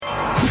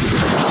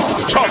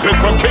Chocolate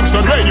from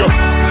Kingston Radio,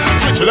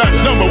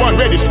 Switzerland's #1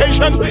 radio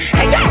station.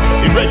 Hey, yeah.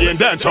 In reggae and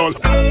dancehall,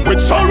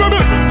 with Soul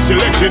Rebel,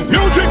 selecting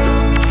music.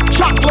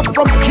 Chocolate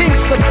from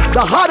Kingston,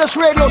 the hottest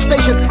radio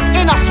station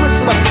in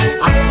Switzerland.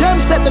 And them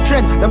set the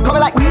trend. Them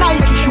coming like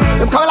Nike shoe,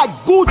 them coming like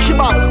Gucci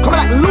bag, coming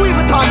like Louis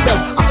Vuitton belt.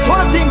 I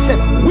saw the thing said,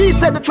 we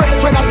set the trend,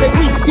 I said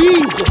we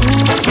easy.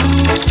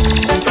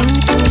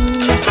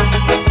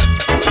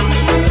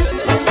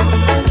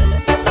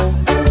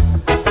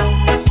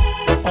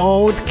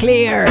 Out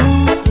clear.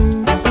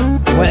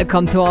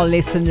 Welcome to all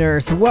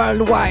listeners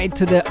worldwide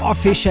to the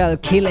official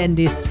Kill and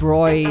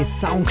Destroy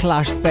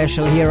Soundclash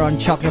special here on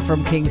Chocolate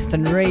from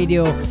Kingston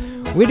Radio.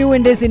 We're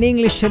doing this in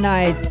English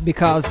tonight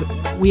because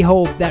we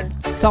hope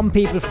that some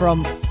people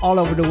from all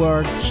over the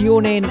world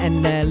tune in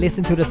and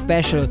listen to the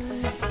special.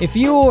 If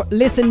you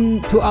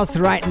listen to us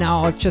right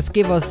now, just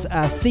give us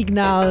a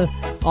signal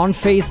on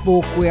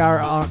Facebook. We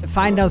are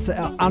find us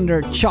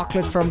under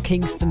Chocolate from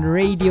Kingston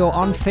Radio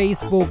on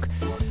Facebook.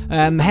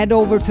 Head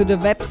over to the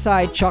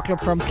website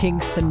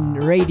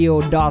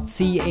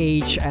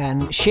chocolatefromkingstonradio.ch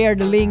and share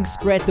the link,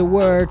 spread the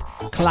word.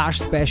 Clash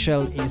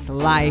special is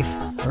live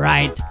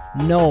right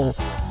now.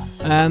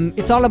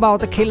 It's all about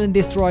the Kill and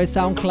Destroy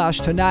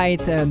Soundclash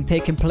tonight,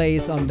 taking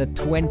place on the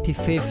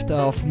 25th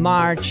of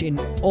March in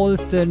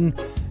Olten,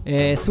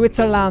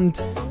 Switzerland.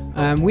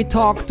 We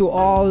talked to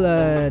all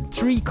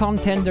 3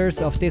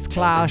 contenders of this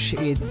clash.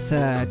 It's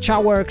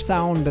Chawork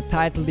Sound, the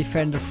title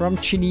defender from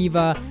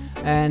Geneva,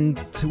 and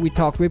we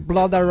talked with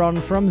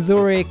Bloodaron from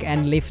Zurich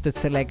and Lifted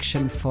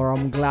Selection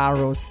from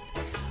Glarus.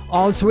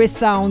 All Swiss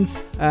sounds.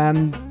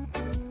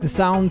 The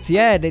sounds,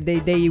 yeah,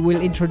 they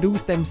will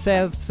introduce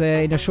themselves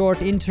in a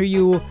short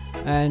interview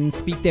and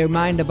speak their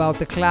mind about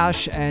the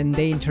clash, and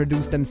they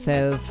introduce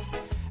themselves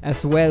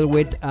as well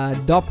with a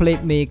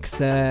dubplate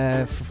mix,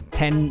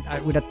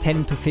 with a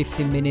 10 to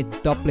 15 minute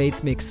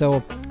dubplates mix.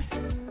 So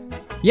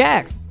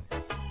yeah,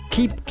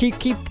 keep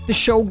the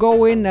show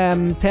going.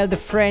 Tell the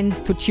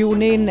friends to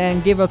tune in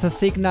and give us a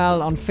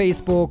signal on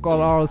Facebook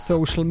or all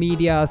social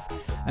medias.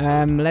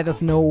 Let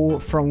us know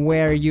from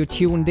where you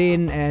tuned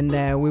in, and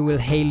we will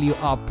hail you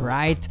up,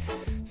 right?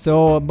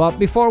 So, but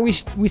before we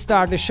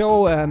start the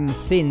show,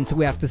 since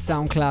we have the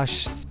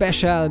Soundclash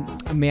special,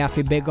 may I have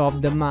to big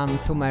up the man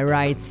to my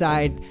right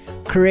side,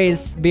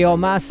 Chris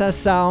Biomassa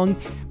Sound,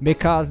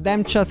 because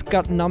them just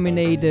got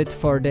nominated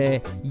for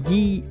the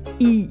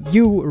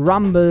EU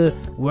Rumble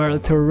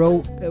Road to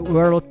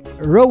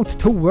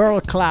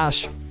World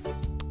Clash.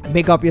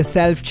 Big up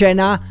yourself,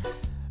 Jenna.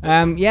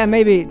 Yeah,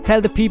 maybe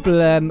tell the people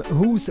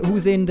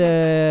who's in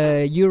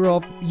the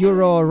Euro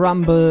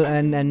Rumble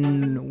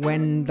and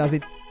when does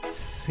it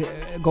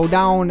go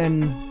down.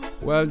 And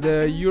well,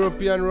 the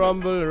European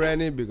Rumble,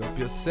 Rennie, big up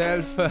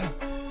yourself.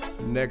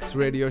 Next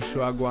radio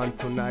show I go on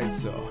tonight,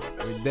 so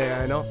we're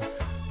there, I know.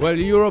 Well,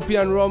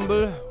 European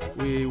Rumble,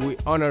 we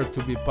honored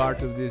to be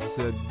part of this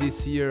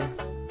this year.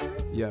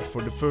 Yeah,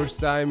 for the first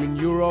time in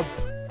Europe.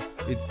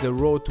 It's the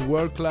Road to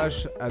World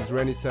Clash, as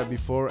Rennie said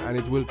before, and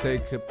it will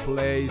take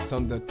place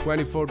on the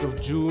 24th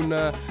of June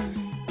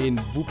in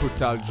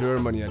Wuppertal,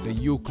 Germany, at the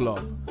U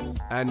Club.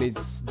 And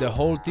the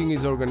whole thing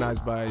is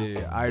organized by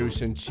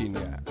Irish and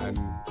Chinia, and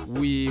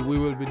we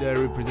will be there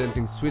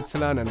representing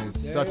Switzerland, and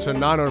it's such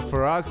an honor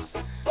for us,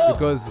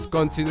 because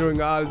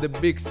considering all the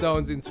big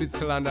sounds in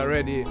Switzerland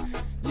already,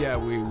 yeah,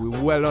 we're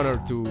well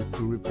honored to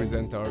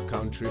represent our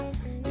country.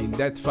 In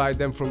that fight,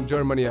 then from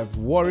Germany you have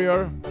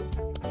Warrior,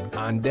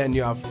 and then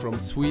you have from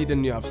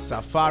Sweden you have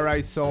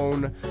Safari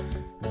Zone.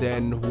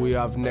 Then we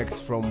have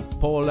next from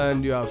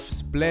Poland, you have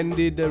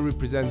Splendid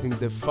representing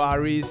the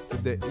Far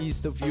East, the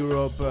East of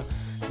Europe.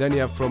 Then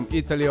you have from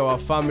Italy our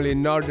family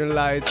Northern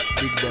Lights,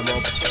 pick them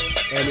up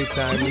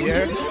anytime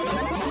here.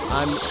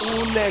 And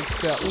who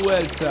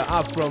else?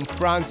 From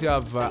France you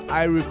have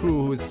Irie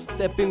Crew, who's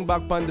stepping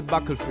back on the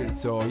battlefield.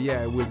 So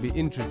yeah, it will be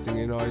interesting,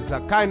 you know. It's a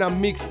kind of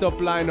mixed up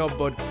lineup,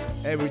 but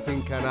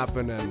everything can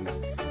happen, and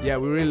yeah,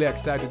 we're really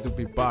excited to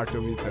be part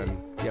of it, and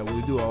yeah,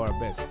 we'll do our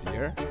best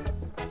here.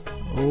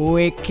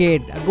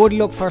 Wicked. A good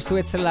look for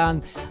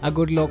Switzerland, a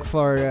good look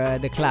for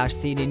the clash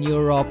scene in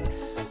Europe.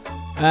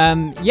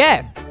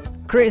 Yeah,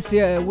 Chris,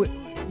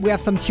 we have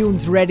some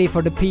tunes ready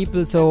for the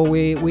people, so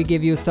we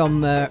give you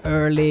some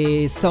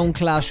early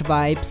Soundclash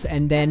vibes,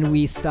 and then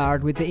we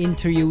start with the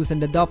interviews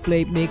and the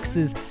dubplate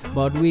mixes,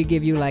 but we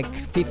give you like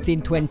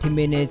 15-20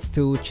 minutes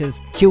to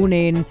just tune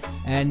in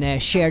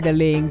and share the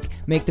link,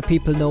 make the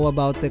people know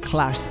about the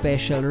Clash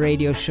special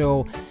radio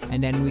show,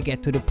 and then we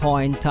get to the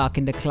point,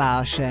 talking the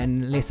Clash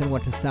and listen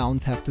what the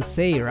sounds have to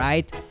say,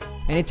 right?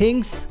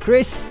 Anything,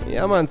 Chris?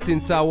 Yeah, man,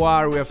 since our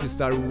war, we have to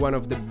start with one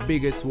of the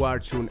biggest war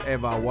tune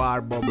ever,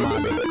 War Bob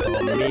Marley.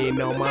 Come in,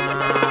 no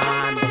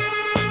man.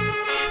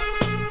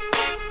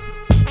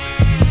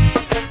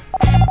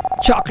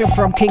 Chocolate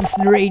from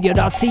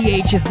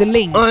KingstonRadio.ch is the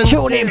link.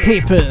 Tune in,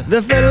 people.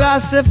 The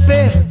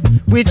philosophy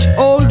which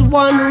old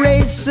one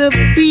race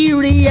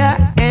superior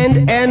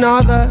and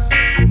another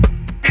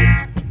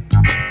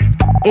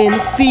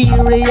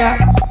inferior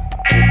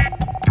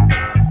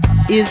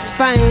is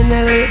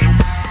finally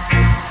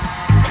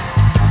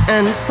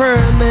and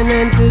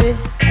permanently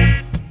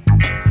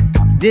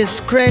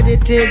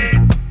discredited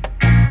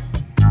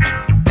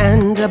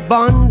and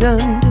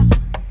abandoned.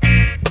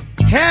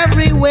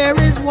 Everywhere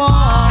is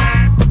war.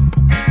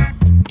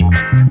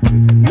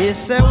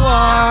 It's a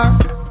war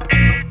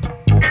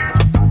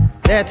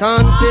that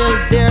until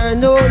they're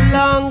no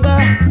longer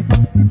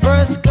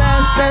first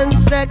class and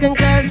second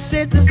class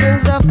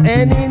citizens of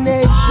any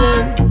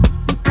nation,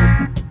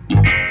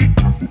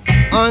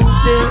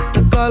 until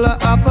the color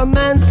of a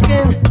man's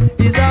skin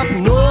is of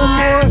no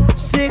more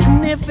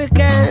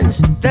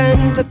significance than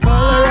the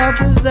color of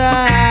his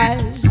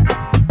eyes.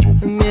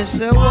 Miss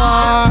a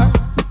war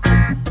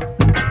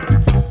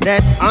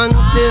that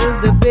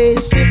until the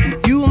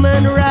basic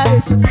human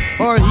rights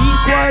are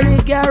equally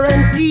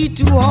guaranteed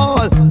to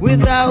all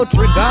without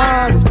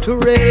regard to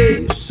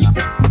race.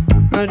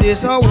 It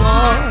is a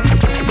war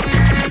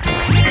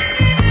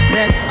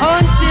that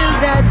until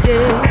that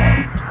day,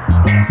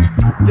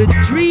 the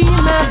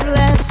dream of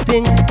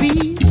lasting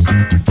peace,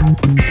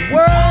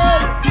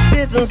 world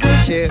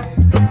citizenship,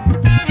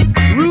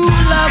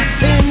 rule of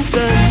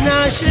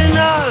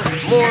international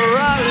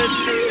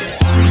morality.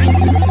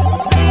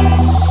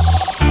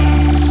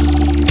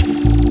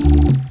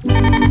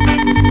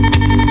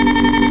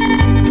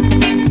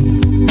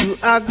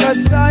 I got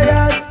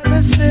tired,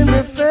 missing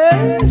my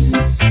face.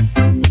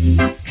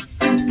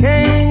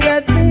 Can't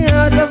get me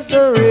out of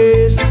the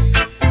race.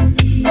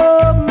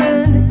 Oh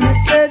man, you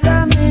said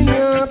I'm in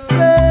your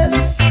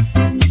place,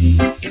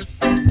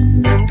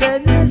 and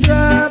then you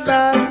draw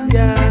back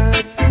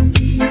yard.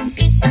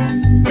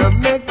 I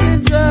make you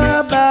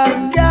draw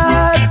back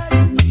yard,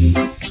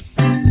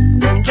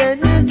 and then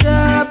you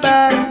draw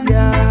back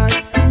yard.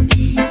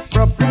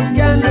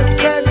 Propaganda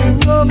spreading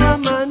over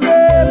my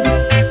name.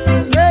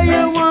 Say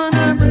you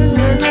wanna bring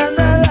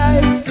another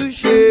life to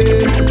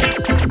share.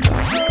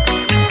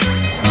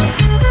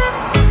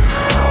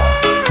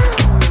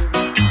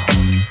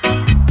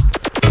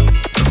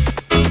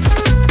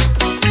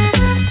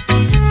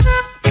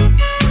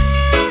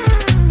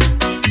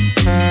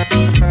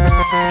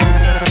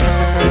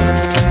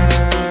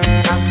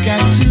 I've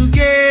got to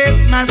get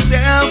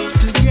myself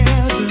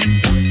together.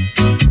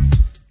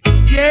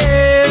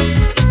 Yes,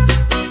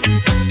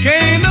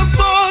 can't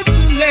afford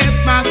to let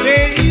my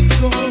faith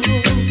go.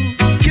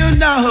 You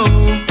know,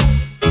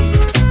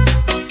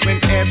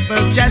 whenever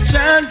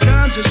Jason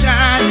comes a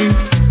shining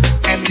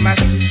and my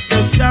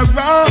sisters are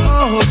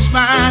all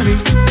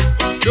smiling,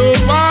 no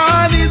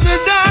one is a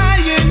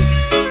dying.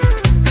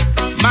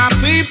 My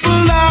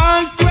people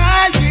are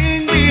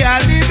crying. We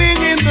are living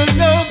in the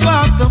love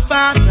of the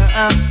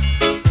Father,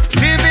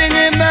 living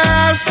in the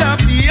house of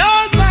the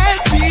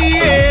Almighty,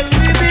 yeah.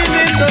 Living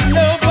in the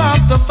love of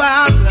the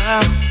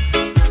Father,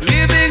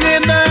 living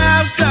in the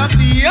house of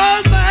the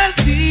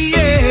Almighty,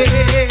 yeah.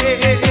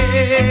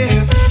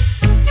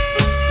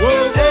 Whoa,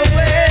 whoa,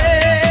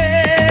 yeah.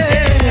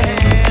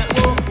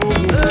 Whoa,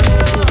 whoa,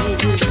 whoa.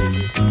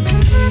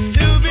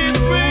 To be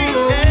free,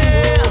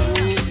 yeah.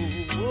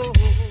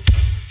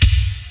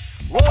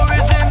 War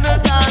is in the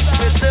dance,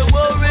 they say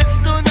war is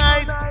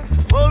tonight.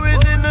 War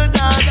is in the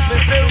dance, they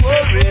say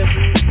war is.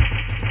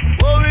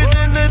 War is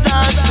in the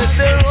dance, they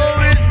say war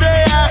is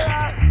there.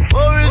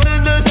 War is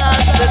in the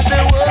dance, they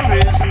say war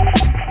is.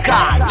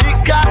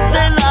 Kalika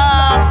say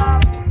laugh,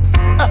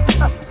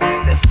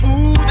 the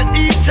food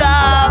eat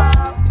off.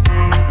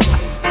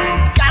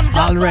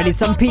 Already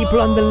some people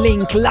on the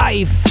link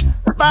live.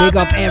 Big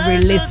up every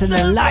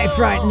listener live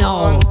right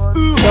now.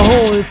 The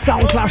whole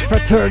Soundclash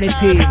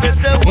fraternity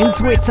in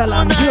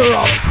Switzerland,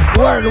 Europe,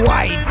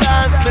 worldwide.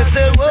 Dance, they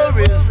say war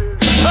is.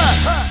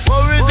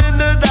 War is in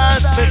the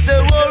dance, they say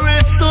war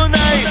is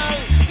tonight.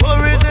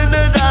 War is in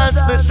the dance,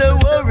 they say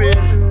war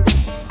is.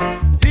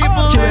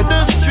 People in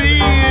the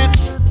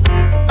streets,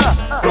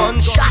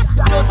 gunshot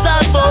just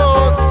a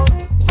boss.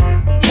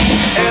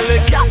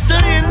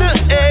 Helicopter in the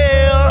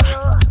air,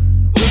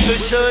 with the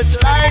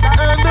searchlight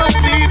and the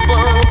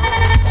people.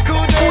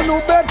 Uno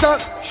better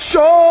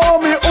show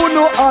me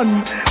Uno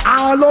on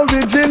all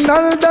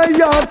original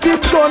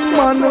diatic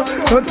gunman.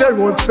 They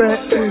would say,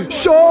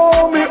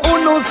 show me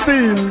Uno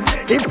steel.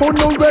 If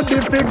Uno ready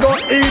to go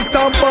eat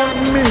a bank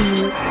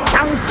meal.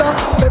 Gangsta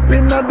step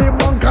in at the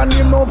bank and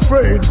him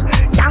afraid.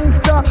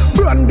 Gangsta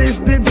brandish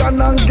the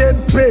gun and get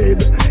paid.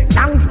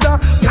 Gangsta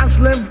cash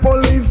left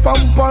police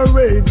pump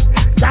parade.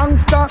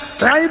 Gangsta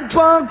ride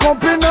park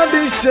up in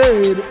the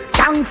shade.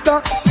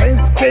 Gangsta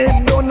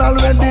escape done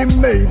already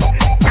made.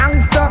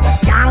 Gangsta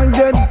can't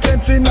get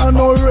catching on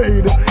no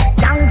raid.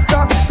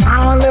 Gangsta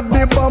can't left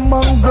the bomb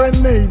and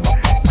grenade.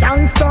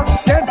 Gangsta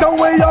get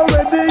away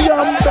already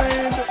and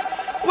paid.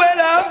 Well,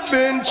 I've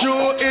been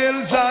through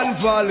hills and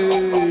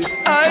valleys.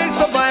 I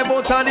survive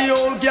out of the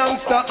old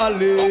gangster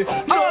alley.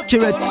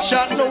 Accurate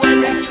shot no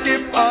when me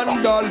skip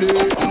and dolly.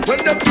 When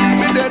them keep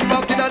me dead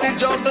back in the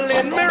jungle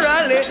in me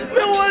rally,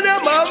 me hold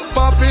them up,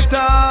 pop it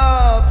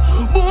off.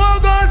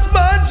 Bogus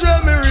bunch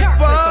when me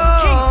rip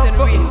off.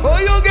 Oh,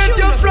 you get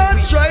your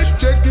front stripe,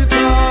 take it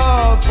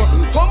off.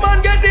 Come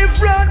and get the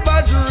front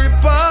badge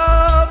rip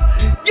off.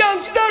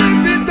 Youngster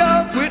rip it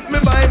off with me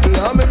Bible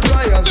and me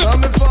prayers.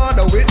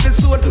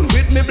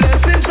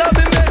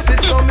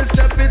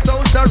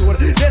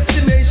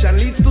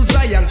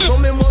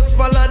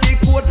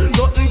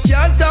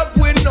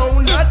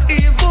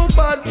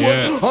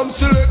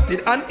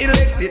 and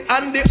elected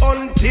and the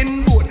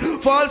hunting board.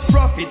 False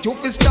prophet, you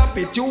fi stop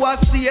it, you a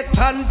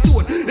Satan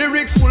toad.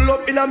 Lyrics full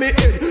up inna me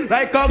head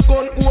like a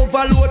gun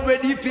overload,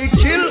 ready fi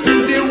kill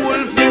the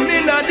wolf them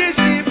inna the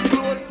sheep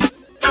clothes.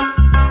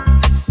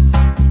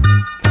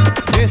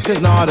 This is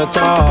not a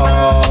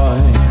toy.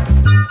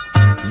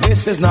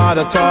 This is not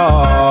a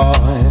toy.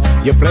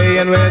 You're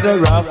playing with a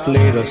rough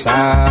little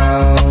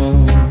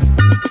sound.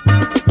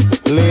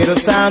 Little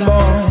sound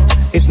boy,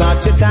 it's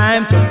not your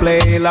time to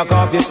play. Lock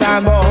off your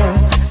sound boy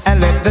and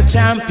let the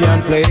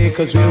champion play,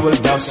 cause we will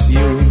dust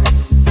you,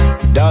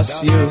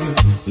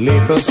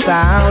 little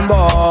sound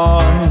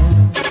boy.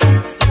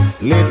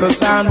 Little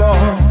sound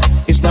boy,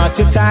 it's not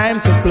your time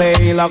to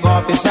play. Lock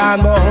off your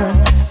sound boy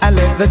and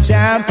let the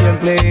champion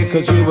play,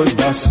 cause we will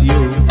dust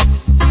you,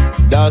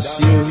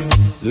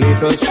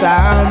 little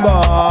sound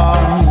boy.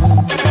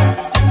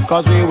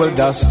 Cause we will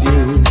dust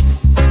you,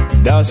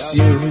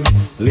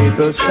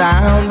 little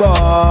sound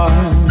boy.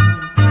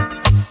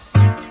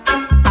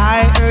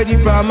 I heard you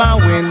from my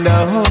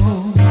window,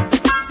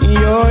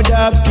 your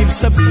dubs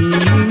keeps a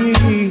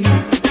beat.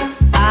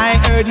 I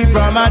heard you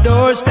from my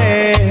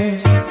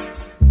doorstep,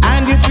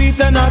 and your tweets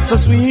are not so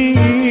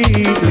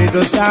sweet.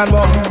 Little sound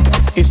boy,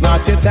 it's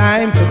not your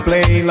time to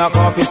play. Lock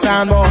off your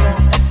sound boy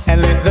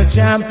and let the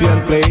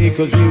champion play,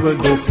 cause we will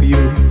go for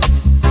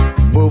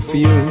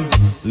you,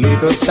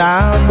 little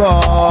sound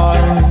boy.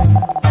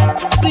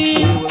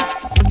 See,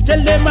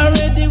 tell them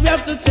already, we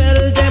have to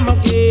tell them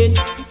again.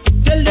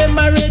 Tell them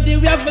already,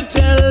 we have to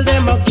tell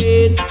them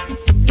again.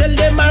 Tell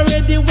them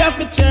already, we have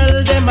to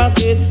tell them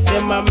again.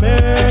 Them a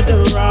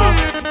murderer.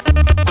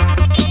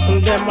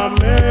 Them a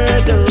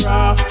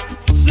murderer.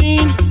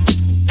 See,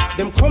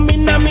 them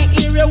coming at me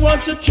area,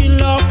 want to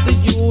kill off the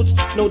youths.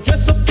 No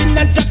dress up in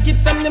a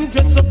jacket and them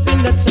dress up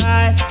in a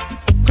tie.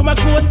 Come a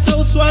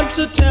courthouse, want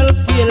to tell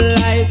pale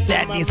lies.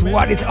 That is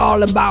what it's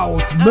all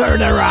about.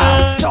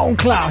 Murderers, Sound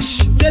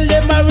Clash. Tell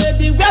them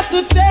already, we have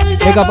to tell them.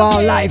 Big up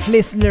all live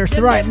listeners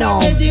right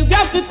now. We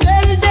have to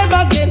tell them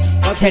again.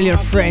 Tell your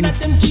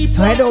friends to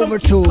head over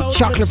to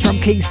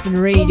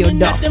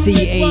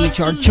chocolateFromKingstonRadio.ch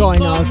or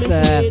join us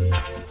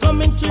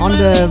on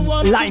the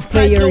live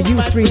player,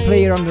 Ustream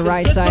player on the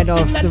right side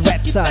of the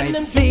website.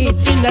 See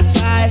it.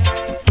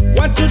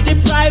 Want to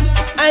deprive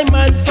I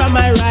man from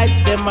my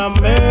rights, them a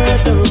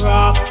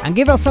murderer. And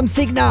give us some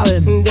signal.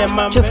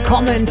 Just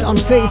comment on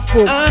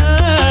Facebook.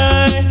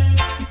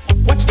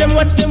 Watch them,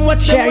 watch them,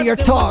 watch them. Share your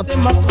thoughts.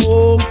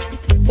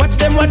 Watch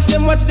them, watch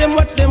them, watch them,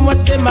 watch them,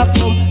 watch them a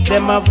come.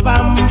 Them a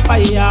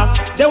vampire.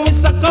 Then we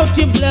suck out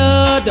your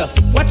blood.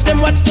 Watch them,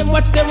 watch them,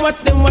 watch them,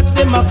 watch them, watch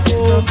them a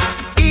come.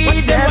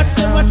 Watch them, watch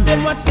them, watch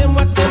them, watch them,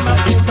 watch them a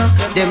come.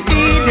 Them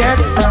idiot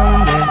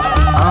sound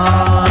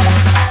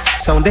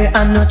sound they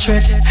are no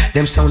threat.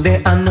 Them sound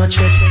they are no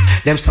threat.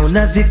 Them sound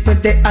as if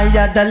they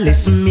hired a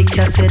listen me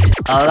cassette.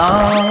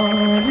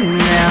 Alone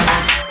now.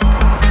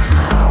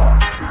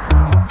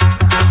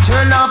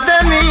 Turn off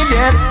them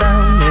idiot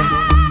sound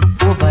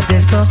over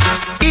there so.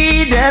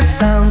 Idiot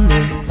sound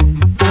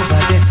over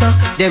there so.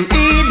 Them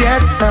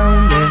idiot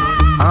sound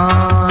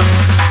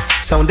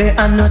sound they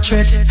are no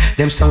threat.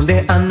 Them sound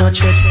they are no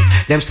threat.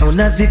 Them sound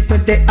as if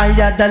they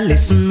hired a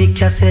listen me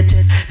cassette.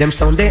 Them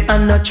sound they are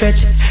no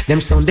threat. Them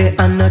sound they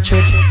are no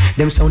threat.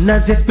 Them sound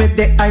as if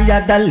they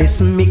hired a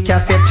listen me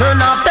cassette.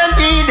 Turn off them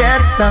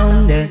idiot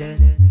sound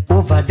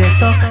over there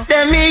so.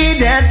 Them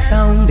idiot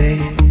sound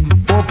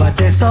over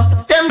there so.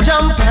 Them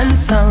jump and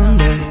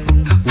sound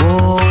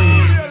whoa.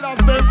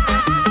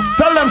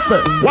 Tell them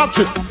say, watch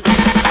it.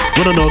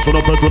 We don't know so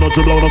no pet, we don't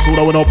dribble, we don't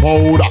soda, we don't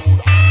powder.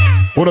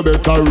 Wanna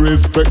better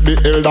respect the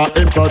elder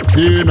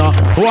entertainer.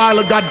 To all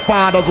the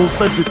godfathers who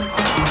set it.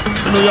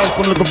 You know you have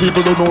some little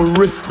people who don't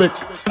respect.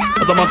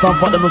 As a matter of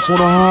fact, them show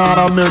no hard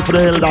on men for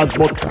the elders,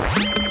 but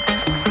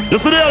you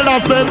see the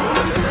elders then?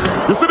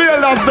 You see the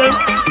elders then?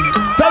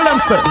 Tell them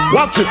say,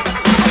 watch it.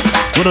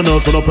 We don't know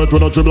so no pet, we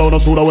don't dribble, we don't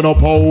soda, we don't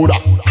powder.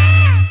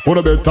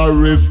 Wanna better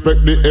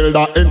respect the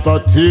elder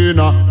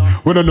entertainer.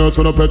 We don't know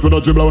so no pet, we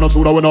don't dribble, we don't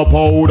soda, we don't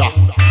powder.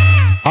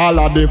 All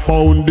of the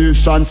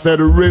foundation said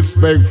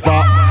respect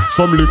for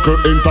some little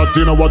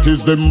entertainer. What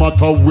is the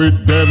matter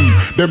with them?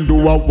 Them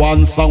do a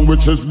one song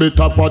which is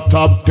better for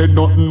top 10.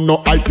 Nothing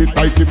no itty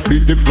tighty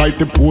fleety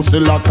flighty pussy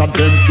like a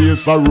them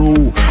face a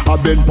rule. I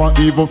been for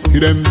evil for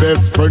them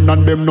best friend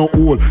and them no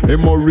old.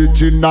 Them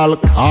original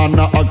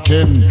corner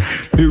again.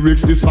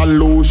 Lyrics the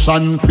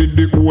solution for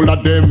the whole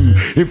of them.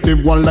 If they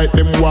want like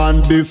them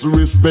want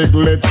disrespect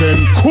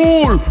legend.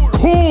 Cool,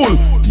 cool.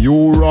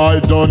 You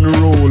ride on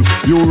roll.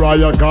 You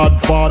ride a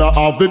godfather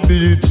of the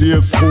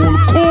DJ school.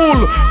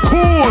 Cool,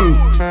 cool.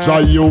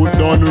 Jayo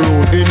done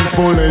roll.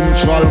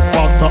 Influential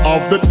factor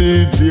of the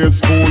DJ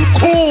school.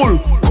 Cool,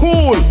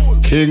 cool.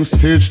 King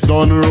Stitch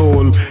done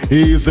roll.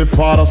 Easy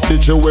father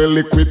Stitch well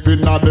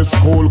equipping at the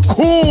school.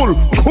 Cool,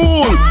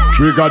 cool.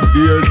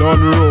 Brigadier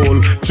done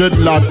roll.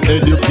 Dreadlocks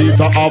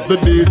educator of the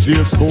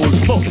DJ school.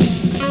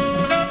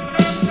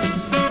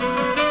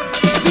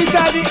 These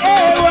are the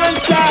A1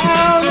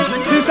 sound.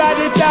 These are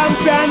the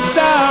champion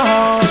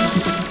sound.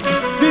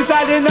 These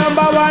are the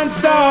 #1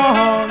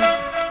 song.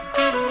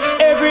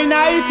 Every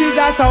night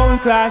a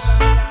sound clash,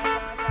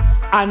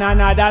 and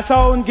another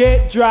sound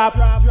get dropped.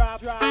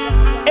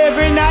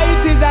 Every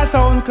night is a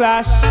sound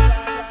clash,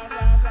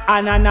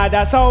 and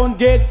another sound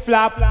get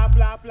flap.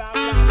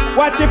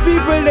 Watch the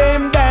people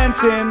them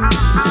dancing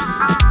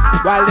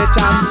while the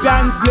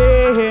champion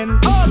playing.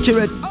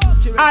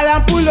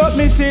 I'll pull up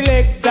me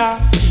selector,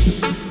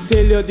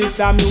 tell you this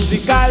a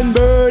musical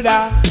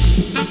murder.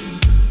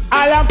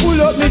 I'll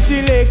pull up me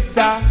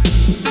selector.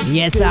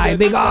 Yes, I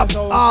big up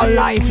all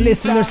live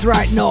listeners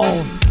right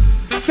now.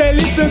 Say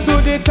listen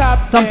to the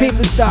top. Some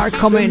people start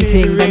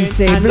commenting and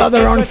say Blood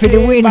Run for the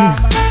win.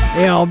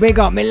 Yo, big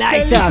up me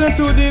like that.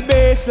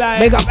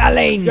 Big up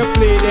Alain. You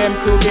play them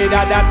together,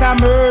 that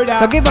a murder.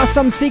 So give us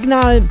some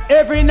signal.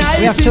 Every night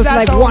we have just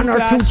like one or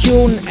two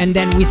tune, and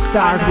then we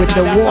start with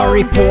the war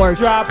report.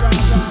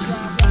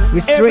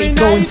 We straight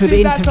go into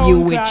the interview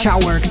with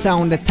Chowork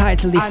Sound, the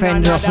title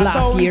defender of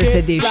last year's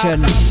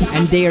edition,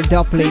 and their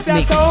dubplate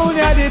mix.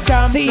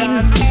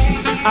 Scene.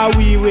 Are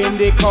we win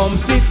the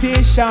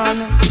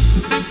competition?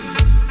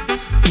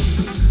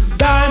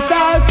 Dance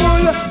all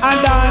full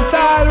and dance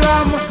all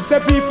ram. Say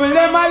people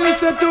them a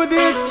listen to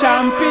the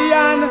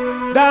champion.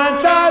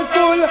 Dance all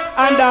full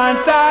and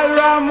dance all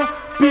ram.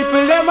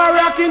 People them a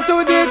rocking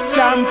to the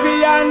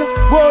champion.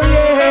 Whoa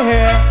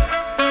yeah.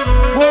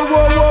 Whoa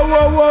whoa whoa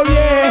whoa whoa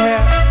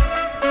yeah.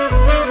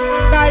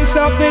 Nice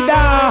up the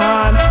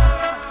dance.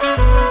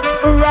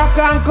 Rock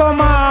and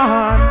come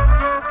on.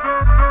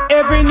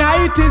 Every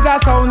night is a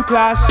sound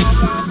clash,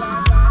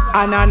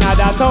 and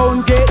another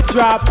sound get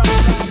dropped.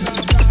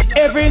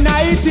 Every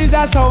night is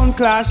a sound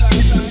clash,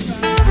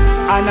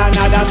 and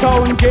another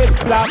sound get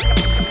flap.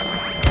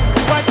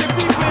 What the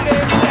people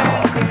them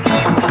dancing?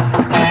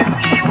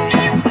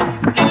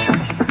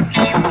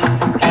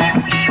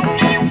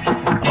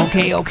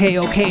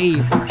 Okay.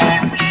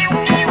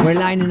 We're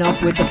lining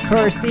up with the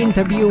first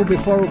interview.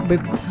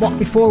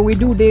 Before we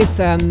do this,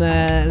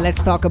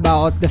 let's talk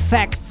about the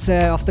facts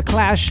of the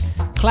Clash.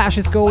 Clash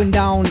is going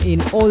down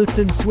in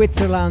Olten,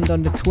 Switzerland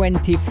on the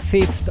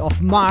 25th of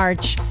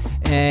March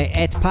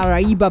at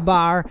Paraiba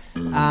Bar,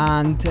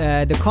 and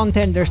the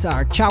contenders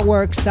are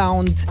Chowork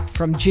Sound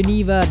from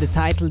Geneva, the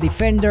title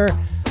defender,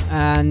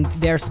 and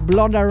there's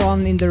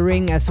Bloodaron in the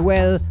ring as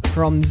well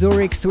from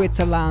Zurich,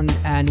 Switzerland,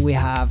 and we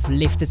have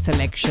Lifted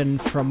Selection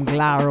from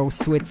Glarus,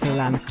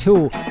 Switzerland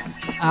too.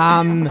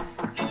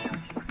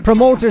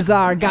 Promoters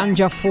are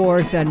Ganja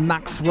Force and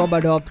Max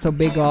Robadop, so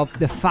big up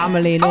the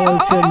family in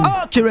Olten.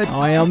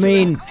 I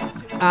mean.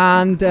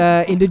 And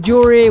in the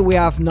jury we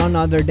have none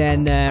other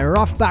than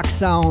Roughback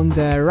Sound,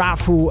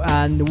 Rafu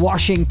and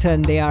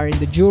Washington. They are in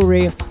the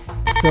jury,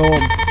 so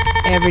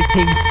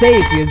everything's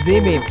safe, you see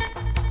me.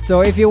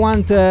 So if you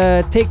want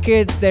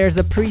tickets, there's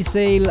a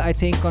pre-sale, I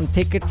think, on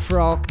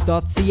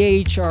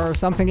ticketfrog.ch or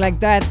something like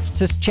that.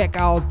 Just check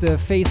out the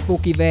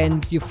Facebook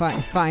event. You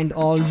find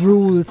all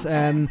rules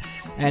and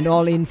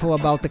all info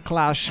about the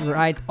Clash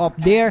right up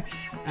there.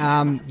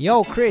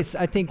 Yo, Chris,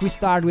 I think we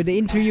start with the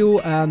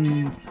interview.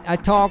 I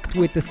talked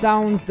with the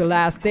Sounds the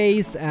last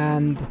days,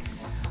 and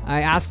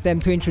I asked them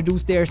to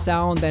introduce their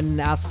sound and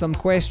ask some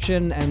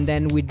question, and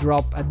then we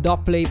drop a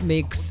dubplate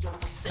mix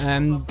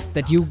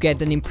that you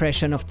get an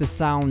impression of the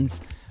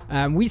Sounds.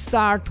 We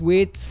start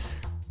with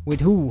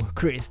who,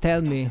 Chris?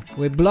 Tell me.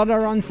 With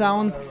Bloodaron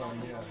Sound?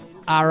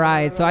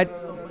 Alright, so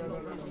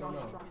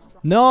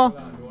No?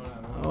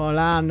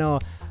 Hola, no.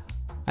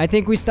 I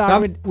think we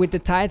start with the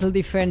title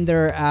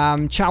defender,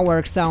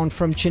 Chowork Sound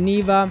from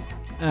Geneva.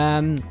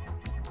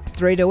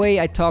 Straight away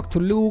I talked to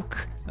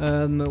Luke,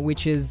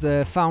 which is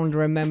a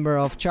founder and member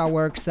of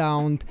Chowork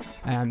Sound.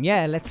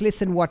 Let's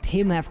listen what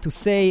him have to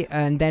say,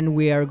 and then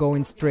we are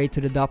going straight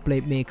to the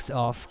dubplate mix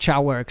of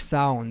Chowork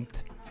Sound.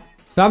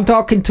 So I'm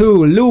talking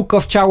to Luke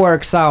of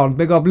Chowork Sound.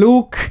 Big up,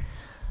 Luke.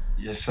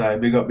 Yes, I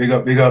big up.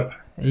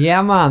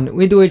 Yeah, man,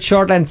 we do it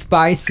short and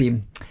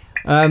spicy.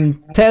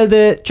 Tell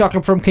the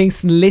Chocolate from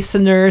Kingston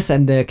listeners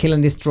and the Kill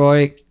and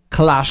Destroy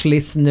Clash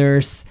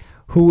listeners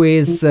who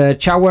is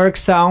Chowork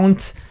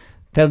Sound.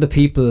 Tell the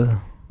people.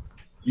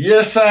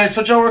 Yes, so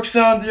Chowork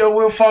Sound, we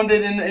were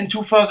founded in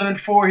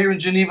 2004 here in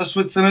Geneva,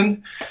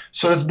 Switzerland.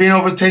 So it's been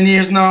over 10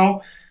 years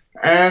now,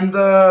 and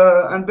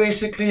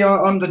basically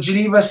on the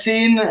Geneva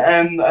scene,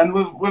 and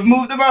we've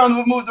moved around.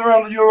 We've moved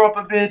around Europe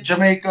a bit,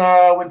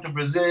 Jamaica, went to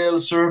Brazil,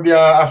 Serbia,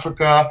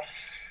 Africa.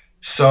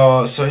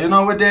 So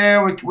we're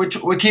there.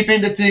 We're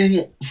keeping the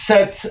thing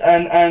set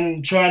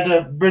and trying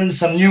to bring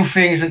some new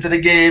things into the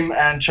game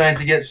and trying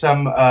to get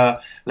some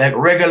like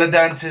regular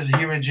dances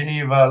here in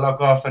Geneva,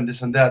 lock off and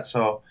this and that.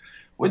 So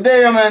we're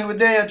there, man. We're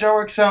there at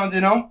Chowork Sound,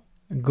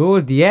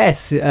 Good,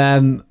 yes.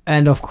 And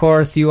of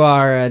course you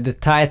are the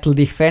title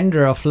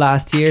defender of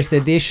last year's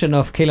edition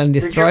of Kill and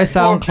Destroy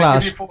Sound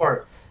Clash.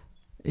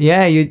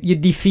 Yeah, you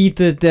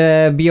defeated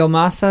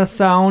Biomassa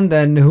Sound,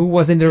 and who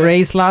was in the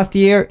race last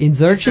year?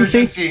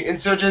 Insurgency and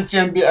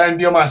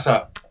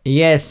Biomassa.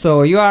 Yes,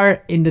 so you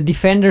are in the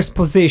defender's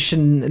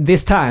position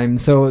this time.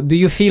 So do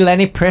you feel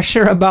any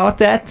pressure about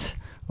that?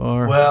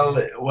 Or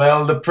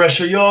well, the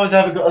pressure, you always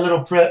have a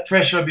little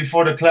pressure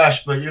before the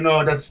clash, but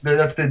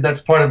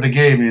that's part of the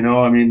game.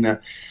 I mean,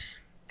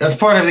 That's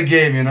part of the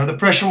game, you know. The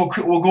pressure will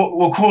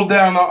cool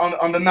down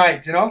on the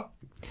night, you know.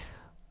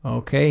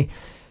 Okay.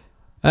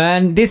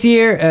 And this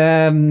year,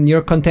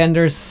 your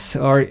contenders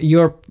or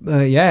your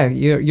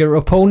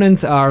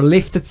opponents are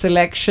Lifted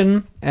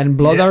Selection and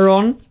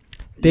Bloodaron.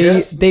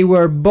 They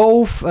were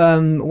both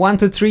 1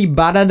 to 3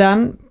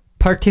 Badadan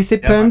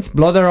participants. Yeah.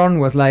 Bloodaron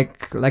was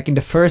like in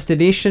the first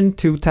edition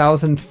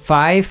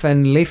 2005,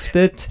 and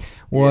Lifted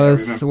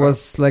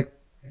was like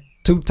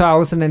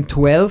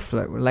 2012,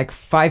 like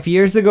 5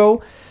 years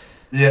ago.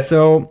 Yeah.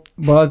 So,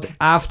 but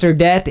after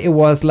that, it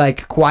was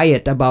like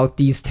quiet about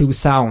these two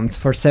sounds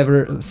for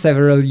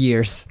several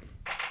years.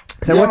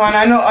 So yeah, man,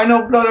 I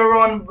know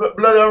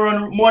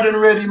Bloodaron more than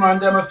ready, man.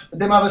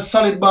 Them have a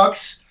solid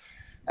box,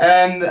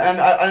 and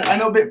I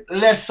know a bit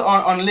less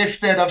on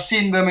Lifted. I've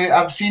seen them,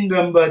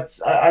 but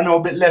I know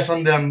a bit less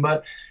on them.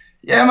 But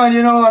yeah, man,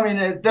 you know, I mean,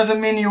 it doesn't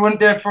mean you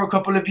weren't there for a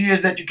couple of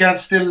years that you can't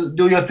still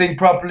do your thing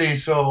properly.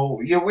 So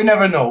we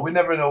never know.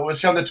 We'll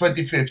see on the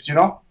 25th, you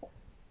know.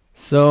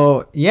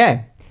 So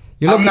yeah,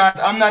 I'm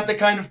not the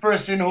kind of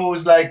person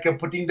who's like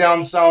putting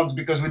down sounds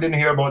because we didn't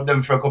hear about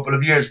them for a couple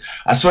of years.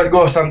 I swear to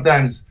God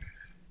sometimes,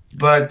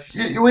 but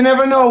we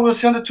never know. We'll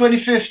see on the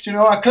 25th, you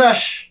know, a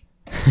clash.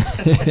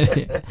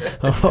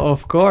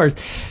 Of course,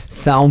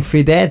 sound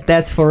for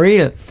that's for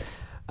real.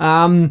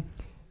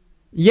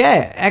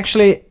 Yeah,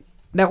 actually,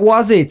 that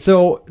was it.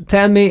 So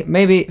tell me,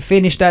 maybe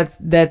finish that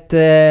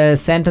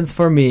sentence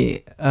for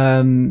me.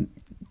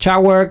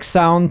 Jawork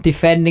Sound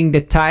defending the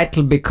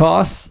title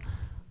because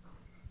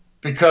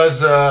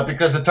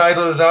the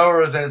title is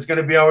ours and it's going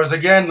to be ours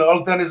again.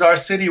 Olten is our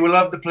city. We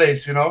love the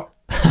place, you know.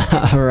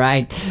 All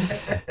right.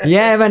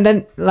 Yeah, and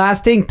then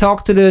last thing,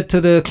 talk to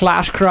the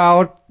Clash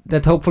crowd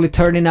that hopefully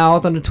turning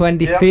out on the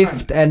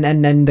 25th,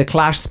 and the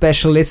Clash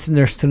special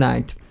listeners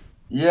tonight.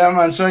 Yeah,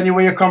 man. So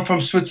anyway, you come from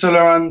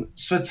Switzerland,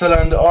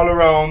 all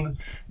around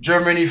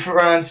Germany,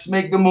 France,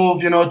 make the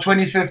move. You know,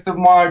 25th of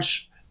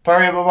March,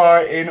 Paris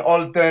Babar in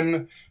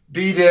Olten.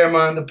 Be there,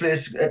 man. The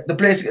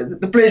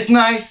place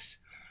nice.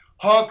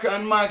 Hawk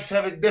and Max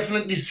have it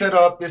definitely set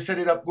up. They set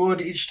it up good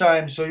each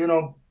time. So, you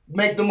know,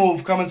 make the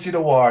move. Come and see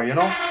the war, you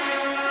know?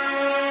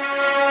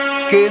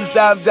 Can't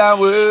stop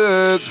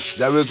Jawork.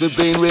 Jawork's been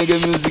playing reggae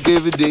music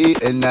every day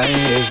and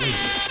night.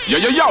 Yo,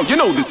 you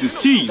know this is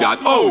T.O.K. And I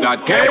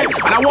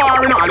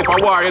war, you know, and if I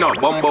war, you know,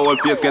 Bumbo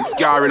face get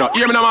scary, you know.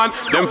 Hear me now, man.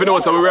 Them for know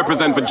so we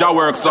represent for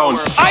Jawork Sound.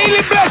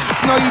 Highly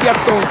blessed. No idiot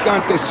sound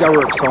can't test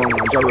Jawork Sound.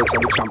 And Jawork's are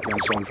the champion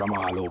sound from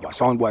all over.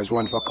 Sound boys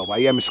run for cover.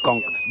 Hear me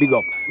skunk. Big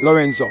up.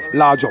 Lorenzo.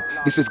 Large up.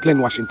 This is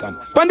Glenn Washington.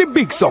 Pan the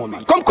big sound,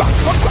 man. Come.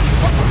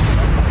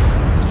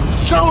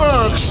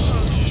 Jaworks.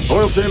 I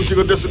want to say him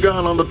to this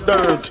gun on the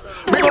dirt.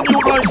 Big up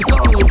you like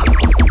skunk.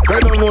 I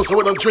don't know so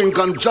we don't drink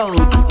and junk.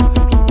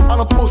 And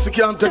a pussy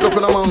can't take off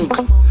in a monk.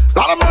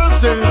 Lot of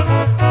mercy.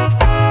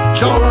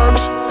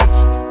 Jaworks.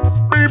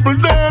 People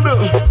dead.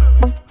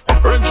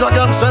 Red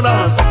Dragon said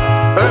that.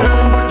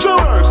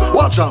 Jaworks,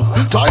 watch out.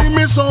 Time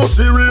is so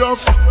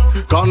serious.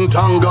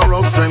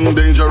 Cantankerous and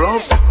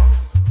dangerous.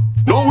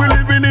 No, we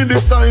living in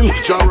this time.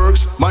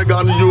 Jaworks, my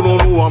God, you don't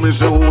know what me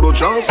say, who the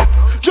chance.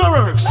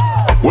 Jaworks,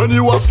 when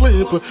you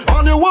asleep,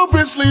 and you want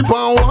to sleep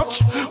and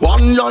watch.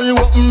 One eye,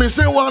 what me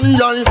say, one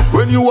eye.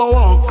 When you are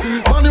walk,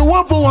 and you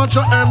want to watch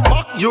your head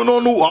back. You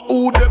don't know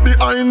who they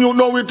behind, you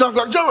know we talk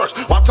like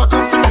Jaworks. What a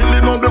cast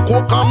killing on the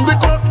coke and the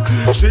crack.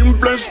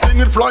 Simplest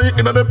thing, it fly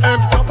in them head,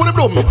 top of them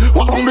dumb.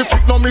 What on the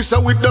street, now me say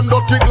with them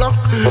dirty glock.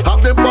 Have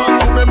them back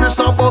to them, this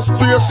a bus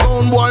play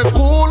sound boy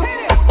cool.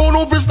 Oh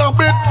no, fi stop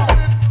it.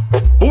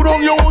 Who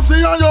don't you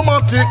see on your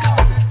matic?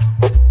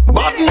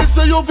 Badness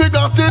say you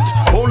forgot it.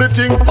 Only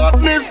thing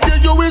badness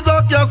give you is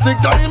a classic.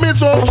 Time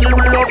is up,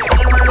 serious.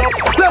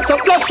 Bless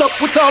up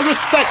with all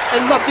respect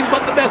and nothing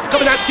but the best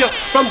coming at you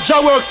from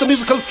Jaworks, the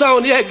musical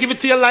sound. Yeah, give it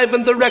to you live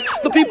and direct.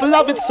 The people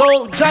love it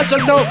so judge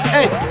and know.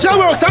 Hey,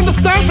 Jaworks, I'm the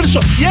star for the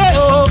show.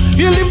 Yeah,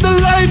 you live the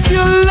life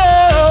you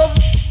love.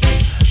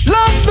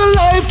 Love the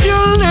life you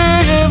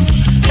live.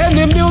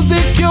 Any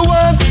music you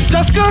want,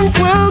 just skunk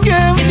will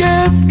give.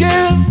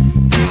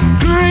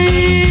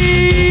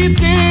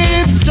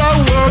 Greetings,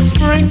 Jawork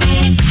Spring,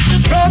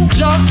 from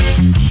Jah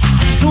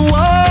to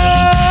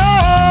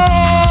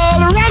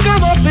all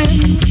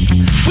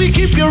ragamuffins. We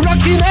keep you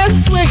rocking and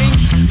swinging.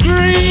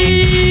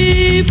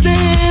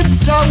 Greetings,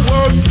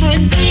 Jawork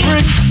Spring,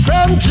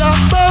 from Jah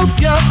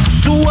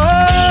to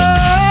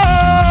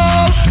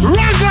all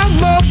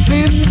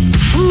ragamuffins.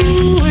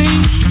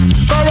 Ooh-wee.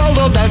 For all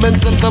the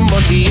diamonds and the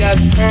money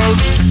and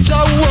pearls,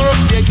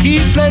 Jaworks, you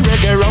keep playing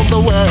reggae around the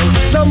world.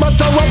 No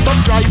matter what the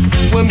price,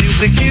 when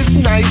music is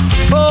nice,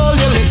 all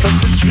your little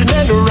sister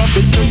and rub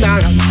it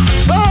tonight.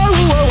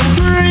 Oh,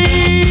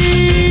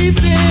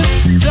 greetings,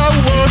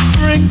 Jawork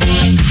Spring,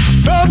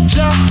 from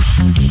Jah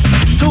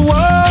to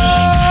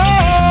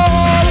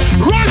all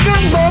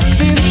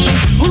ragamuffins.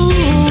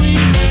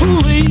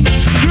 Ooh-wee,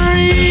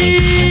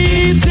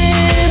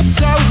 greetings,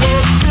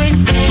 Jawork Spring,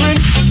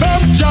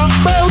 from Jah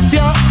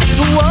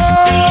to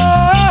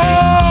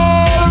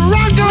all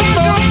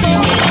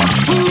ragamuffins.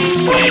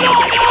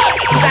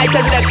 Like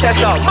a lecture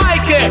song,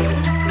 Mikey,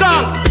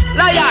 Skunk,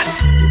 Lion,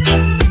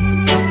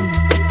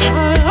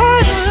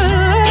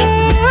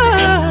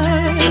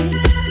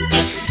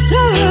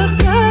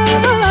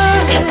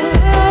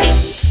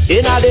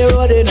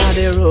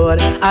 road.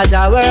 A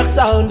Jah work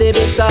sound, the big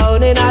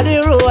sound in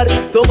the road.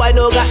 So why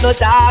no got no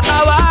talk?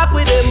 I walk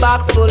with them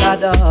box full of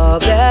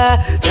dub,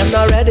 yeah. Them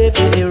not ready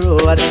for the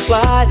road.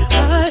 Why?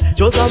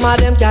 Show some of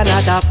them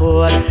cannot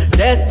afford.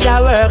 Just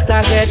Jah works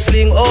and get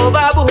fling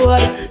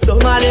overboard. Some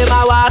of them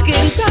are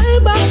walking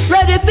time back,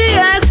 ready for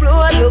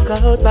explode. Look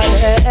out for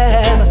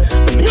them.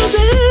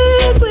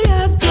 Music we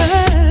are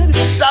spread.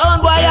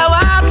 Sound boy are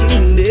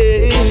walking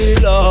day,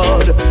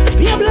 Lord.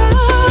 Be a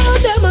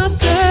blood, them are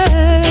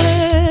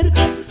spread.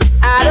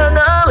 I don't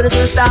know when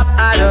to stop,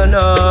 I don't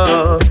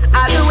know.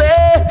 Either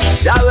way,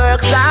 Jah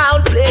work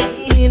sound playing.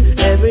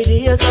 Every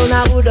day a sound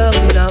I put down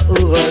in a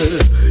hole.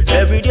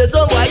 Every day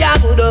some boy I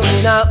put down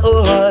in a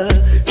hole.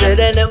 Say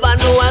they never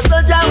know what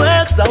such a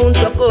work sound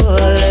so cool.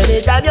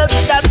 Anytime you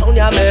see that sound,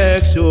 you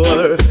make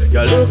sure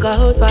you look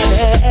out for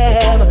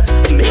them.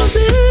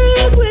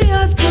 Music we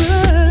are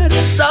spread.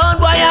 Sound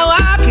boy are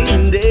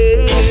walking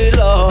day,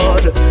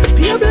 Lord.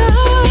 Be a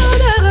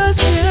blood I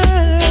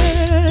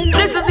shed.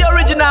 This is the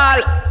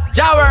original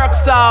Jah work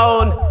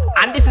sound.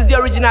 And this is the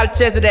original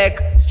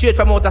Chesedek, straight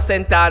from Outer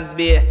St. Anne's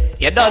Bay.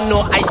 You don't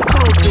know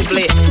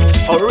exclusively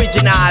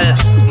original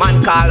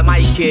man called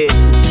Mikey,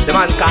 the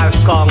man called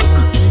Skunk.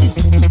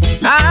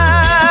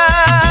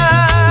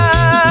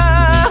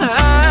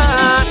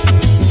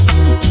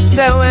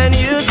 So when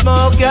you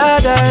smoke your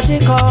dirty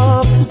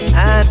cup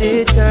and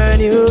it turn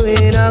you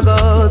in a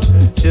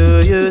ghost,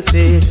 do you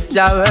see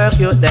Jah work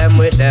you them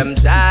with them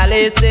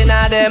chalice in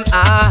a them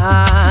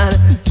hand?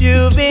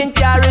 You've been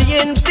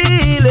carrying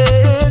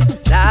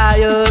feelings, now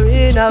you're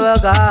in our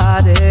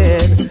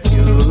garden.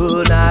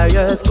 You now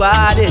your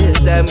squad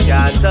is them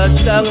can't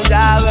touch them,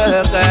 Jah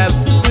work them.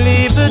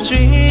 Leave the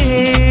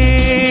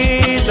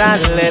trees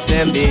and let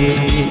them be.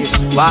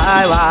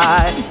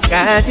 Why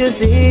can't you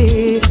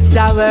see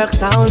Jah work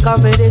sound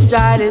come with this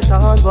dry this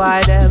sound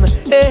boy them.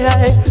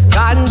 Hey,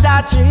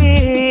 ganja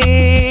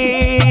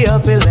tree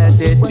up and let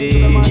it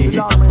be.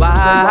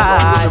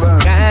 Why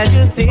can't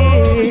you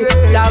see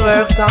Jah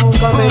work sound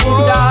come with this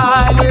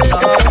dry this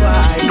sound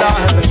boy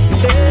them.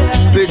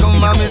 Say come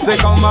mommy, say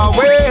come my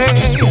way,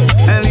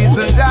 and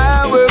listen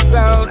Jah work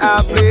sound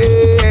I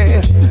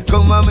play.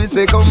 Come mommy,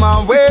 say come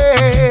my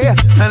way,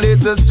 and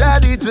let us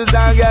study to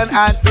Zion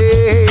I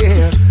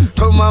say.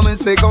 Come mommy,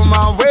 say come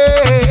my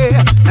way,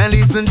 and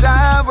listen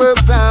Jah work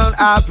sound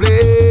I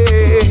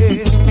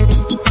play.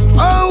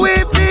 Oh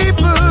we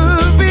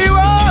people be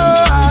wise,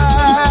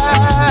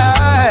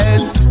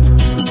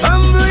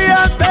 humble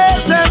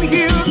yourselves and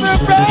hear the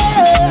praise.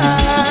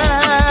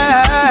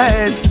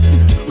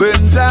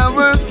 When Jah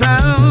work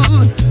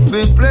sound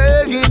been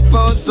playing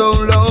for so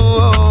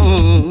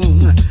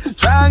long,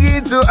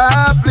 trying to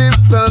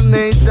uplift the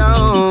nation.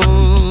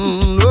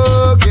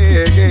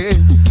 Okay,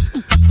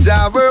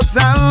 Jah work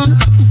sound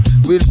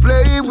will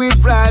play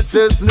with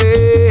righteousness.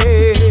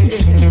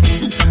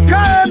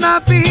 Call my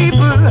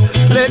people,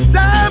 let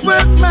Jah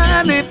work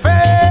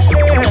manifest.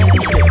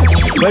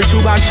 Well,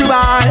 Shuba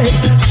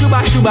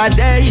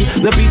day.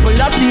 The people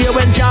love to hear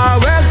when Jah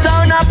work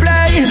sound a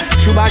play.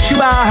 Shuba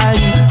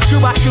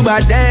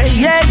day.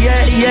 Yeah.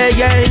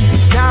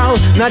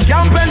 Now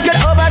jump and get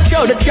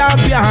overthrow the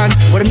champion.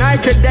 For the night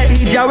today,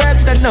 Jah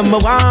works the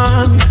number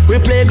one. We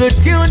play good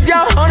tunes,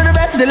 Jah one of the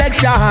best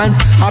selections.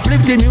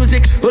 Uplifting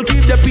music will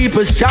keep the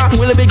people strong.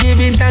 We'll be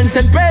giving thanks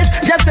and praise.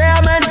 Just say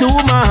amen to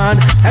woman.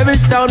 Every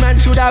sound man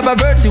should have a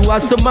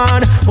virtuous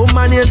man.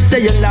 Woman, you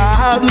say you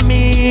love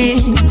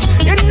me.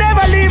 You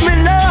never leave me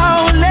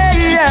lonely.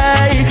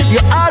 You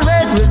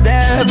always were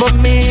there for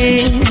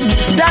me.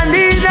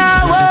 Standing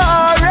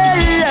worry.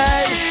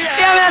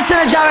 Yeah, man, I see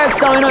the Jah work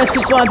sound. You know, it's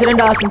Chris Wanted and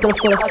dancing to the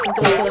fullest.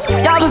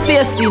 You have a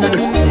face, you know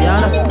this thing. You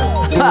understand?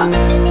 Ha!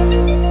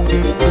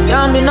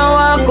 Can't be no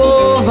walk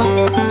over.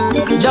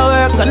 Jah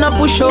work and no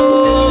push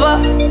over.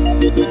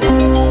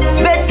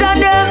 Better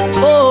them,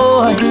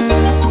 boy.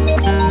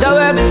 Jah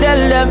work tell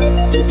them.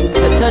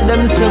 Better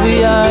them say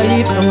we are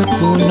heap, no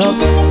too enough.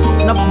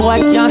 No boy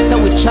can't say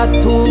we chat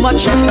too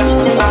much.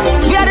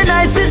 We are the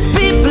nicest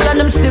people and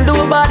them still do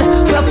bad.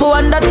 We have to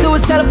wonder to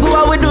ourselves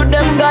who we do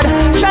them God.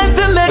 Trying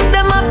to make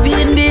them happy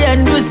in the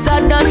end. We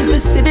sad and we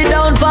see the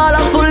downfall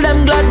and pull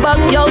them glad back.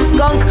 Yo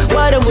skunk,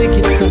 why them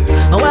wicked so?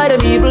 And why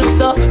them evil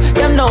so?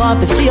 Them now have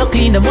to see you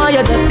clean, them why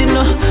you dirty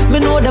no. Me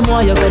know them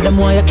why you got them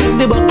why you kick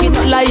the bucket.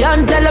 Not lie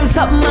and tell them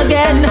something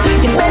again.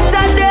 It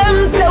better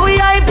them say we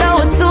hype now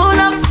we tune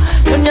up.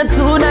 When you're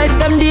too nice,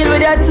 them deal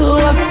with you too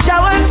rough.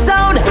 Jah work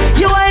sound,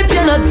 you hype,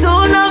 you're not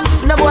too enough.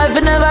 No boy if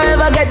you never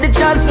ever get the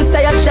chance to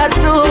say I chat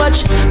too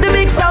much. The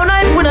big sound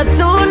hype, we not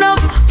too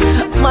enough.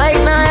 Mike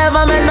not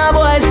ever met no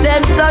boy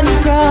same ton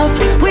craft.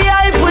 We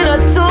hype, we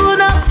not too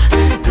enough.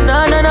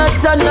 No,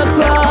 ton of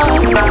craft.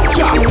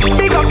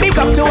 Big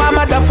up to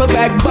our duffel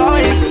bag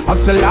boys.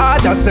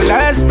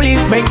 Hustlers,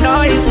 please make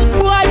noise.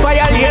 Boy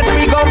violate,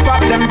 we gon'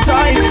 pop them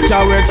toys.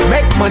 Jah works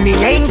make money,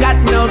 ain't got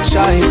no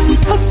choice.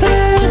 Hustle,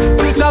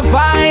 we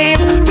survive.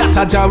 That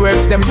a Jah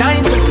works them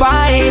 9 to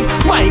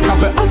 5. Mike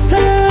up a hustle,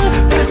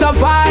 we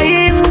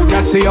survive.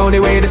 That's the only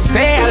way to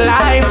stay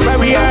alive.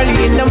 Very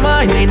early in the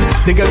morning,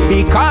 niggas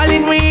be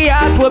calling we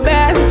out to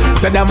bed.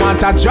 So them want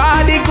to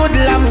draw the good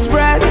lamb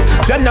spread.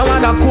 Them no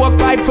want a coke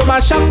pipe from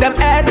a shop them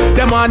head.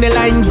 Them on the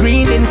line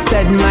green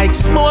instead. Mike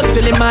smoke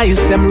till him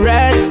eyes them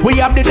red. We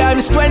have the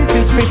dimes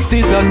 20s,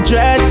 50s,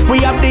 100. We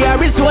have the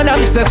Arizona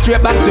mix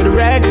straight back to the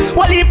Rex.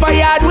 Well, if I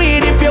had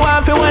weed if you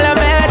want for one of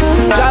meds.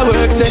 Jah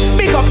works it.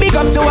 Big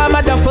up to all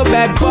my duffel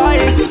bad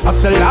boys.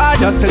 Hustle hard,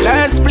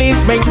 hustlers,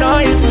 please make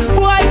noise.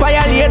 Boy,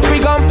 violate, we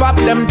gon' pop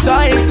them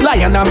toys.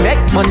 Lion and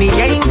make money,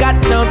 ain't got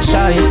no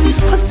choice.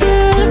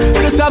 Hustle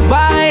to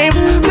survive.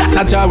 That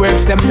a Jah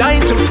works them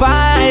 9 to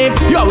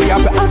 5. Yo, we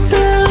have to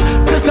hustle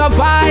to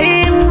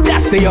survive.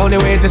 That's the only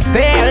way to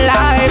stay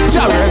alive.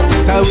 Jah works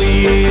is how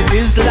we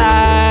is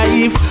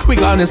life. We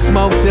gonna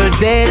smoke till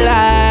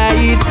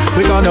daylight.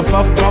 We gonna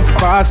puff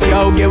pass,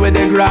 yo, give it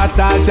the grass.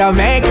 All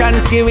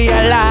Jamaicans give me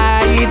a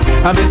light.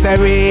 I'm just a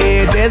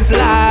read this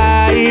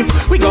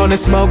life. We gonna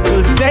smoke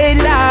till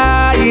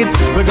daylight.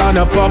 We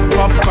gonna puff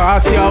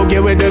pass, yo,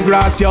 give it the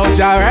grass. Yo,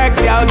 Jarex,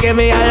 yo, give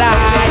me a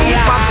light.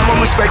 Maximum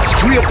respect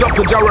straight up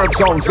to Jarex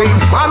sound scene.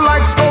 Man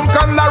like Skunk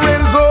and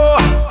Lorenzo.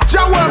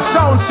 Jarex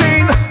sound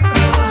scene.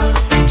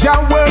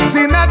 Jarex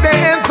in a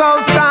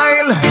dancehall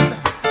style.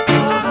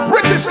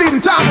 Richard Stephen,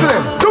 talk to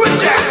them. Do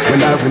it, yeah.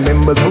 Well, I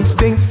remember those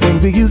days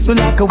when we used to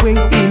lock away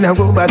in a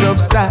robot up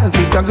style.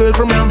 Pick a girl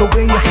from round the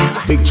way.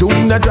 Big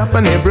tune a drop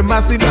and every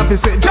massive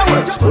office say,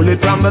 Jarex, pull it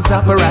from the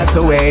top right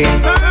away.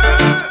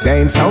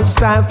 Dancehall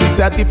style, fit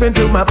a different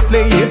to my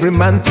play. Every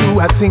man to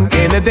a thing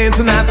in a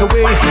dancing out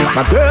away.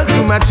 My girl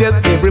to my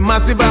chest, every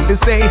massive office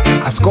say,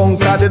 a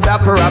skunk are the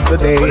dapper of the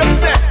day.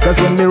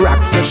 Cause when me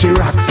rocks her, she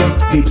rocks her.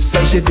 Dips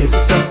her, she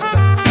dips her.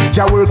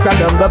 Jah works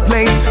around the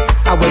place.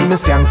 And when me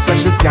skanks her,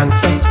 she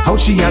skanks her. How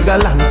she a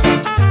galants her.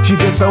 She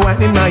just so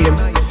in my him.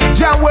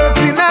 Jah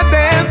works in a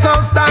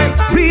dancehall style.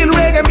 Real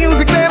reggae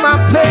music, them a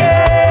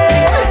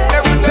play.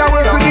 Jah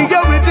works with the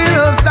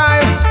original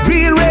style.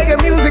 Real reggae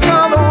music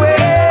on the way.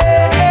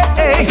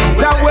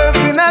 Jah works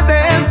in a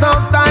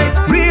dancehall style.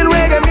 Real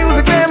reggae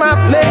music, them a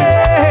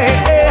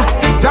play.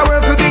 Jah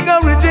works with the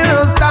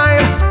original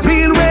style.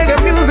 Real reggae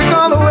music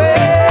on the way.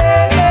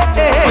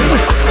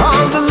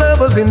 All the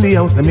lovers in the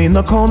house, them in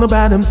the corner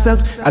by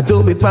themselves. I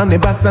do it on the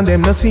backs and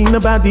them not see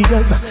nobody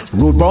else.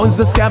 Road boys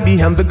the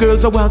scabby and the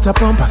girls are water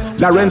pumper.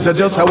 Lorenzo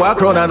just a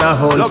walk round and a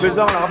hold.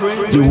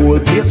 The whole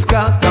place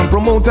cars can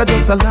promote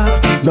just a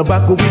laugh. No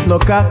back with no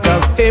car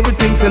cause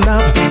everything's a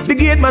laugh. The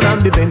gate man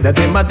and the vendor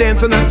them a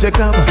dancing and check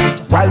up.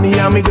 While me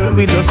and me girl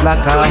we just like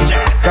her.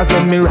 Cause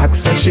when me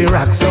rocks her she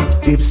rocks up.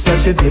 Dips her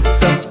she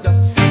dips up.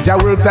 Jah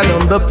works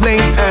around the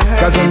place.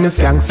 Cause when me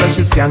skanks her,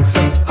 she skanks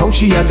her. How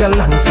she a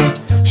galants her.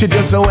 She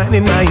just so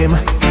in my him.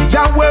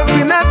 Jah works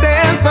in a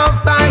dancehall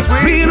style.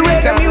 Real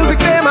reggae music,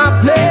 them a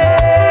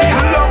play.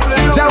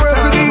 Jah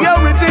works with the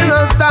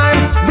original style.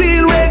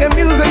 Real reggae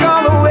music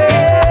all the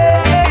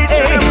way.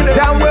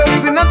 Jah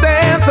works in a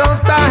dancehall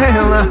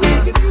style.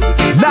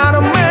 Lot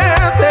of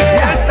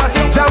mercy.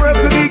 Jah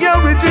works with the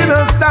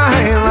original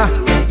style.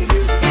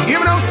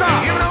 Even don't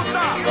stop, even don't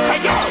stop.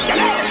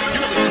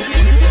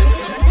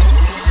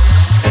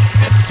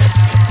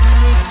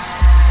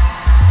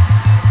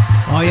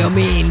 Oh, you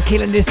mean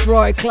Kill and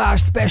Destroy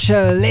Clash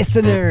special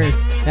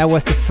listeners? That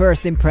was the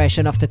first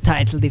impression of the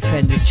title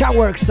defender, Jah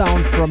Works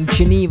sound from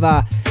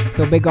Geneva.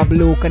 So big up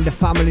Luke and the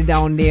family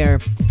down there.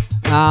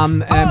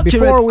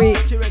 Before we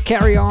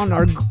carry on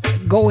or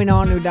going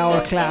on with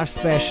our Clash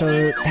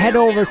special, head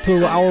over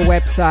to our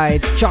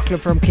website,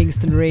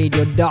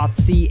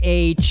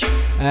 chocolatefromkingstonradio.ch.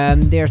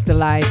 There's the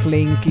live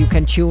link. You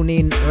can tune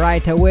in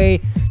right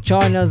away.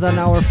 Join us on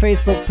our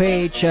Facebook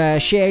page.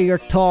 Share your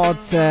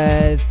thoughts.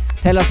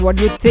 Tell us what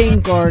you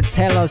think or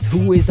tell us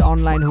who is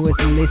online, who is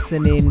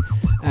listening.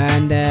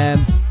 And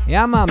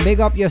yeah, man, big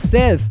up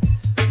yourself.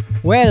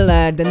 Well,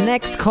 the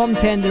next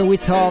contender we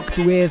talked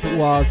with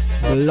was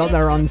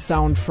Bloodaron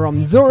Sound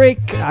from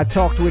Zurich. I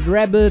talked with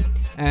Rebel.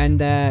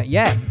 And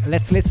yeah,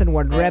 let's listen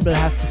what Rebel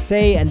has to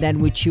say. And then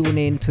we tune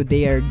in to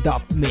their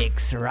dub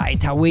mix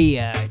right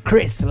away.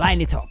 Chris,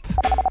 line it up.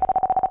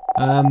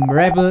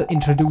 Rebel,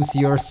 introduce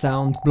your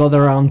sound,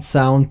 Bloodaron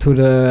Sound, to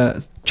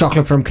the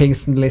Chocolate from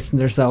Kingston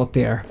listeners out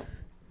there.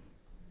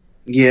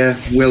 Yeah,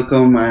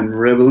 welcome. I'm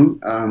Rebel.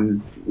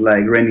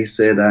 Like Rennie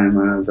said, I'm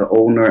the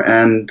owner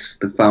and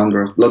the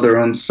founder of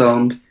Bloodaron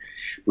Sound.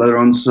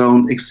 Bloodaron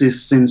Sound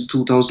exists since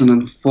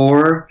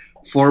 2004,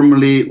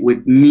 formerly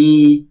with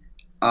me,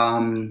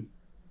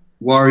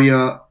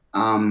 Warrior,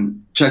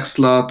 Jack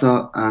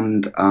Slaughter,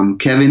 and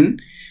Kevin.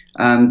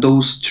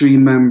 Those three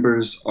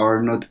members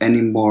are not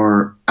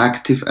anymore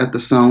active at the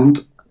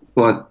Sound,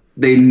 but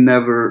they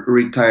never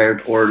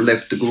retired or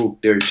left the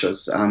group. They're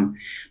just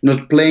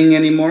not playing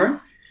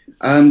anymore.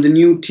 The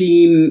new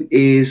team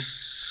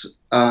is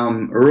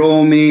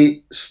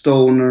Romy,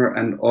 Stoner,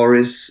 and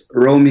Oris.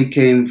 Romy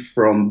came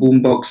from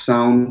Boombox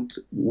Sound,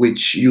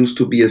 which used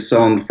to be a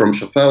sound from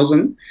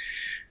Schaffhausen.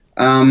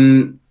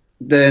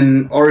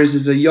 Then Oris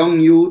is a young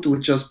youth who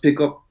just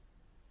picked up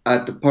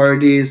at the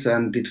parties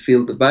and did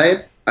feel the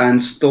vibe.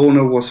 And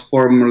Stoner was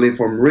formerly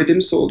from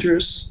Rhythm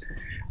Soldiers.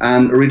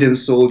 And Rhythm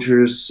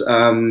Soldiers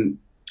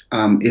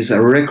is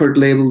a record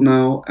label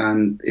now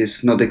and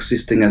is not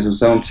existing as a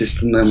sound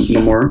system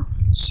no more.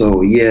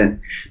 So yeah,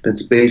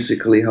 that's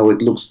basically how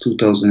it looks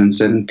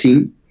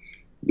 2017.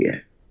 Yeah.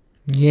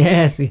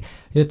 Yes,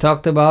 you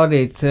talked about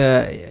it.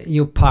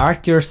 You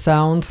parked your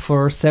sound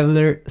for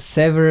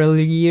several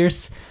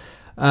years.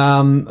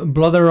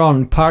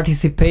 Bloodaron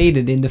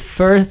participated in the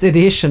first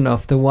edition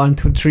of the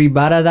 123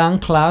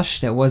 Badadang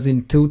Clash that was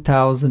in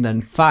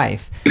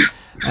 2005.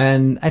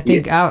 And I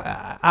think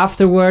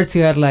afterwards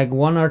you had like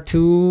 1 or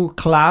 2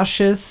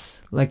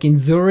 clashes, like in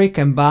Zurich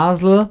and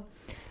Basel,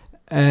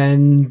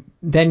 and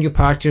then you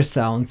parked your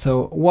sound.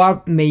 So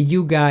what made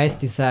you guys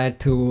decide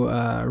to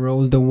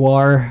roll the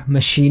war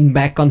machine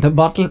back on the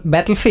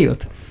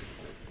battlefield?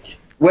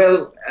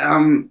 Well,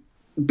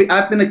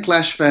 I've been a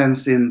Clash fan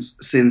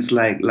since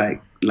like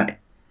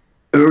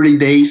early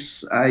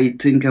days. I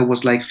think I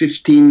was like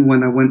 15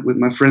 when I went with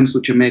my friends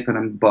to Jamaica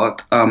and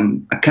bought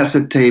a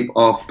cassette tape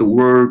of the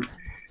World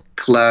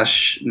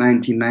Clash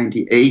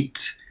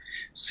 1998.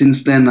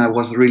 Since then, I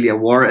was really a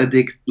war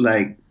addict.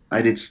 Like,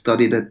 I did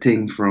study that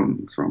thing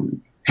from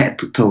head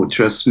to toe,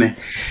 trust me.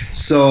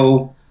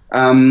 So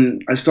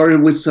I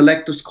started with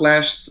Selectors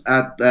Clash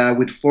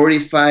with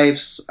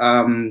 45s,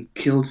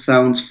 killed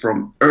sounds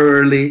from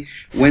early,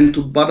 went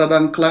to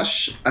Badadang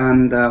Clash,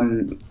 and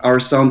our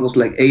sound was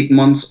like 8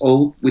 months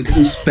old. We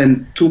didn't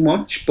spend too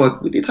much,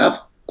 but we did have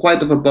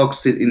quite of a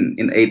box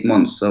in 8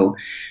 months. So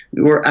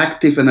we were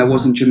active, and I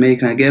was in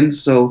Jamaica again.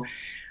 So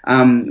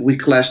we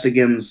clashed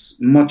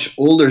against much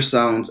older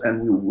sounds,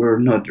 and we were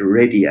not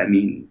ready. I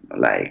mean,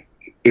 like,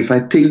 if I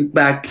think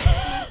back,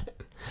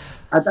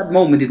 at that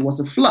moment it was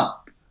a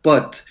flop,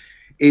 but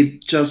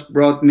it just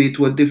brought me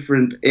to a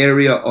different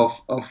area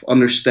of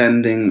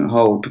understanding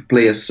how to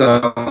play a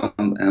sound.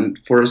 And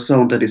for a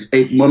sound that is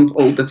 8 months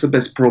old, that's the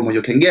best promo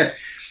you can get.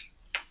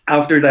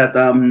 After that,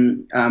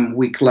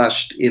 we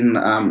clashed in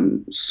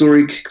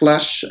Zurich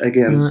Clash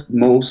against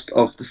most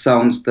of the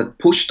sounds that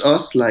pushed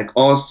us, like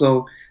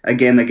also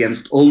again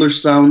against older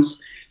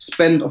sounds.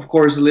 Spent, of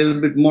course, a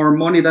little bit more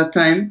money that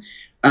time.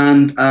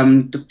 And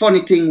the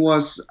funny thing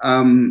was,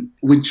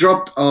 we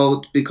dropped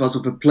out because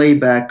of a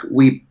playback.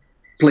 We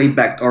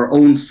playbacked our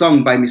own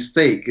song by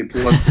mistake. It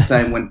was the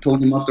time when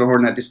Tony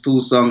Matterhorn had his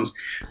 2 songs,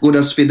 Good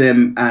As For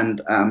Them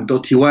and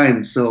Dirty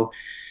Wine. So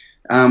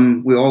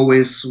we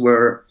always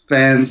were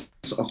fans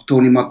of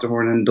Tony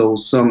Matterhorn, and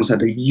those songs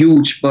had a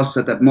huge buzz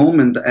at that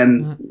moment.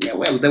 And yeah,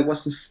 well, there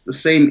was the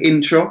same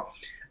intro,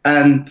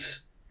 and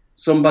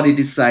somebody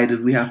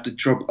decided we have to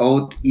drop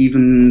out.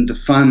 Even the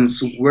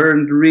fans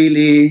weren't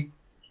really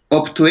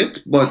up to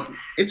it, but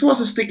it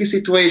was a sticky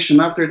situation.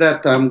 After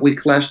that, we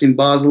clashed in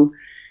Basel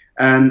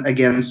and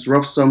against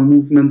Rough Sound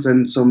Movements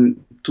and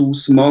some 2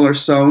 smaller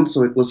sounds.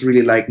 So it was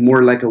really like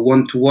more like a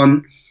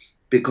 1-to-1,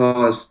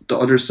 because the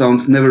other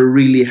sounds never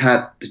really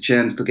had the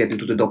chance to get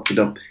into the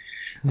dub-to-dub.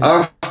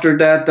 After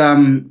that,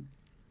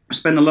 I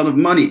spent a lot of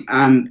money,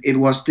 and it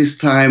was this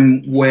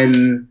time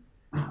when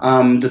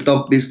the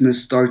dub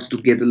business starts to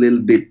get a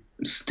little bit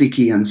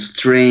sticky and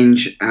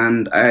strange,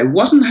 and I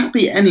wasn't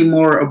happy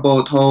anymore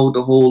about how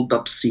the whole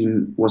dub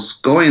scene was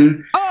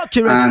going.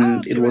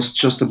 It was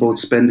just about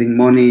spending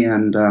money,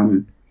 and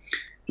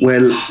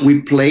well,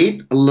 we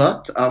played a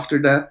lot after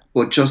that,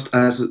 but just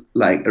as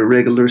like a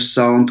regular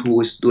sound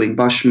who is doing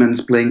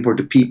bashments, playing for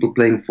the people,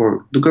 playing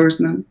for the girls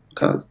now,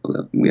 because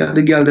we are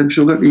the girl them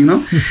sugar, you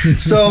know.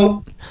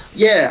 So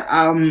yeah,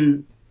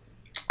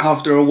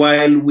 after a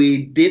while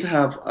we did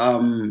have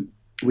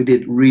we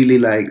did really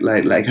like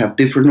have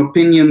different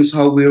opinions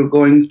how we were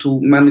going to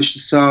manage the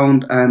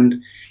sound,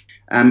 and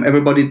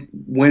everybody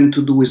went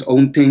to do his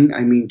own thing.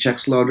 I mean, Jack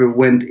Slaughter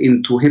went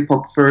into hip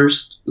hop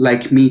first,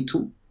 like me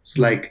too. It's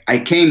like I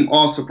came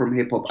also from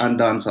hip hop and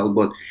dancehall,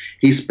 but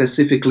he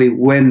specifically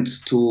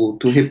went to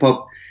hip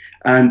hop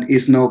and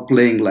is now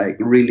playing like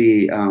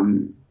really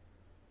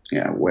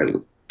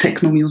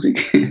techno music.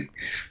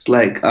 It's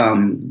like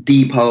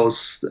deep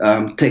house,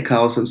 tech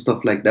house and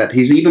stuff like that.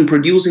 He's even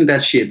producing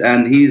that shit,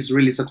 and he's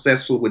really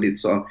successful with it,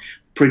 so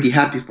pretty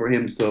happy for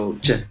him. So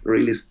Jeff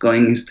really is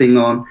going his thing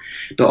on.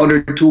 The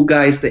other 2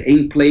 guys, they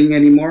ain't playing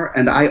anymore,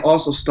 and I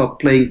also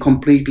stopped playing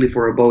completely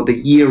for about a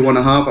year,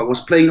 1.5. I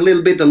was playing a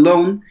little bit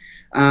alone,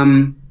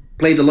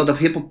 played a lot of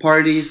hip-hop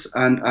parties,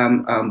 and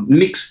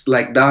mixed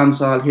like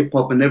dancehall,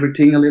 hip-hop and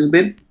everything a little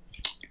bit.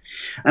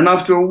 And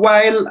after a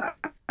while,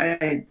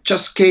 I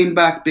just came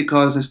back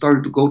because I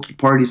started to go to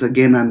parties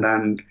again and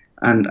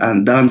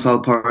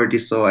dancehall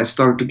parties. So I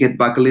started to get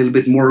back a little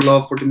bit more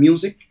love for the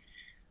music.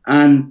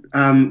 And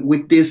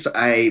with this,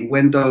 I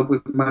went out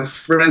with my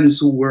friends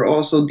who were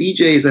also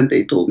DJs, and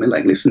they told me,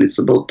 like, listen, it's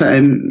about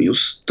time you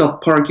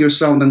stop park your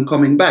sound and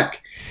coming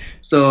back.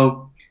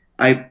 So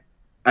I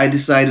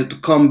decided to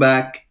come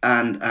back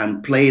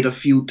and played a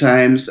few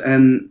times.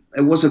 And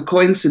it was a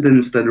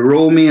coincidence that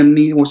Romy and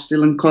me were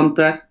still in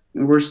contact.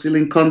 We're still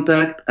in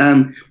contact,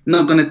 and I'm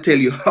not going to tell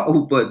you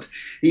how, but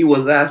he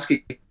was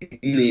asking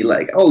me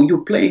like, oh,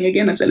 you're playing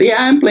again? I said, yeah,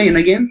 I'm playing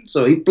again.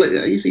 So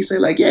he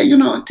said like, yeah, you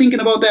know, I'm thinking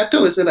about that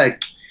too. I said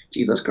like,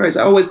 Jesus Christ,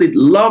 I always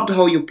loved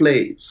how you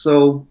play.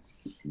 So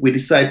we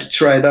decided to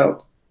try it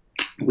out.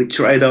 We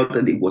tried out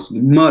and it was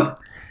mud.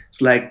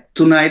 It's like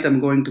tonight I'm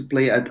going to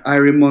play at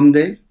Irie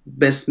Monday,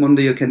 best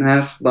Monday you can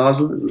have,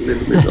 Basel. It's a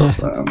little bit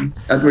of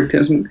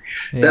advertisement.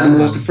 Yeah. That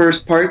was the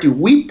first party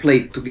we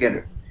played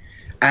together.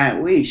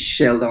 And we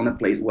shelled on the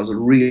place. It was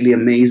really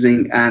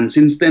amazing. And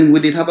since then we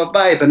did have a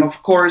vibe. And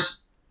of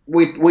course,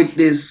 with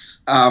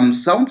this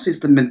sound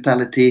system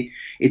mentality,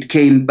 it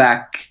came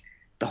back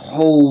the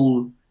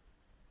whole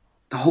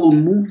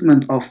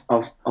movement of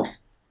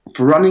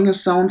running a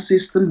sound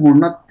system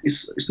who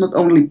is not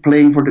only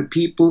playing for the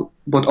people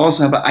but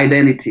also have an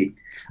identity.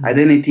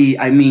 Identity,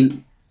 I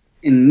mean,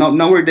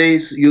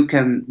 nowadays you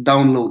can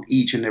download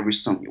each and every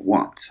song you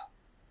want.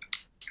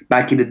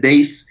 Back in the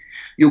days,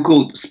 you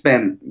could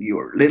spend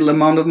your little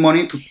amount of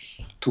money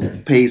to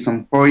pay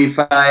some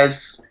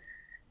 45s,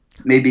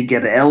 maybe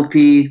get an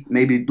LP,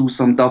 maybe do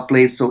some dub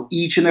plates. So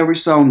each and every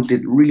song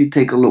did really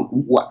take a look.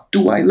 What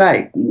do I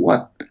like?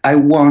 What I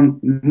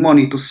want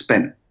money to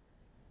spend?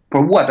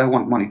 For what I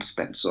want money to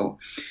spend. So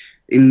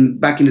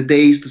back in the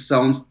days, the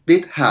sounds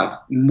did have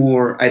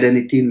more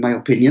identity, in my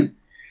opinion.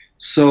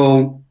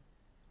 So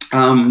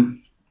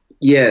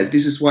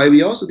this is why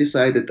we also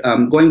decided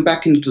going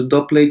back into the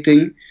dub plate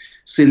thing,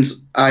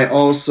 since I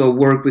also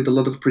work with a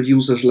lot of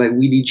producers like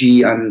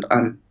VDG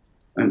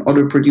and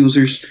other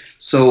producers.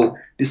 So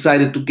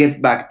decided to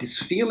get back this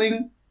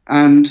feeling,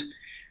 and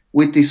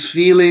with this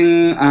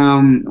feeling,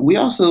 we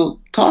also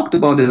talked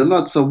about it a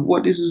lot. So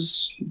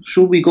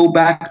should we go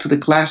back to the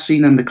Clash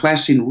scene? And the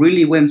Clash scene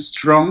really went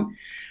strong.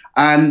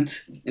 And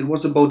it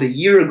was about a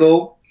year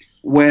ago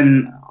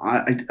when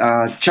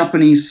a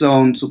Japanese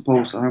sound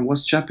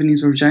was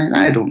Japanese or Chinese?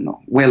 I don't know.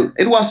 Well,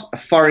 it was a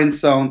foreign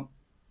sound,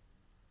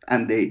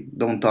 and they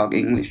don't talk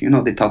English.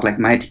 They talk like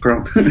Mighty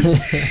Crown.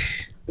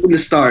 In the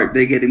start,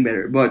 they're getting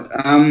better. But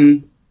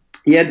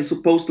they're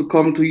supposed to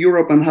come to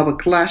Europe and have a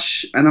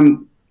Clash,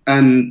 and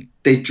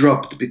they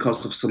dropped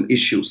because of some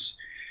issues.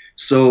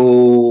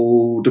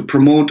 So the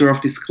promoter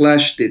of this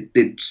Clash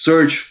did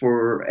search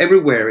for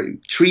everywhere. In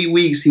 3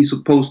 weeks, he's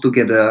supposed to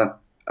get a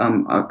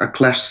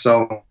Clash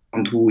sound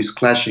who is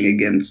clashing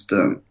against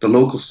the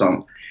local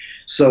sound.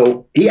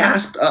 So he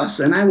asked us,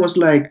 and I was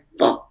like,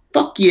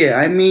 fuck yeah.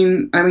 I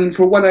mean,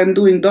 for what I'm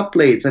doing dub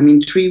plates,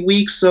 3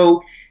 weeks.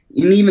 So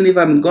even if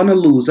I'm gonna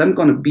lose, I'm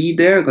gonna be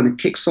there, gonna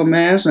kick some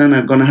ass, and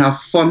I'm gonna have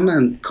fun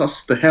and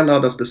cuss the hell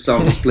out of the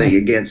sound that's playing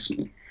against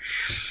me.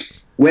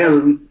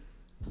 Well,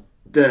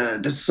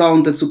 the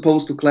sound that's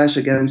supposed to clash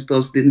against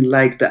us didn't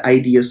like the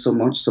idea so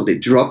much, so they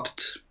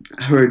dropped.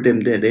 I heard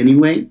them dead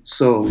anyway,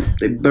 so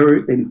they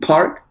buried in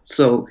park.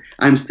 So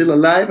I'm still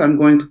alive. I'm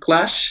going to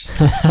Clash.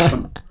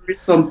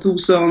 Some 2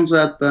 sounds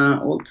at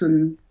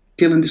Alton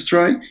Kill and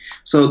Destroy.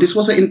 So this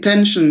was an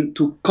intention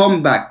to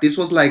come back. This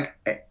was like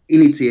an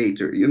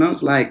initiator,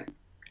 It's like,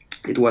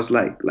 it was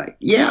like,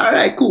 yeah, all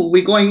right, cool.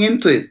 We're going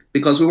into it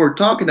because we were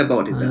talking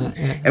about it. And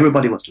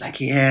everybody was like,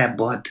 yeah,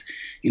 but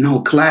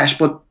Clash.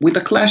 But with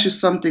a Clash is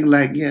something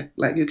like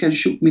you can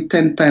shoot me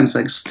 10 times.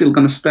 I'm still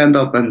gonna stand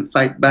up and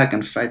fight back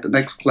and fight the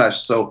next Clash.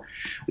 So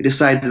we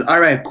decided, all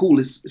right, cool.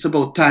 It's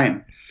about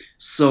time.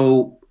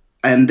 So.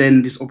 And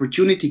then this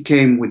opportunity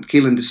came with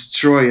Kill and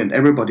Destroy, and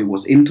everybody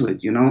was into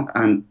it,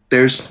 And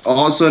there's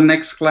also a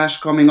next Clash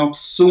coming up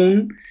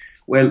soon.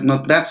 Well,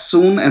 not that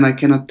soon, and I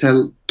cannot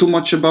tell too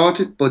much about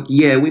it. But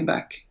yeah, we're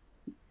back.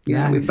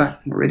 Yeah, nice. We're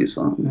back. We're ready,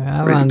 so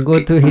yeah, man,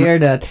 good to hear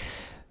that.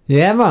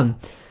 Yeah, man.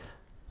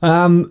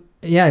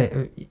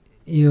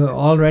 You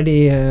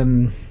already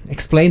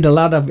explained a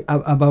lot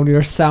about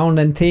your sound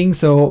and things.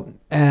 So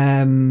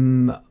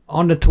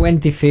on the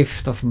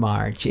 25th of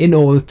March in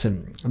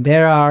Alton,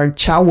 there are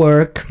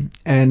Chowwork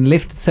and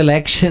Lifted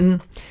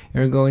Selection.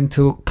 You're going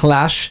to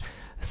Clash.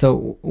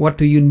 So what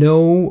do you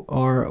know,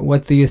 or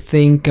what do you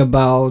think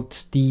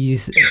about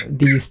these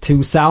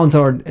 2 sounds,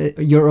 or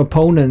your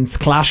opponents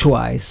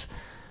Clash-wise?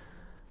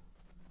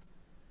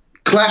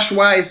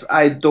 Clash-wise,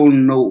 I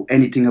don't know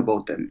anything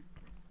about them.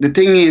 The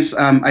thing is,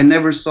 I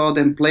never saw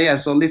them play. I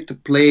saw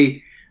Lifted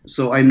play,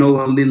 so I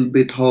know a little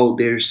bit how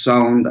they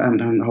sound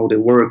and how they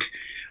work.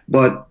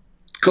 But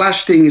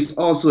Clash thing is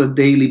also a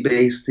daily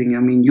based thing.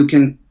 You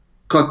can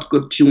cut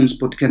good tunes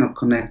but cannot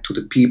connect to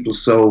the people.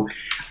 So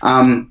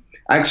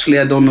actually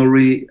I don't know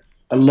really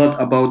a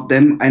lot about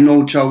them. I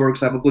know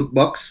Chowworks have a good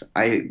box.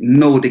 I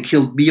know they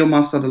killed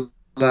Biomassa the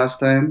last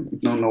time. I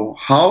don't know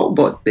how,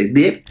 but they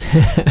did.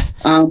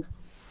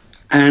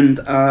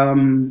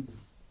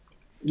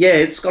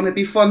 It's gonna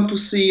be fun to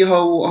see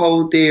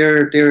how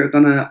they're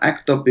gonna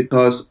act up,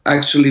 because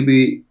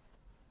actually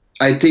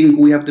I think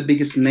we have the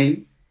biggest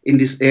name in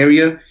this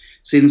area,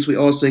 since we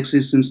also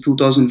exist since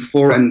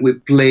 2004, and we're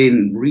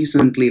playing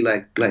recently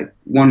like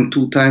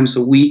 1-2 times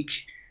a week,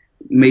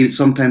 maybe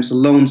sometimes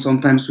alone,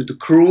 sometimes with the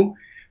crew.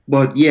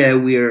 But yeah,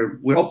 we're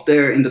up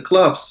there in the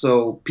clubs,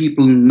 so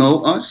people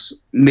know us.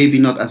 Maybe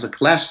not as a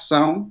Clash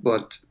sound,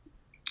 but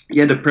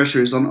yeah, the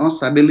pressure is on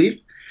us, I believe.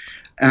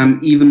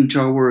 Even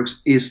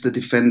Chowworks is the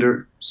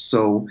defender,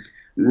 so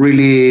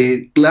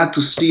really glad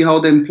to see how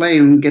they're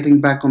playing, getting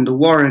back on the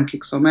war and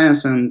kick some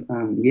ass and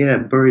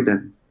bury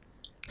them.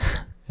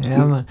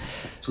 Yeah, man.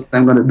 That's what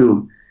I'm gonna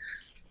do.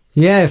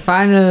 Yeah,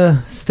 final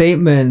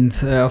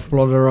statement of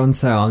Blood Around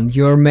Sound.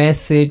 Your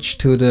message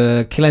to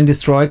the Kill and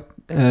Destroy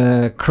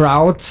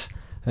crowd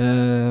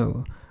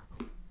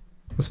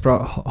was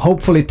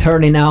hopefully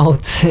turning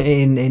out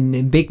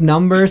in big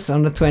numbers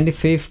on the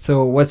 25th.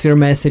 So what's your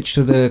message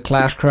to the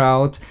Clash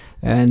crowd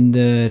and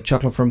the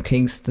Chocolate from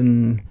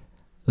Kingston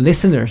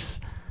listeners?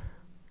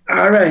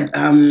 All right.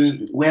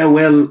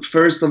 Well,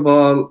 first of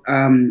all,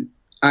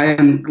 I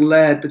am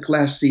glad the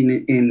Clash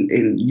scene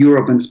in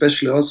Europe and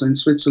especially also in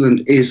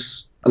Switzerland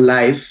is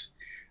alive.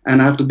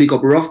 And I have to big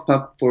up Rough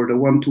Pack for the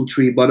 1, 2,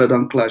 3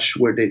 Badadon Clash,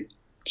 where they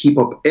keep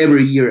up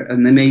every year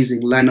an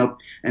amazing lineup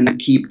and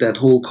keep that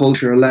whole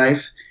culture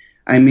alive.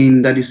 I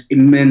mean, that is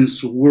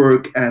immense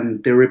work,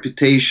 and their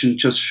reputation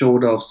just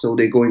showed off, so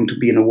they're going to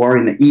be in a war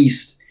in the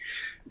East.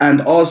 And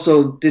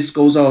also, this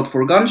goes out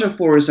for Ganja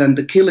Force and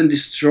the Kill and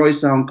Destroy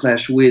Sound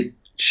Clash, which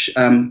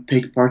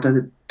take part at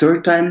the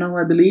third time now,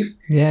 I believe.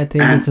 Yeah, I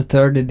think it's the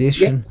third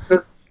edition. Yeah.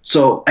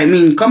 So, I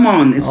mean, come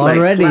on. It's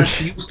already. Like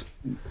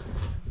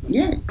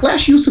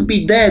Clash used to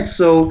be dead,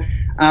 so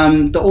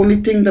the only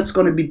thing that's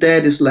going to be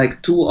dead is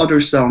like 2 other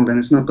sound, and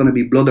it's not going to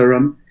be Blood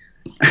Run.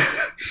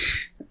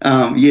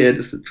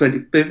 This is the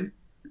 25th.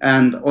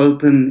 And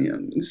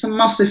Alton, it's a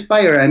massive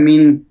fire. I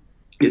mean,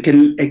 you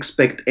can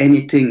expect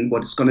anything,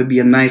 but it's going to be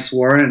a nice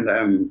war, and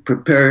I'm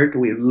prepared,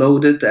 we're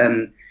loaded,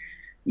 and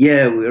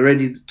we're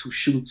ready to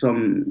shoot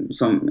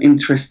some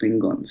interesting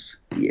guns.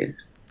 Yeah.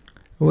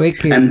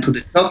 Wicked. And to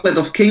the Chocolate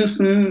of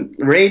Kingston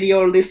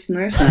radio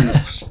listeners, and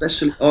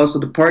especially also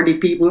the party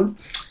people,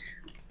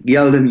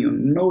 Galdem, you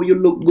know you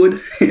look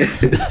good.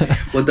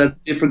 But that's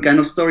a different kind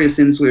of story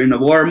since we're in a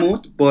war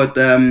mood. But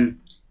I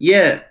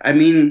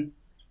mean,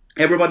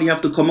 everybody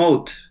have to come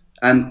out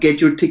and get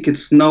your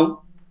tickets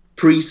now,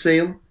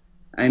 pre-sale.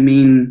 I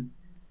mean,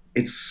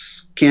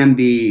 can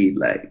be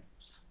like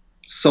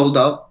sold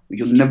out.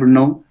 You never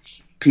know.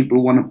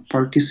 People want to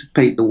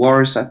participate the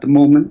wars at the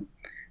moment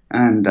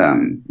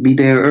and be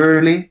there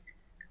early.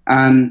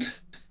 And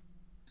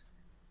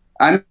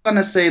I'm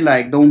gonna say,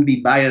 like, don't be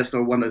biased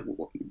or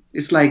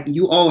it's like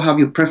you all have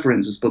your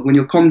preferences, but when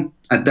you come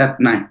at that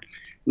night,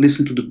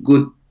 listen to the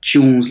good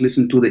tunes,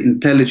 listen to the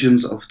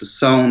intelligence of the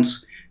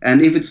sounds.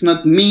 And if it's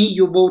not me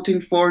you're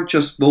voting for,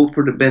 just vote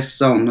for the best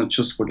sound, not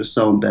just for the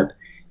sound that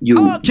you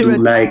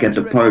like at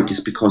the parties,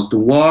 because the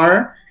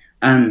war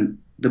and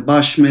the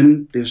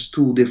Bashman, there's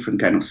 2 different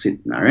kind of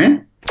sitting,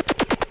 alright?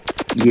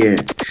 Yeah.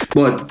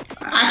 But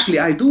actually,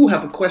 I do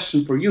have a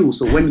question for you.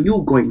 So when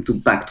you going to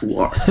back to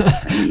war?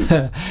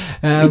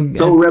 I mean,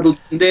 so rebel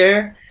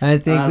there. I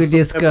think we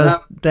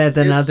discussed that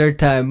another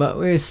time, but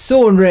we're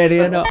soon ready,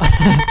 you know.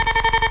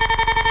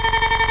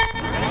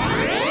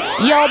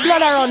 Yo,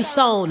 Blood Around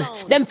Sound.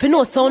 Them fi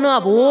know sound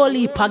have whole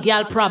heap of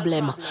girl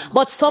problem,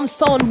 but some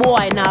sound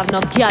boy now have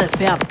no girl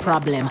fi have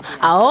problem.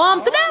 I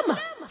home to them.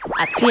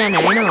 I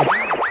Tiana, you know.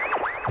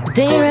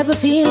 Do you ever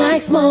feel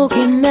like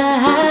smoking the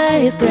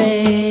highest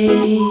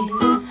grade?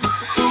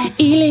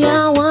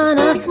 Ilya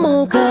wanna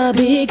smoke a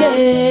big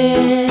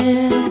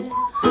end.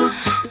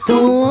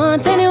 Don't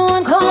want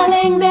anyone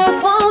calling their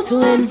phone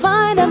to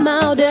invite them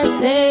out, they're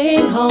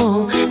staying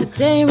home. So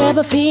do you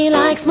ever feel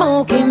like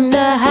smoking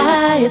the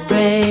highest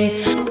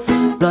grade?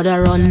 Blood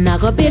a run, I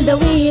go build the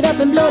weed up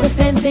and blow the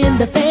scent in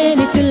the fan.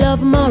 If you love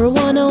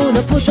marijuana,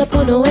 wanna put up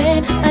on the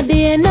way. At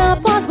the end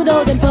of pause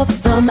without them puff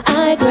some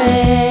high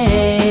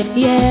grade.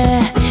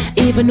 Yeah,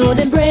 even though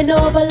them brain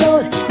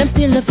overload, them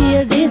still no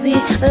feel dizzy.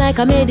 Like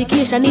a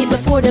medication need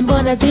before them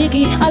burn a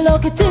ziggy. A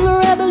lucky thing a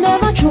rebel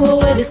never throw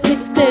away this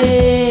cliff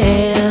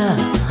tail.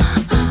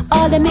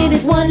 All they need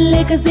is one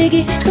lick of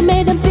ziggy to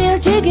make them feel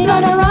jiggy.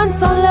 Gonna run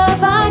some love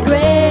high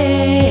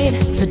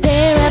grade.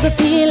 Today ever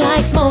feel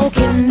like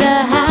smoking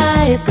the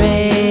highest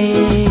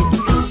grade.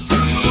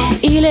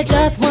 Ila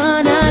just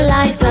wanna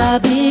light a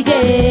big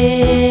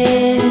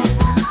end.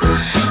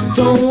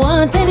 Don't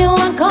want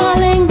anyone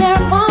calling their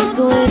phone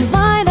to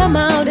invite them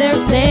out, they're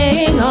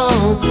staying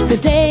home.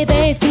 Today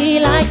they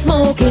feel like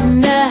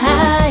smoking the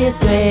highest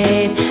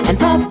grade. And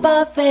puff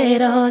puff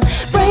it all.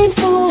 Brain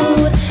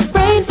food,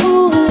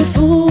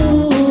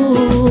 food.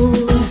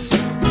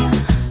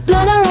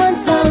 Blood a run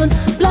sound,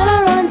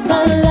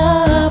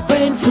 love,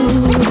 brain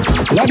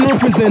food. Lad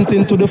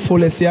representing to the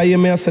fullest, yeah, you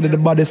may have said the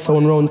baddest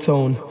sound round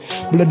town.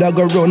 Blood a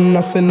go run, I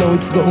say now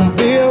it's gonna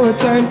be our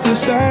time to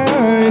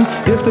shine.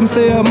 Yes, them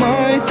say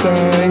my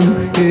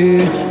time,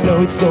 yeah.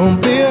 Now it's gonna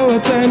be our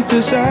time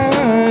to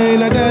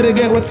shine. I gotta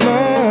get what's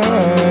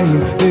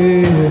mine,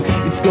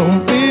 yeah. It's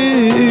gonna be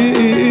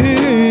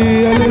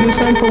a little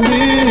shine for we.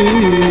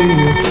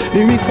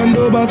 Lyrics and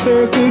double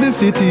circle the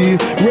city.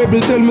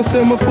 Rebel tell me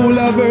say me full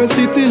of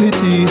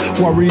versatility.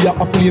 Warrior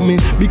a play me,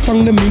 big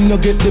song them me no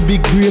get the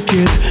big break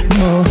yet.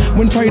 No,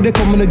 when Friday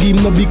come and I give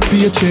him no big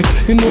paycheck.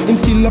 You know him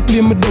still a play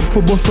me dub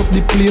for bust up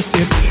the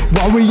places.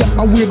 Warrior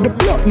I wear the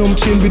platinum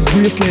chain with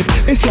bracelet.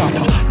 Hey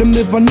Slaughter, them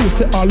never know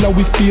say all of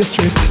we face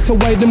stress. So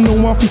why them know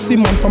want to see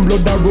man from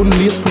blood that run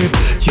lace script?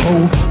 Yo,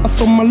 I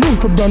saw my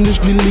look for brandish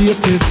the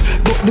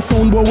latest, but the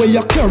sound boy where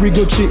you carry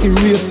go shit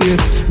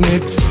erases.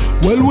 Next,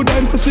 well we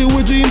done for see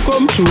where dream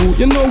come true.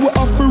 You know we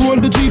have to roll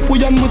the jeep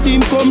we and we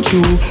team come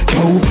true.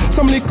 Yo,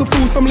 some little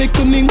fool, some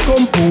little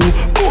income poo.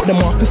 Put them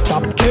off to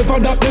stop, clever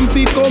that them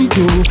feet come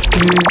through.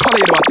 Call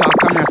it what talk,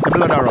 come here, some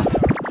blood around.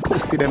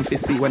 Pussy them fi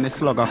see when the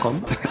slugger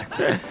come.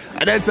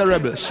 And that's a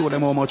rebel, show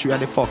them how much we are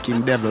the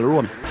fucking devil,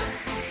 Rome.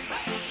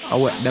 I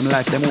work them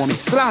life, them want me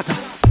Slaughter.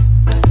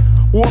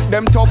 Whoop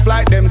them tough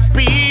like them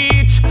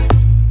speech.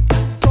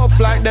 Tough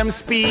like them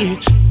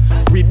speech.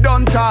 We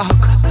don't talk,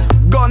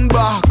 gun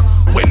back.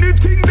 When you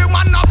think them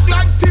man up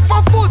like tiff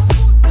a foot.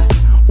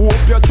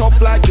 Whoop you tough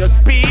like your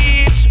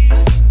speech.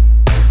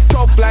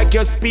 Tough like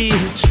your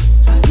speech.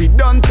 We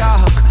don't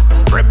talk.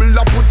 Rebel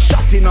up put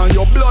shot in on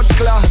your blood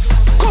clot.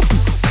 Come.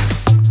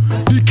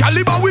 The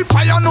caliber we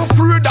fire no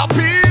afraid of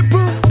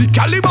people. The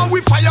caliber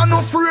we fire no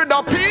afraid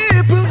of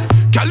people.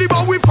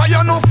 Caliber we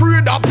fire no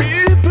afraid of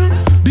people.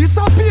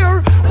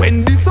 Disappear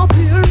when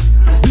disappear.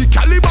 The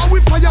caliber we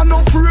fire no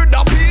afraid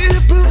of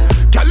people.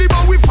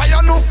 Caliber we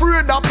fire no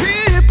afraid of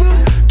people.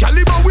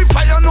 Caliber we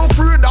fire no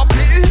afraid of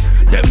people.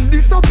 Them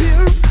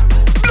disappear.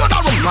 Blood a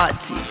run.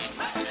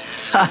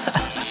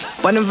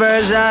 One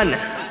version.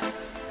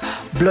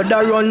 Blood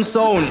a run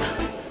sound.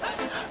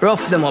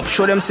 Rough them up,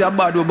 show them say a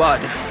bad we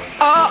bad.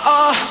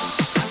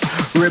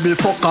 Rebel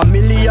fuck a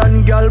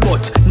million gal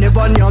but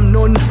never nyam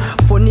none.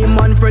 Funny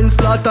man friend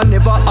Slaughter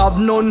never have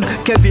none.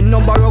 Kevin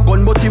no borrow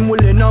gun but him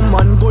will in a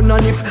man gun.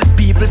 And if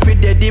people fi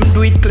dead him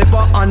do it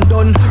clever and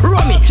done.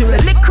 Rummy, he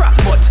really crap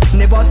but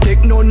never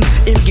take none.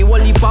 Him give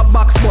a heap of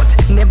box but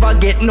never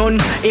get none.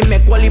 Him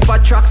make a heap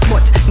of tracks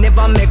but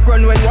never make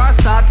run when war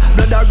start.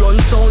 Blood a run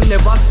sound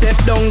never step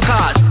down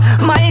cause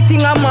my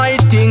thing a my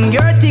thing,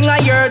 your thing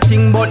a your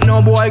thing. But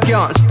no boy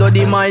can't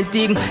study my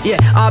thing. Yeah,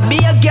 I be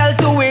a girl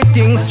to it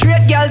thing,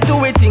 straight girl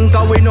to it thing.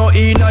 Cause we no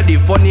in a the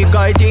funny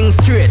guy thing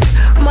straight.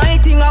 My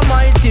thing a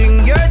my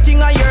thing, your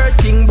thing a your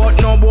thing.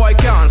 But no boy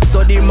can't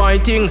study my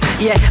thing.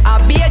 Yeah, I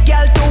be a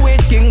girl to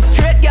it thing,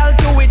 straight girl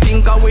to it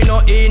thing. Cause we no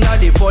in a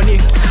the funny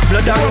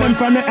blood and run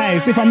from the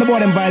eyes. If I'm the boy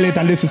them violate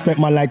and disrespect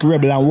man like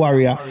rebel and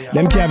warrior,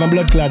 them Kev and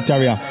blood clot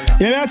terrier.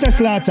 You may say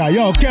Slaughter,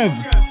 yo Kev.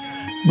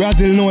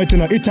 Brazil know it, you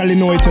know. Italy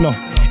know it, you know.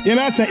 You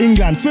may say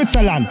England,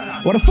 Switzerland.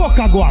 What the fuck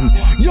I go on?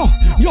 Yo,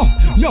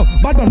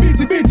 bad man, beat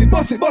it,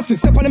 bust it,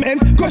 step on them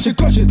ends, crush it,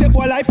 take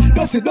boy life,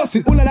 dust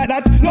it, una like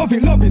that, love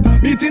it,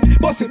 beat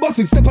it, bust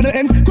it, step on them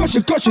ends, crush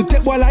it,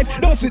 take boy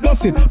life, dust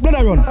it,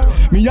 brother run.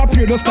 Me a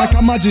pray just like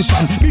a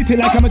magician, beat it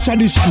like I'm a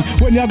tradition.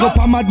 When you go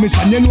for mad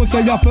mission, you know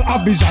say you have to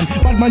have vision.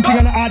 Bad man thing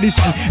an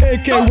audition,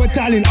 AK with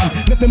talent and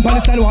let them pan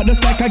the sidewalk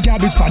just like a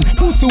garbage pan.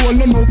 Pussy all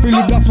no know feel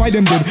it, that's why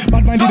them dead.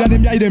 Bad man did that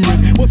them, yeah them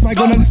red. Bust my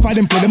gun and spy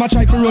them play. Them a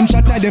try to run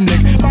shot, tie them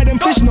leg. Buy them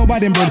fish, no buy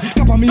them bread.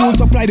 Cap on me who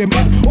supply them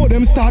head. Oh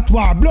them start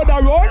war, blood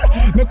a run.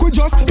 Make we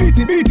just beat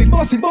it,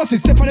 bust it,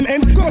 step on them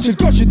ends, crush it,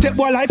 take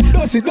boy life,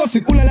 dust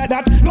it, una like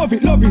that, love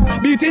it,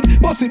 beat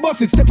it, bust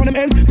it, step on them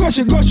ends, crush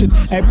it,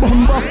 hey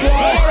bumba claw.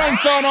 Alright,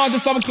 so now to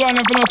some clan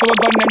and so we're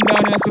gun them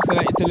down in sister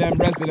like Italy and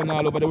Brazil and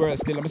all over the world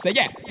still. I'ma say,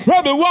 yeah,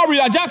 Rebel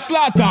Warrior, Jack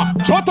Slaughter.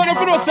 Shut on if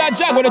you know say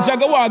Jack with the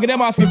Jaguar, get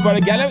them asking for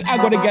the gal, I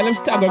got the gal, them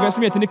stagger, get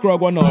smith in the crowd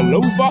going all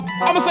over.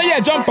 I'ma say, yeah,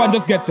 jump and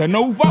just get turn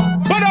over.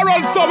 But I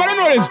run some, I don't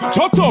know this.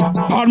 Shut up,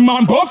 bad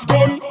man, boss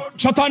gun.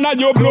 Shut on at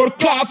your blood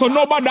class, so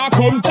nobody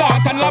come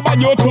talk and lab on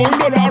your tongue,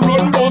 but I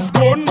run boss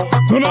gun.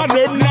 None of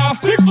them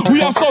nasty, we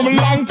have some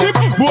long tip,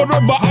 board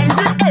rubber and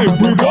grip, hey,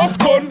 we boss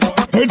gun.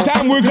 Every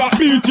time we got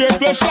beat, your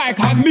flesh like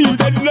hot meat,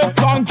 and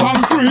left on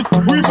concrete.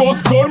 We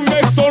boss gun,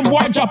 make some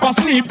boy drop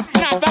asleep.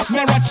 Now that's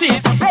never cheat.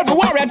 Rebel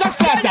Warrior, Jack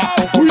Slaughter.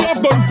 We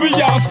have done for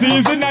your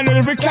season and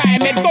every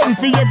climate, done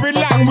for every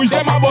language.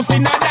 Them a boss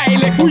in a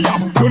dialect. We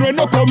have gonna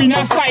no come in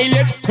a style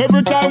it.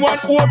 Every time one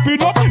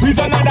open up, is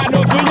another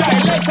dozen.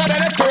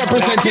 Let's go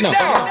represent it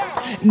now.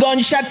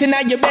 Gunshot in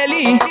your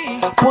belly,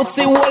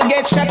 pussy will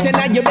get shot in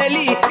your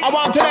belly. I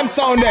want to them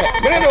sound there.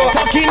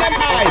 Talking them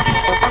hype.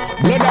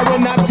 Blood I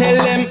run and tell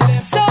them.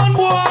 Sound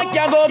boy,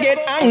 you go get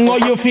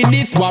anger. You feel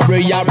this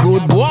warrior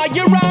rude boy,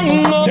 you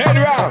wrong. Dead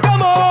wrong.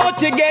 Come out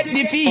to get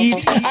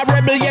defeat. A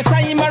rebel, yes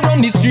I am a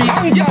run the street.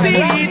 You see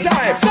it.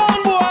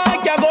 Sound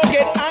boy, you go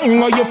get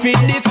anger. You feel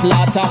this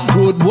slaughter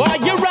rude boy,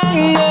 you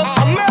wrong.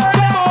 Come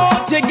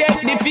out to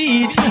get defeat.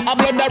 beat. A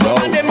blood that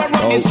run and them a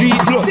run the street.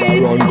 Blood that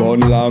run gun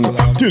long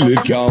till it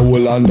can't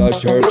hold on the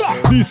shirt.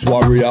 This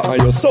warrior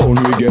and your sound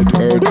we get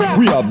hurt.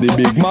 We have the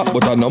Big Mac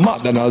but I no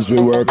McDonald's we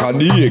work. And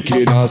the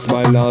AK now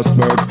smile now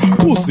smirk.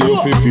 Pussy you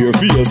fi fear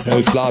for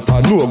yourself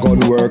slaughter no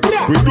gun work.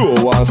 We don't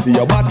want see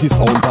your body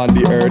sound on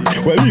the earth.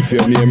 Well if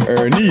your name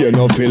Ernie you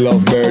no feel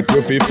love birth.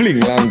 You fi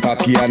fling long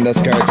cocky and the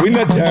skirt. We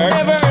no jerk.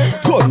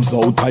 Guns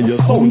out and your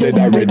sound dead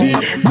already.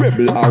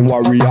 Rebel and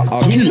warrior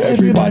I kill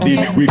everybody.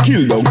 We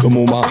kill down to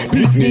mama,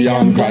 pick me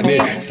and granny.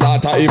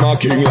 Slaughter him a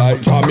king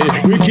like Tommy.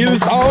 We kill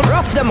sound.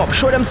 Rough them up,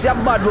 show them say a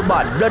bad we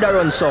bad. Blood a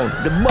run sound,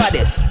 the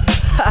baddest.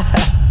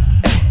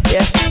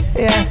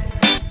 Yeah.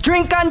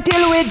 Drink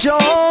until we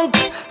drunk.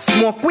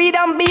 Smoke weed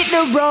and beat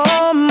the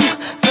rum.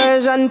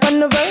 Version pon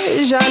the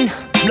version.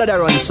 Blood a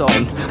run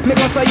sound. Make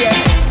us a yeah.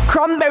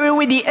 Cranberry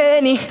with the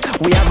Annie.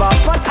 We have a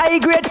fat high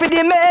grade for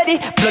the Medi.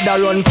 Blood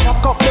a run,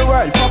 fuck up the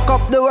world, fuck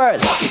up the world.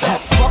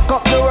 Fuck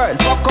up the world,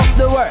 fuck up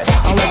the world.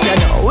 And what you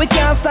know, we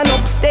can't stand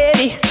up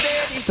steady.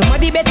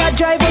 Somebody better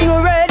drive when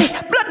we're ready.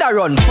 Blood a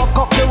run, fuck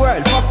up the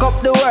world, fuck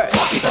up the world.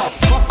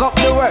 Fuck up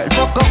the world,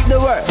 fuck up the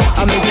world.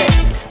 And me say,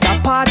 the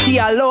party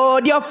a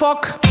load your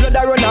fuck. Blood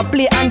a run a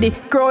play and the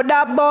crowd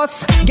a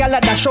bust. Gyal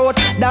a dash out,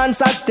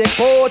 dancers step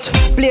out.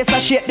 Place a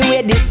shake the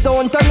way the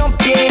sound turn up,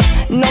 yeah.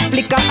 No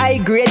flicker high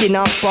grade in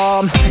a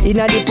palm.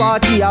 Inna the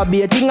party a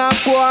baiting a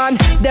quan.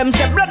 Them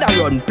say blood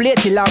a run, play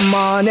till a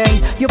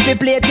morning. You fi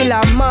play till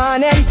a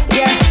morning,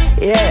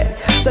 yeah.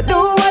 So do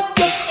what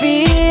you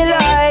feel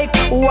like.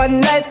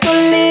 One life to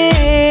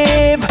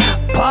live.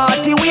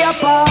 Party we a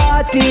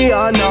party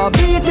on a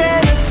beat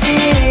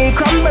Tennessee.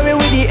 Cranberry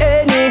with the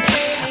Annie.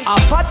 A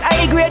fat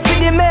high grade with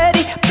the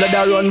Medi. Blood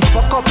a run,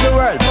 fuck up the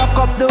world, fuck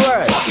up the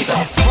world.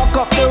 Fuck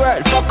up the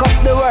world, fuck up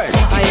the world.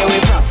 And here we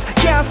cross,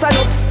 can't stand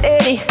up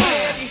steady.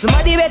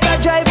 Somebody better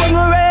drive when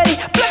we're ready.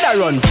 Blood a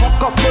run,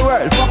 fuck up the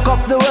world, fuck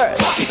up the world.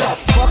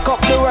 Fuck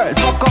up the world,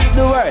 fuck up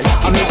the world.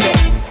 And me say,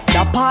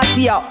 the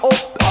party a up.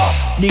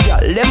 The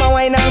girl them a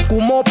wine and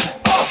come up.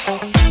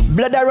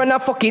 Blood a run a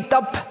fuck it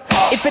up.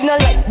 If you not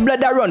like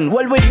blood a run,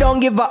 well we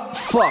don't give a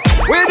fuck.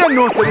 We don't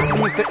know so this is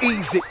Mr.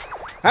 Easy.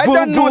 I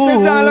don't know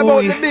it's all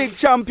about the big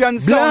champion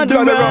sound.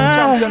 Blood run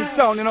champion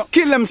sound, you know.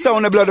 Kill them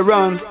sound, the blood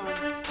run.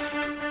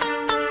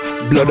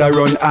 Blood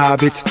run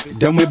habit,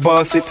 then we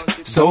boss it.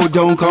 So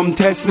don't come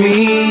test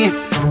me.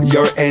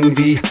 Your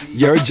envy,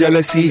 your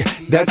jealousy,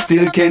 that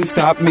still can't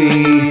stop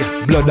me.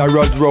 Blood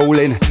run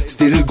rolling,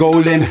 still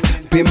golden.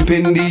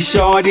 Pimping these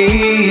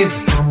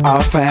shorties.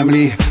 Our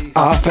family,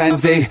 our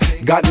fans, they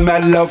got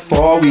mad love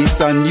for we,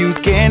 son. You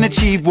can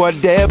achieve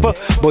whatever,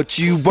 but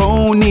you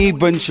won't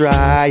even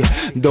try.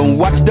 Don't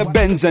watch the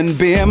Benz and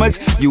Beamers.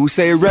 You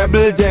say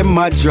rebel, them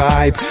a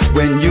drive.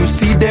 When you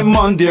see them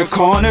on their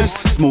corners,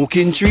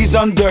 smoking trees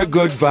under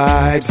good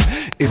vibes.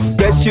 It's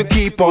best you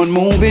keep on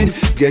moving,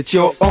 get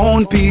your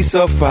own piece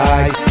of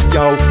pie.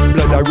 Yo,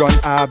 blood a run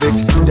habit,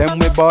 then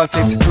we boss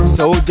it.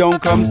 So don't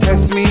come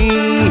test me.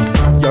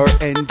 Your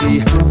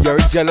envy, your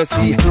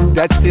jealousy,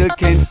 that still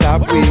can't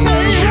stop me.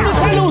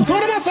 Salute,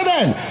 what am I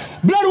saying?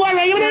 Blood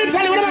warrior, you didn't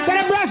tell me what am I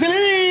saying? Brazil,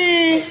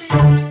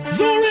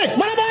 Zurich,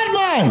 what a bad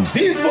man.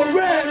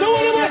 So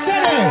what am I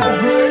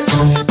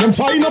saying? Them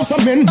tying up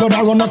some men, but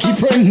I run to keep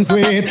friends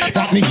with.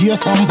 That me hear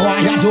some boy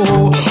I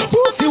do.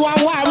 Pussy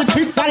one war with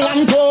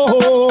Switzerland go.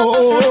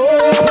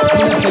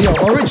 I say yo,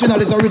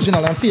 original is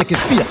original and fake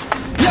is fake.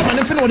 Yeah man,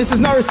 if you know this is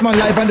Norrisman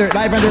live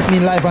under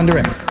mean live under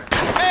him.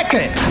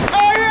 Okay,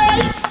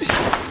 alright.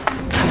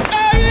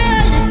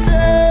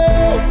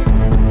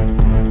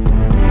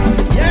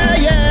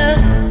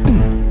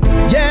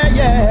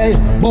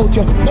 Bout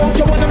you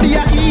wanna be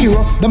a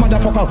hero. The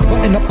motherfucker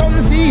will end up on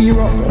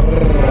zero.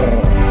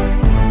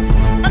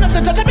 And I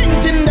said, Judge, I've been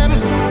in them.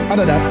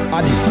 Under that,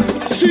 Addis.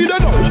 See the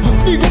now.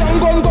 Big long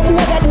gun, go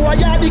over boy.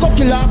 Yeah, they go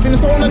kill off him.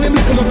 Sound and him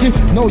little dirty.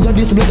 Now you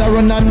this blood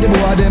run and the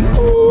boy them.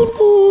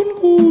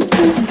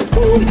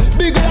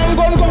 Big long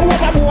gun, go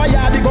over boy.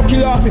 Yeah, they go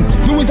kill off him.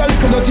 You is a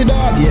little dirty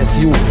dog. Yes,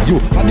 you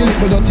are the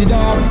little dirty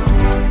dog.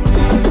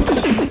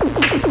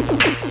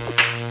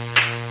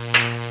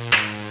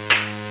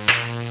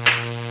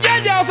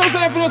 Some say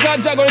them for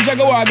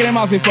Jaguar, get them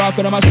massive park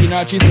on the machine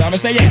or cheese. I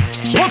say yeah.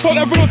 Shout out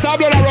them for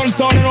blood a run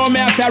sound, you know me.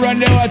 I say run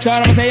the whole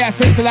town. I say yeah,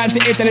 Switzerland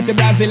to Italy to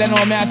Brazil, you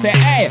know me. I say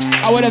hey,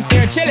 I was just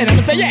here chilling. I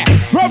say yeah,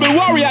 Rebel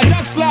Warrior,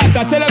 Jack Slaughter.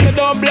 Tell them to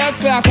don't blood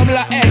clock, I'm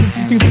like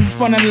end. Thinks it's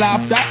fun and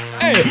laughter.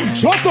 Hey,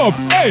 shut up,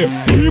 hey.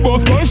 We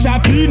both gun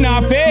shot in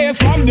our face.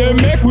 From them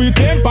make we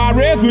temper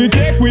race. We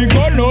take we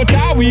gun, no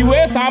time we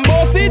waste. And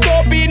boss it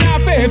up in our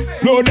face.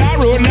 No that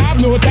road,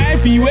 have no time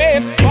for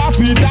waste. Pop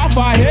it off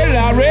a hell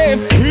a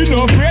race. We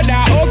no afraid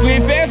that ugly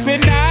face. We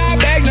nah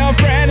beg no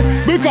friend.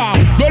 Because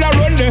blood a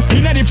run the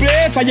inna the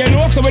place, and you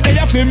know so when they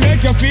have to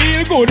make you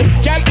feel good.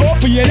 Can't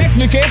open your next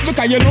me case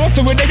because you know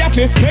so when they have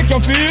to make you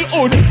feel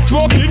good.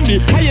 Smoking the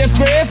highest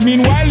grace,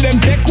 meanwhile them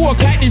take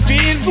coke like the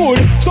fields wood.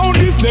 Sound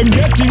this them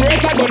getting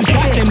race, I gun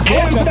shot them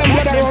case. To them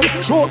brother run,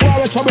 shoot war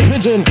with trouble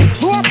pigeon.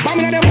 Show up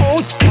bombing in them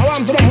house. I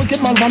want to them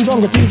wicked man from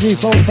jungle TG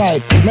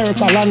Southside,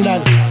 America,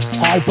 London,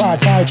 all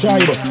parts, all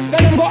tribe.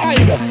 Then them go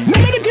hide, no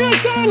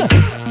medication.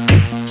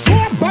 Show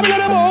up bombing in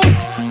them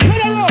house.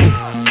 Brother run,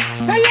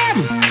 tell them.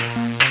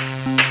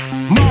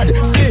 Mad,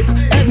 sick,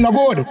 head no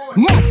good.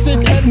 Mad,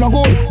 sick, head no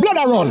good. Blood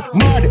a run.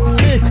 Mad,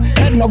 sick,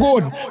 head no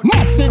good.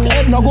 Mad, sick,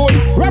 head no good.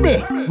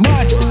 Rebel.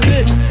 Mad,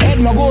 sick, head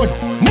no good.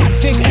 Mad,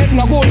 sick, head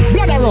no good.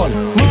 Blood a run.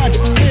 Mad,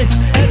 sick,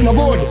 head no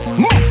good.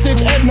 Mad, sick,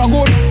 head no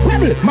good.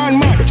 Rebel. Man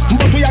mad,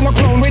 but we are no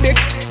clown with it.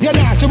 You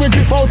know, see we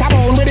drift out a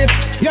bound with it.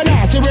 You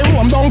know, see we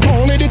roam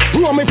downtown with it.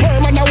 Roam me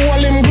firm and the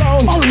wall him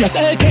ground. Furious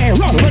AK,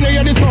 run when you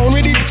hear the sound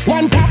with it.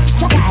 One tap,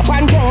 chuck off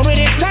and drown with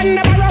it. Then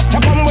never rock, you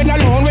come with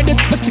alone with it.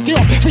 But stick you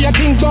up for your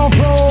things don't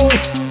froze.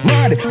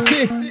 Mad,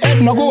 sick,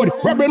 head no good.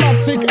 Rebel mad,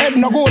 sick, head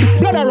no good.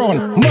 Blood a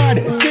run. Mad,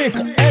 sick,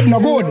 head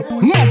no good.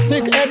 Mad,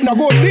 sick, head no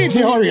good.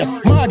 DJ Horrius.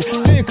 Mad,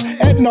 sick,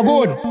 head no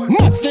good.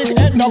 Mad, sick,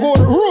 head no good.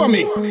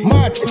 Romy.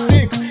 Mad,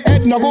 sick,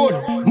 head no good.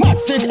 Mad,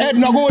 sick, head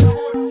no good.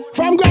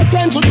 From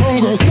grassland to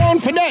jungle,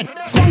 sound for dead.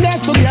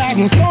 Sundays to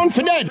garden, sound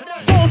for dead.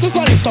 Town to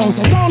Spanish town,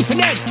 say sound for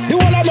dead. The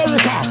whole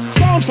America,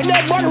 sound for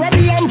dead. But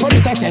rebel and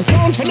predator say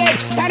sound for dead.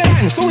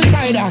 Taliban,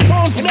 suicider,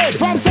 sound for dead.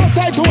 From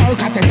Southside to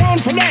America, say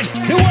sound for dead.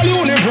 The whole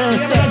universe,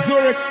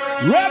 Zurich.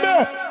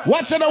 Rebel,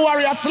 watch the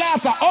warrior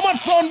slaughter. How much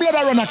sound blood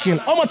I run a kill?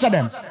 How much of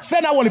them?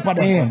 Send a whole heap of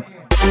them.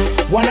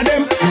 One of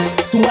them,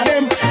 two of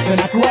them,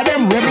 send a two of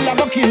them. Rebel I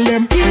go kill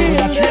them. Could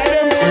a three of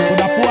them, could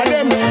a four of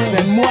them.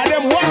 Send more of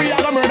them, warrior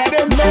I go murder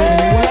them.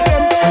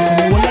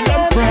 Send one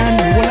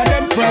of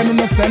them friend,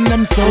 no send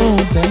them soul,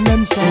 send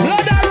them soul.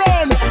 Blood a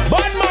run,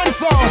 bad man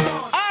sound.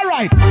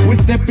 Alright, we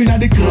step in at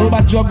the club,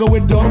 I juggle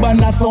with dub and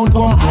a sound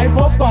come hype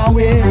up our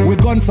way. We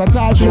guns at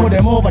all, show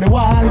them over the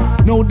wall.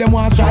 Now them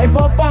want strive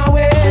up our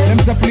way. Them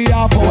say play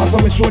off our, so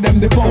we show them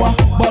the power.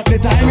 But the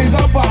time is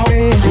up our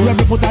way.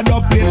 Rebel put a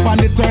dub plate on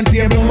the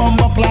turntable,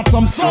 bumbo clock,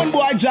 some son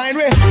boy join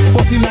way.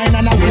 Bossy 9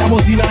 and a we a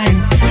bossy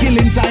 9.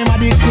 Killing time at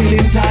the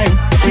killing time.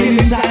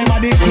 Killing time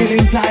at the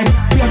killing time.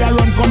 Blood a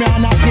run come here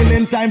and a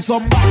killing time. So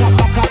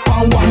back up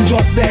and one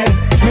just dead.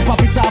 Me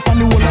pop it off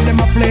and the whole of them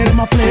a flay, them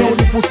a flay. How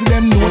the pussy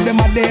them know them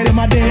a dead, them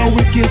a dead. How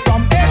we kill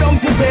from head down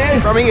to say.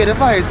 From here the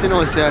voice, you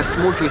know, say a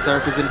smooth face I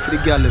represent for the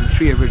girl them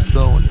favorite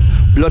sound.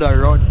 Blood a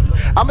run.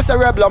 I'm say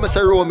Rebel, I'm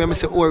say Romeo, I'm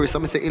say Oris,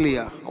 I'm say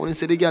Ilya. I want to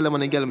say the girl them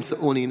and the girl them say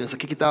Oni, you know. So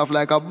kick it off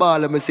like a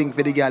ball and me sing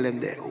for the girl them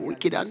there.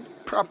 Wicked and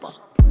proper.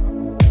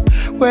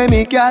 Where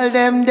me girl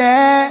them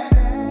there.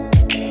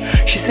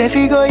 She said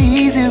we go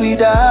easy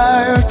with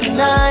her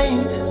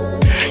tonight.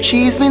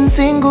 She's been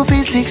single for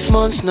 6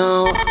 months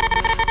now.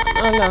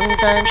 A long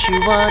time she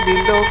want the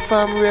love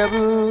from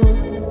Rebel.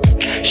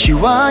 She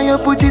want you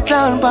put it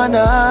on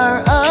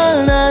her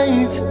all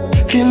night.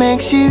 Feel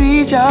make she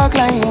reach her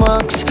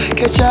climax.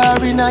 Catch her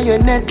in your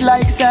net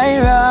like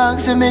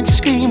Cyrax. And make you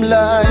scream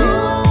like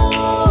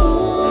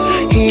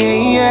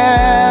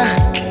yeah.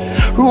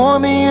 Roll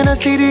me in a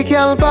city,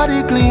 girl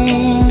body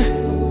clean.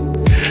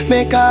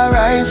 Make her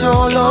eyes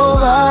roll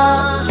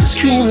over. She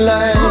scream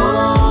like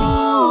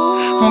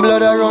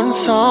blood a run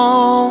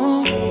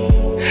sound.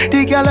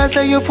 The girl I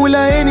say you full of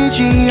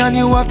energy and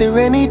you have the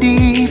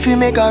remedy. If you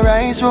make her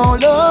eyes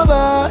roll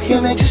over,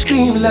 you make you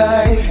scream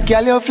like.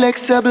 Girl you're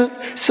flexible,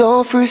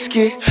 so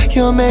frisky.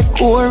 You make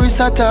chorus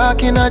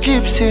attack in a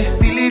gypsy.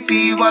 Billy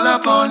P while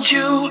upon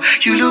you.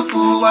 You look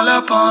poo while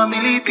upon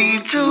Billy P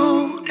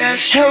too.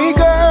 That's true. Hey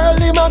girl,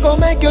 him a go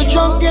make you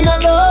drunk in a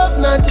love,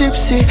 not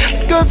tipsy.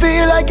 Make you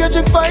feel like you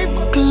drink 5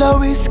 bottles of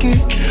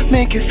whiskey.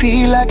 Make you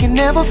feel like you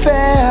never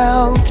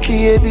felt,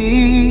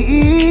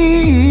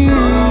 baby.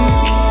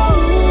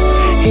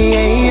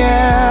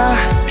 Yeah,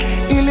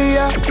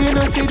 Ilya, you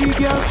know see the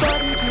girl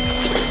body.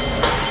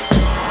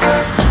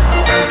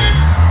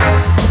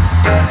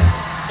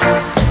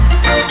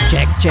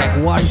 Check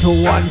 1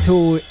 2 1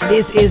 2.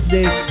 This is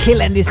the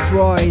Kill and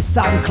Destroy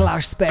Sound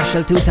Clash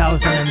Special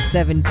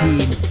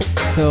 2017.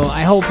 So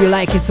I hope you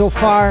like it so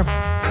far.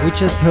 We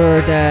just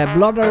heard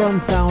Blood Run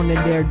Sound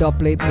in their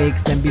doublet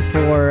mix, and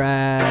before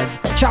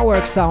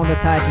Chowork Sound, the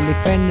title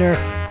Defender.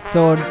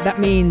 So that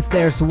means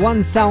there's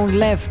one sound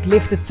left,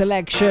 Lifted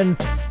Selection.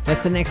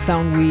 That's the next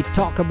sound we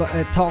talk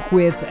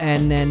with,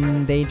 and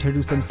then they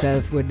introduce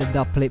themselves with the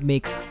doublet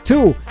mix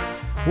too.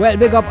 Well,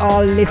 big up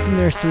all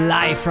listeners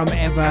live from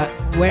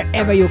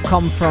wherever you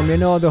come from. You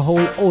know, the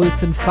whole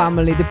Olton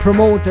family, the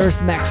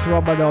promoters, Max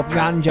Robadop,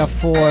 Ganja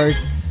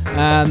Force,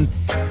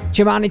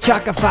 Chimani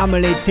Chaka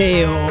family,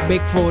 Theo,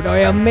 Bigfoot, or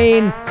your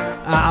main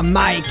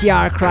Mike,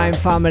 Yar Crime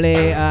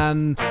family,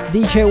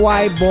 DJ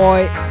White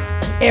Boy.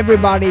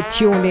 Everybody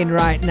tuned in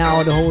right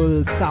now, the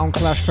whole Sound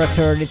Clash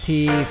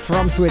fraternity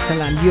from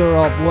Switzerland,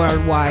 Europe,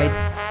 worldwide.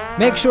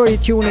 Make sure you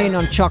tune in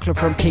on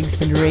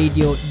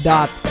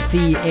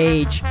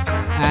chocolatefromkingstonradio.ch.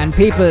 And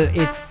people,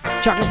 it's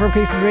Chocolate from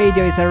Kingston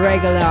Radio is a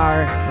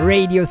regular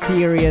radio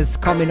series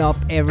coming up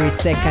every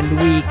second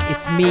week.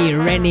 It's me,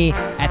 Rennie,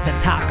 at the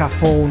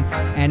Takaphone,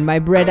 and my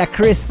brother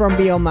Chris from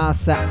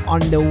Biomassa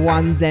on the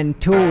ones and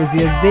twos.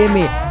 You see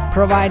me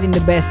providing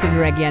the best in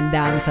reggae and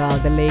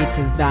dancehall, the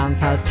latest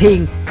dancehall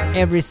thing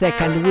every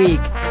second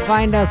week.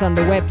 Find us on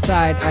the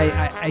website.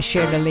 I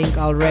shared the link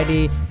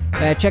already.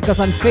 Check us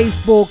on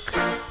Facebook.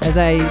 As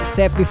I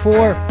said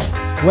before,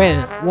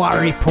 well, War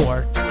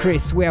Report.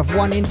 Chris, we have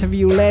one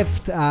interview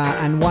left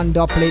and one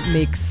dubplate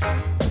mix,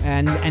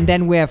 and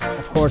then we have,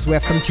 of course, we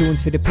have some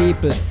tunes for the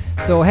people.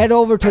 So head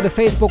over to the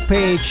Facebook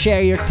page,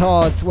 share your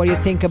thoughts, what you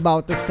think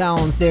about the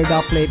sounds, their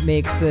dubplate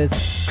mixes.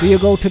 Do you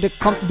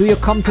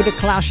come to the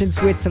Clash in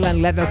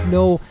Switzerland? Let us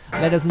know.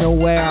 Let us know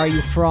where are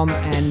you from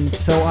and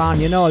so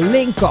on. You know,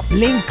 link up,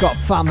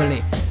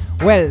 family.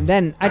 Well,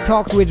 then I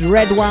talked with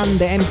Red One,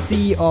 the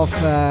MC of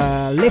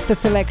Lifted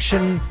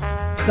Selection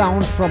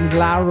Sound from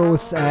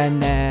Glarus,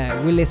 and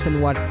we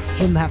listen what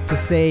him have to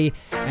say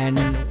and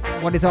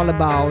what it's all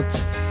about.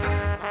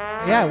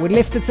 Yeah, with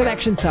Lifted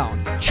Selection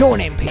Sound. Tune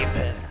in,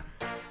 people.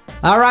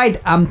 Alright,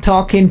 I'm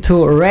talking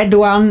to Red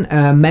One,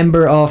 a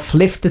member of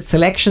Lifted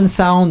Selection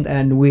Sound,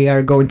 and we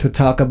are going to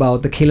talk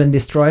about the Kill and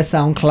Destroy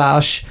Sound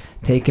Clash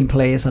taking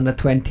place on the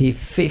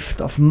 25th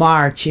of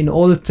March in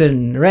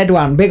Olten. Red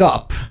One, big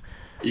up.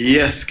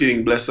 Yes,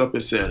 King, bless up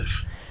yourself.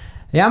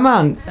 Yeah,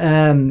 man.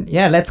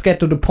 Let's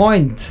get to the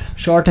point.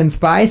 Short and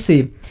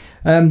spicy.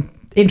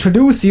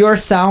 Introduce your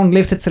sound,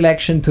 Lifted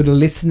Selection, to the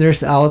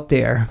listeners out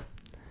there.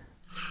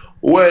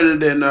 Well,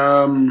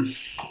 then,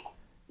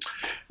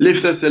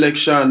 Lifted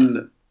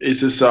Selection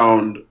is a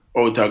sound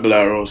out of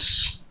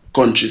Glarus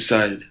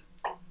countryside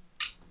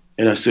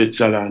in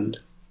Switzerland,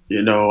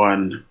 you know,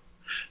 and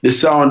the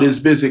sound is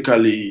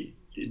basically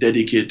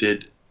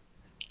dedicated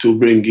to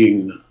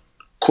bringing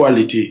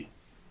quality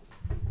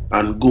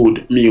and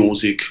good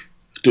music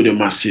to the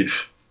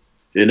massive,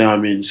 you know what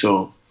I mean?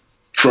 So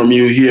from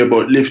you hear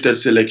about Lifted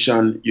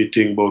Selection, you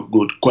think about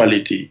good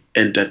quality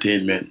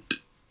entertainment.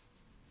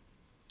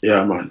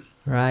 Yeah, man.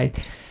 Right.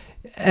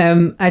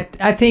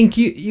 I think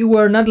you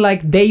were not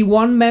like day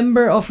one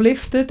member of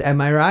Lifted,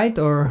 am I right?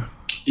 Or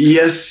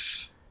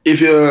yes,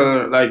 if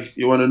you're like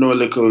you want to know a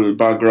little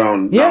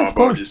background now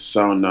about this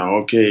sound now,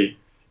 okay.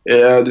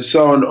 The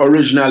sound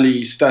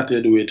originally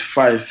started with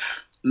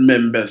 5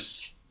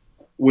 members,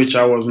 which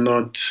I was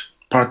not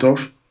part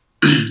of.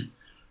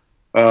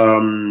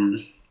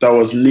 That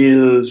was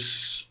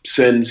Niels,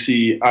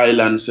 Sensi,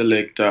 Island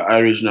Selector,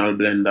 Original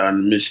Blender,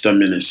 and Mr.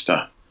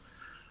 Minister.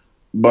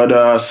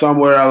 But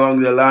somewhere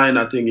along the line,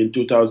 I think in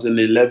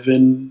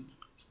 2011,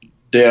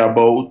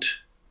 thereabout,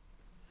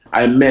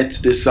 I met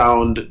the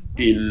sound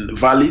in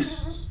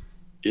Vallis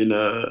in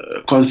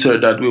a concert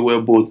that we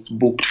were both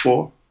booked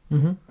for.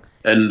 Mm-hmm.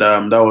 And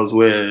that was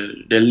where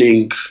the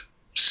link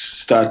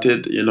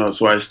started, you know,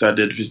 so I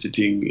started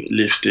visiting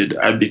Lifted.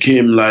 I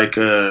became like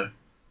an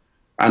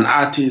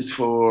artist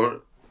for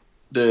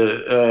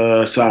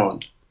the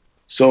sound.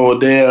 So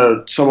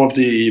there, some of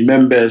the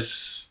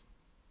members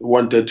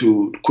wanted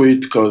to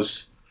quit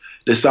because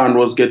the sound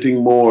was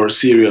getting more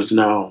serious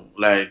now,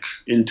 like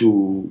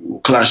into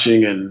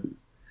clashing, and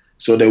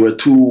so there were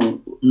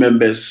 2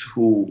 members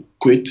who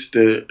quit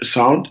the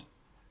sound,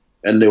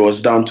 and there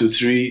was down to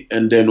 3.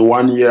 And then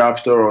 1 year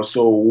after or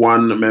so,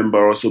 1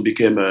 member also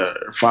became a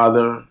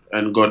father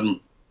and got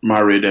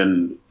married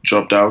and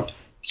dropped out.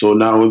 So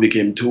now we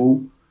became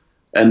 2.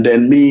 And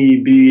then me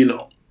being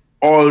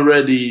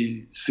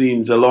already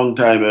since a long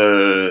time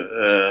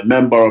a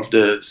member of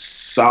the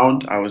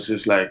sound, I was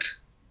just like,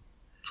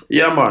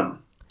 yeah, man,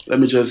 let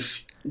me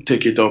just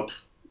take it up,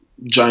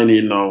 join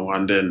in now,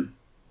 and then.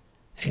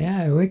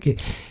 Yeah,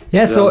 wicked.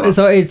 Yeah, so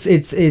it's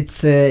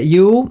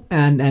you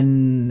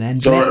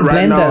and so Blender,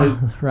 right now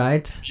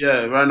right?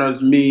 Yeah, right now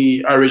it's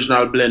me,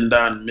 Original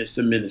Blender, and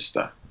Mr.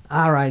 Minister.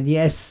 All right,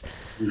 yes.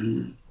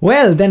 Mm-hmm.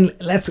 Well, then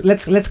let's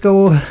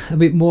go a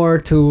bit more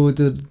to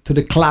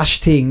the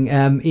clash thing.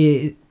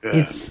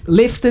 It's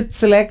Lifted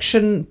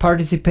Selection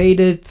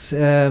participated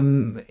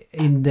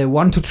in the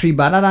 1 2 3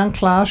 Banadan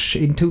Clash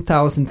in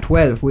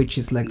 2012, which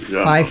is like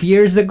 5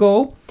 years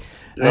ago.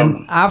 Yeah.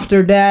 And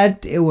after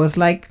that, it was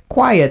like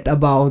quiet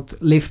about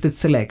Lifted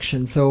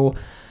Selection. So,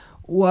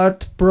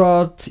 what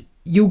brought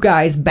you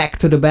guys back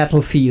to the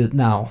battlefield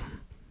now?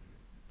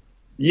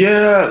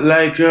 Yeah,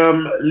 like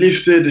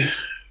Lifted,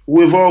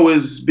 we've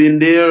always been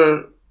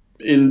there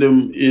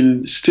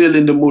still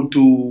in the mood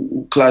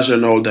to clash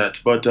and all that.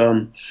 But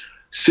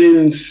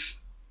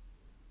since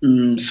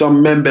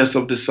some members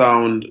of the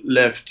sound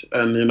left,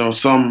 and you know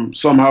some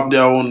have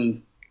their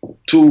own.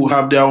 2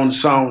 have their own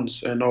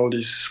sounds and all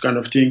these kind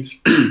of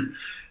things.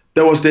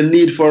 There was the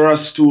need for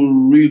us to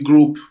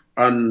regroup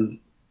and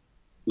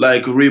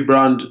like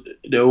rebrand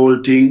the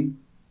whole thing.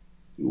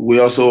 We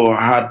also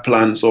had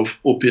plans of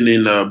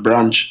opening a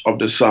branch of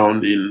the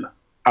sound in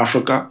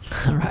Africa.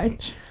 All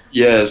right.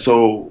 Yeah,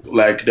 so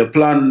like the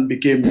plan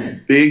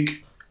became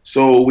big.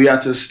 So we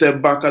had to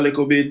step back a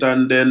little bit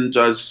and then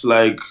just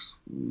like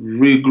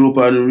regroup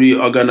and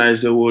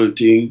reorganize the whole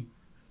thing.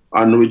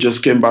 And we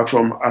just came back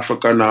from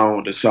Africa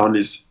now. The sound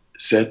is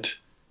set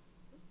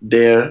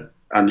there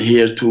and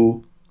here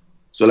too.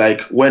 So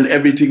like when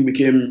everything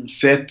became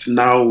set,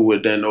 now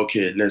we're then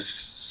okay,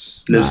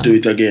 let's do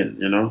it again,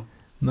 you know.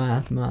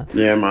 Mad.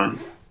 Yeah, man.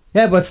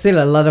 Yeah, but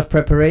still a lot of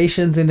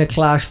preparations in the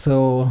Clash,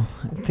 so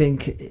I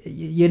think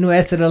you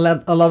invested a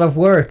lot of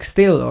work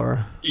still,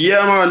 or?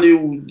 Yeah, man.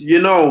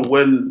 You know,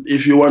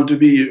 if you want to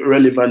be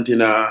relevant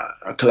in a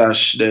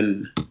Clash,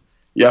 then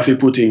you have to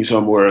put in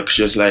some work,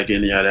 just like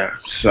any other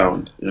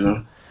sound, you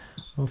know.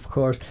 Of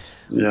course.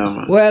 Yeah,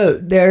 man. Well,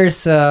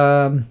 there's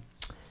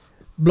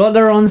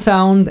Bloodaron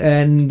sound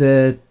and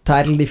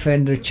Title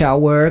Defender Chow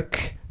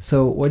work.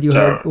 So what you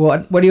heard?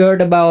 What you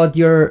heard about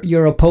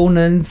your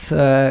opponents,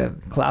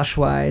 Clash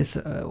wise,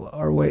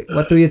 or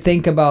what do you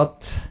think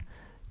about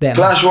them?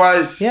 Clash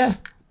wise,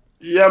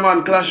 yeah,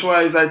 man. Clash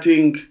wise, I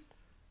think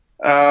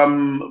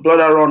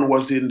Bloodaron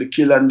was in the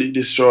Kill and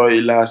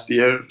Destroy last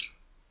year,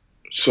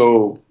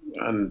 so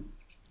and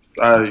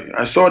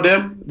I saw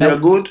them. They're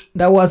good.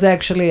 That was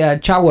actually a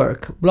Chow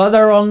work.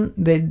 Bloodaron,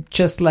 they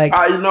just like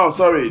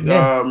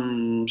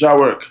Chow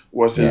work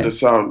was in the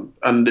sound,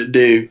 and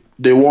they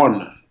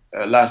won.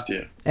 Last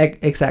year.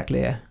 Exactly,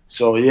 yeah.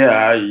 So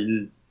I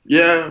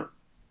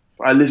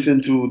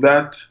listened to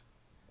that,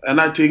 and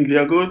I think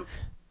they're good.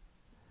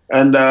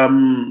 And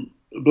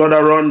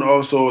Bloodaron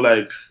also,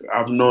 like,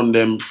 I've known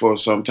them for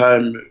some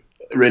time.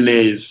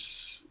 Renee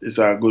is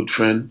a good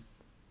friend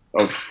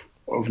of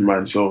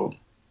mine, so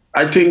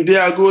I think they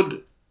are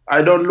good.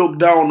 I don't look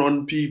down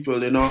on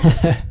people, you know.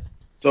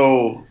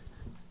 So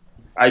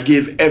I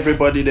give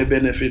everybody the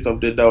benefit of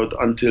the doubt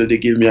until they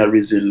give me a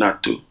reason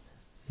not to.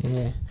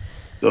 Yeah.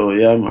 So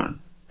yeah, man.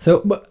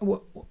 So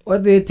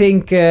what do you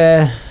think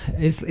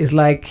is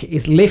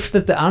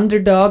Lifted the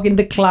underdog in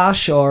the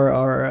Clash, or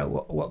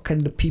what can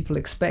the people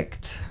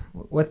expect?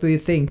 What do you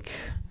think?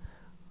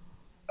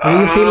 Do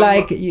you feel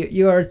like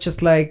you are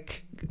just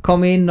like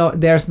come in?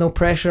 There's no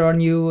pressure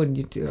on you,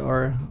 and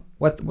or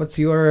what's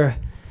your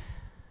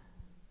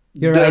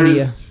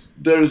idea?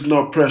 There is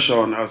no pressure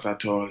on us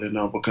at all, you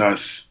know,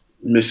 because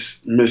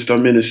Mr.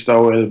 Minister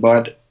well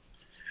bad.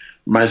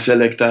 My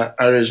selector,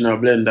 original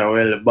blender,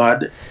 well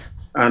bad,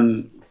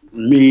 and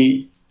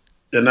me,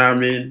 you know what I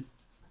mean?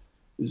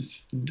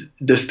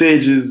 The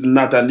stage is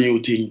not a new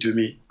thing to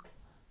me,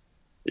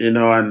 you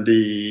know, and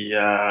the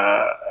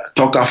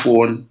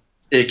Talkaphone,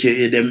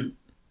 aka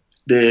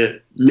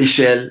the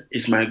Michelle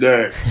is my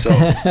girl, so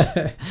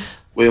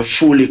we're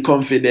fully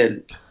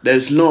confident.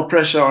 There's no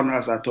pressure on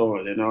us at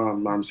all, you know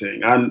what I'm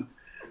saying? And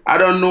I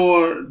don't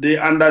know the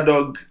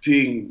underdog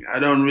thing. I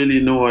don't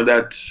really know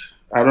that.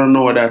 I don't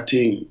know that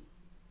thing.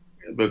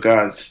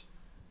 Because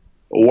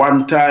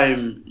one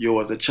time you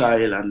was a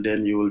child and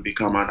then you will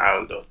become an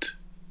adult.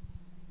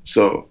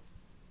 So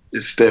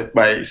it's step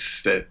by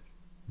step.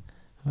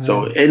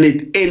 So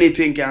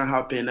anything can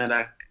happen at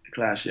a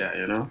Clash,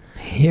 you know?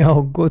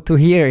 Yo, good to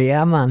hear,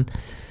 yeah, man.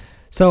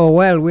 So,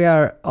 well, we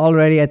are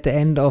already at the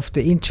end of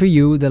the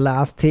interview. The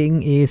last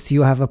thing is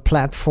you have a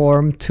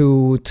platform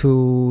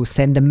to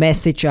send a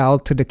message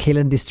out to the Kill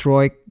and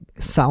Destroy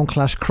Sound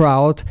Clash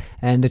crowd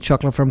and the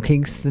Chocolate from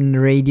Kingston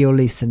radio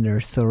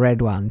listeners. So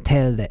Red One,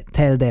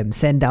 tell them,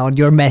 send out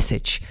your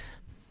message.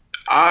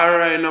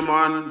 Alright, no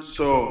man.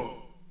 So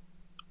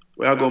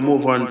we are gonna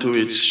move on to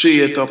it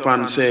straight up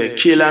and say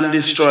Kill and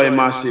Destroy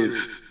Massive.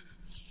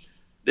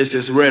 This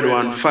is Red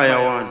One,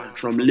 Fire One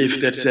from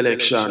Lifted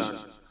Selection.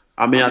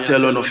 I may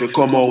tell you if you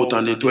come out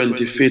on the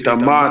 25th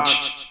of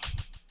March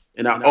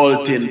in a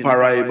Alton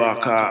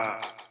Paraiba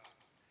car.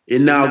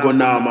 It now go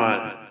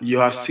normal. You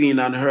have seen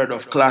and heard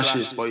of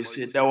clashes, but you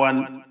see that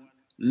one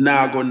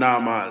now go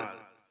normal.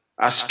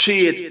 A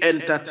straight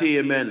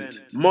entertainment,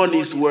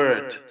 money's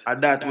worth,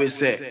 and that we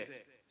say.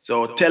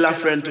 So tell a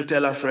friend to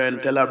tell a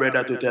friend, tell a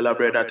brother to tell a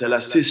brother, tell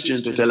a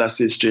sister to tell a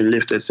sister.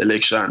 Lifted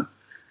Selection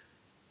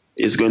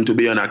is going to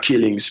be on a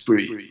killing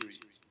spree.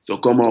 So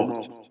come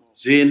out,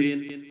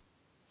 see,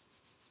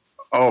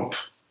 up,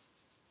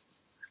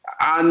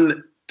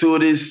 and to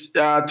this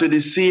to the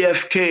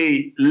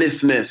CFK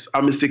listeners,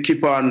 I must say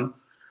keep on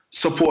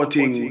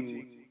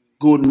supporting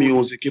good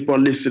music, keep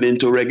on listening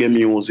to reggae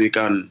music,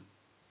 and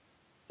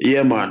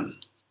yeah, man,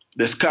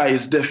 the sky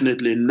is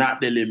definitely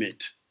not the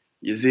limit.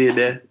 You see it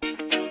there?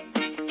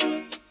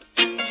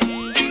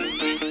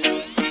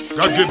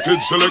 God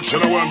gifted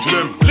selection, I want to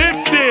them.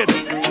 Lifted!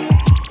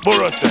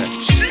 Borose.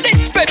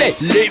 Lift, baby!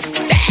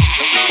 Lifted!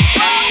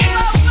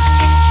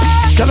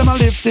 Tell them a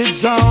lifted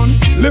sound.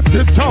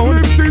 Lifted sound.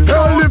 Lifted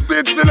sound.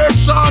 Lifted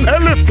selection. A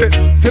lifted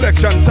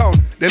selection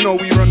sound. They know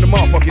we run the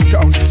motherfucking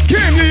town.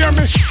 Can you hear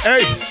me?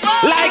 Hey.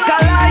 Like a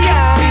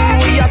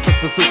lion, we are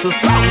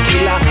sound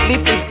killer.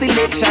 Lifted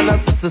selection, a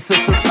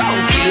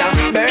sound killer.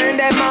 Burn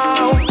them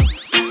out. 1,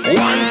 2,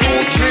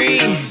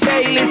 3.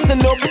 They listen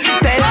up.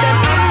 Tell them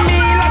I'm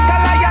me like a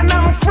lion.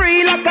 I'm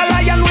free like a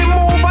lion. We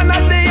move on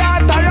as the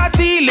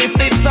authority.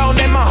 Lifted sound,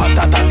 them a hot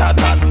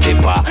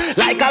stepper.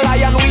 Like a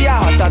lion, we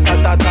are hot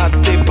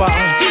stepper.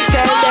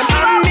 Tell them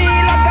I'm me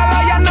like a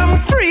lion. I'm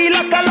free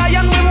like a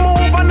lion. We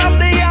move on as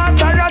the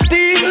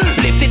authority.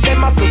 Lifted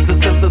them a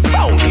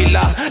sound killer.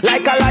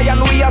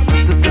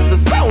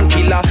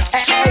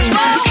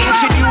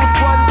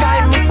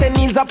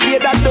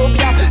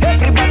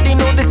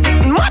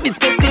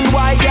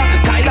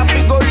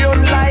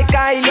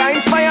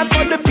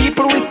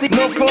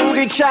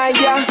 shine,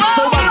 yeah.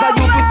 So as a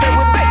youth, we say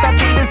we better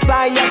to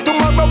design, yeah.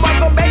 Tomorrow I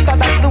go better,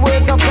 that's the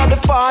words of God the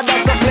Father.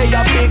 So play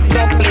a big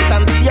couplet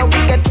and see how we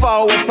get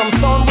forward. Some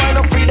sound boy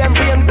no free them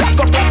brain, black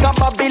up like a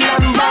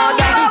Babylon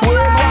border.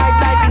 Worldwide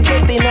life is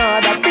getting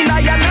harder, still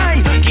I and I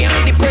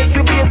can't depress,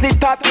 we blaze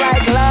it hot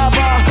like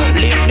lava.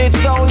 Lift it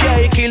sound,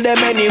 yeah, it kill them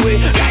anyway.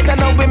 Right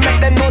now we make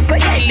them know, say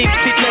I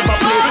lift it, never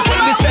play. When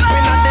we step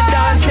in at the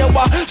dance, yeah,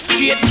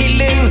 straight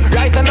killing.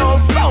 Right now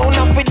sound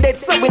off with it,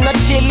 so we not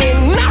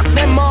chilling. Knock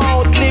them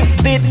out,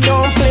 lift it,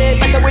 don't play.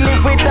 Better we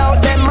live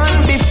without them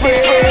and be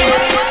free.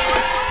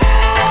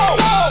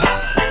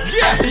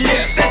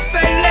 Lift that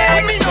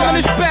selection. Me know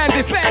me spend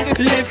it.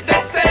 Lift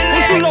that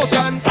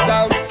selection.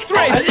 Sound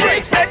straight.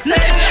 Lift that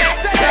selection.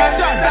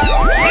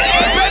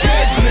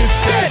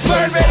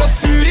 Burn med oss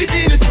ur i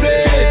dine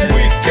sted.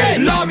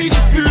 La mig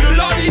dig spule,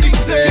 la mig dig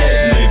se.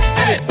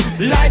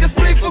 Leid oss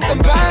bli fuck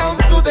and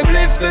bounce. Så dem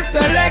lifted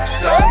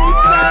selection.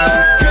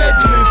 Sound get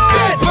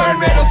lifted. Burn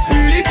med oss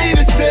ur i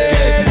dine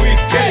sted.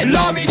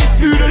 La mig dig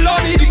spule, la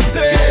mig dig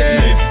se.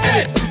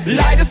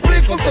 Leid oss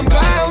bli fuck and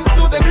bounce.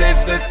 Så dem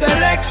lifted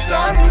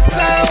selection.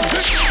 Sound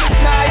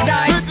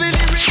nice. Ut vil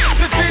i rings,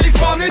 ut vil i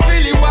fun, ut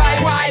vil i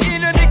wide.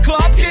 Innan i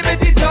club, give me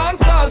the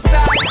dancehall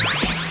style.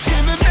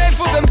 Give me med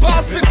for den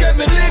bassen, kan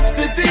vi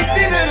lifte dit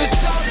innan i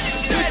stad.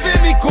 Ut vil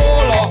mi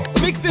cola,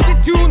 mixe the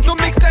tunes og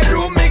mix det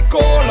rom i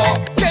cola.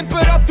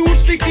 Temperatur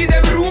slik i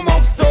det rom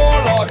of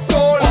solar. Og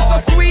så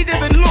sweet i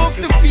det luft,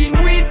 det fin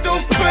weed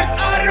duft, ført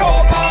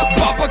aroma.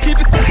 Pappa keep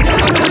it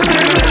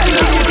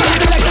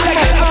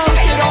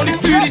all i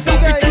fyr i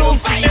satt i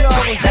kluft.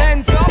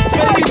 Hands up,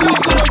 for vi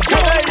luser og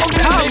kjøy. Om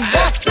det blir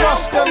best,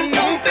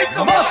 kompis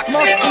og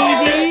maximum.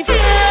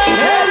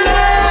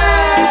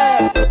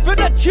 För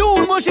det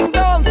tune motion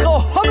dance,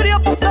 och har vi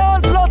upp på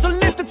stans, låt oss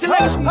lyfta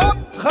selection.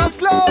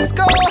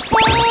 Raslaska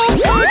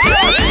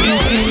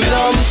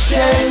Inom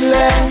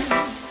källen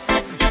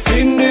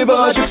Sin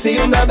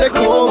Überraschung der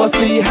bekommen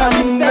sie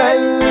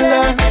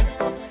Handelle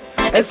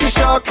Es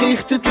ist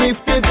angerichtet,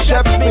 liftet,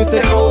 schöpft mit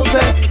der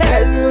großen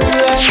Kelle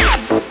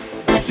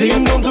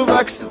Sind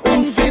unterwegs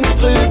und sind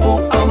drüber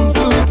am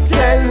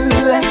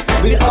Vertellen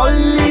Will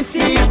alle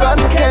sie wann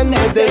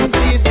kennen, denn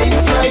sie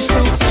sind zwei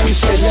Stück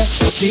Stelle.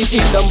 Sie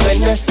sind am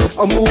Rennen,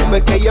 am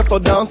Rumgehen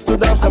von Dance zu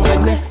Dance am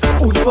Rennen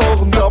Und vor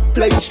dem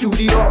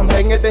Dubplate-Studio am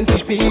Hängen, denn sie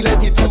spielen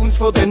die Tunes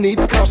von den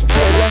nicht kannst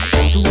bestellen.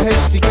 Du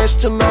hast dich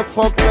gestern noch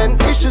gefragt, wenn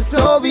ist es so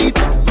weit?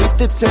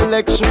 Lifted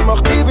Selection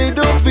macht die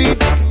wieder fit.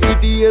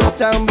 Idiot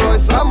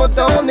Soundboys haben wir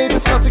da nicht,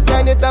 das kann sich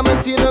keine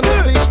Damen ziehen und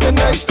das ist der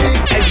nächste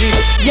Hit.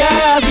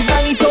 Ja, sie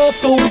lange tot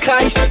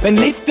umkreist, wenn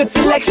Lifted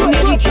Selection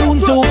ihre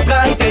Tunes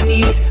aufdreht, denn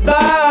ich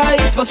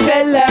weiß, was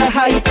Schelle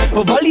heisst.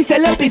 Wo Wolli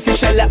Selle bis ich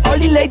schelle,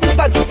 alle Ladies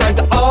weil sie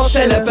sagen,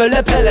 Arschelle,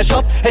 Bölle, Pelle,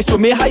 Schatz, hast du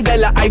mir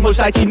Heiwelle, einmal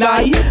sagt sie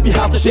nein, wie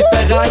hart ist nicht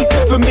bereit,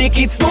 für mich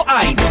geht's nur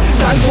ein,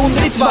 sag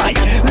 102,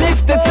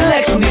 Lifted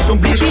Selection ist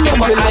und bleibt die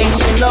Nummer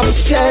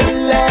 1.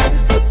 Schelle,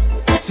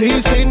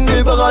 sie sind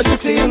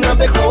überrascht und haben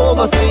bekommen,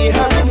 was sie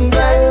haben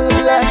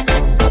wollen.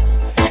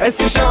 Es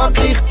ist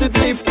angerichtet,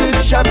 liftet,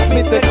 schöpft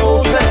mit der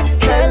großen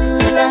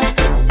Kelle.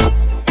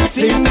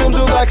 Sind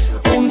unterwegs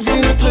und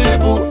sind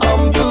drüber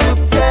am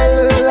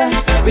Vertellen.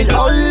 Will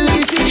alle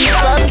sie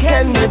dann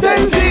kennen,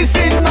 denn sie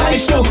sind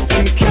Meister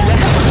im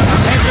Killen.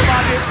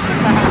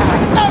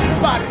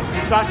 Everybody,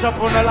 flash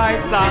up on the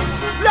lights on.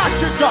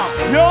 Flash it up,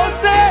 you know what I'm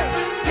saying?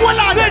 Well,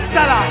 I did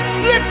that.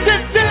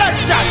 Lifted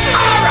selection.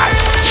 Alright,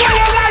 where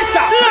your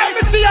lighter? Let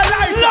me see your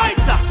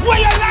lighter.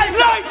 Where your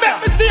lighter? Let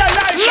me see your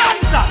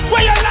lighter.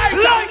 Where your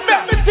lighter?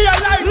 Let me see your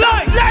lighter.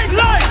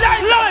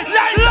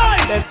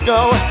 Let's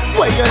go.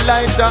 Where your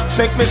lighter?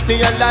 Make me see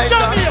your lighter.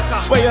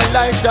 Where your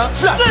lighter?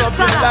 Flash up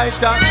your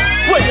lighter.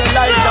 Where your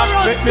lighter?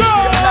 Make me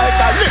see your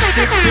lighter.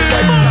 Lifted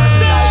selection.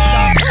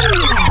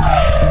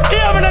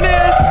 Here in the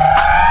news,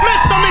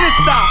 Mr.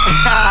 Minister.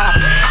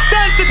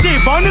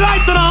 Sensitive, on the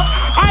lights now.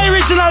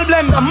 Original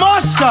blend,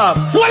 mash up.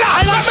 Well,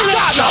 I like me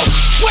now.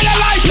 Well, I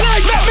lighter.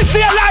 Let me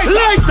see a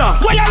lighter.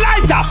 Well, you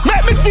lighter.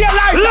 Let me see a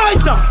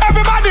lighter.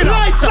 Everybody,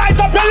 light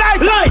up your light.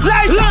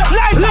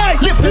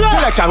 Lift the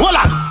selection. Hold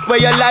on. Where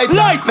your lighter?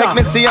 Make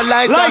me see a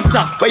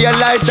lighter. Where your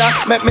lighter?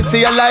 Make me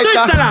see a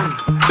lighter.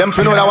 Them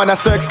for know that one is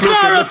so exclusive.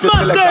 Lift the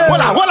selection.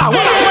 Hold on.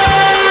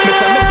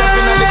 Mr.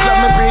 in the club,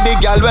 me pretty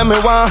girl when me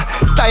want.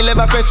 Style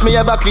ever fresh, me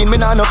ever clean, me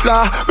nah no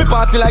flaw. Me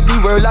party like the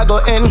world I go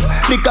in.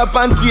 Lick up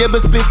on table,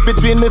 split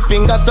between me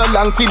fingers so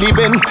long till he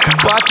bend.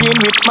 Partying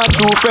with my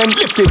true friend.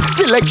 Lifted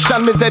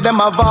selection, me say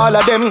them have all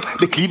of them.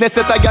 The cleanest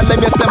set of girl,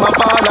 them yes them have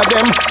all of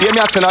them. Hear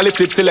me asking a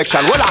lifted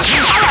selection. Hold on.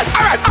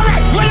 Alright.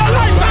 Well, a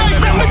lighter.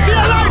 Let me see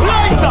a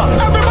lighter.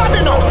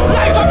 Everybody know.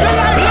 Light up your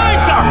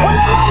lighter.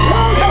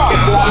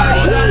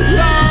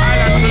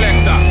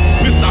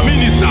 Mr.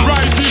 Minister,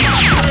 right in.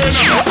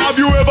 Have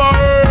you ever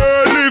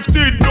heard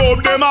lifted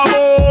dub them a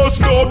boss,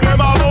 dub them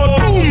a boss?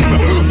 Boom!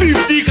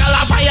 50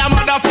 color fire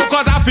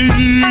motherfuckers a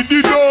feed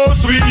the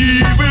dust with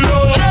evil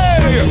love.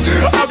 Hey!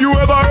 Have you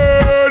ever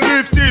heard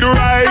lifted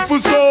rifle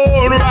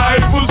sound,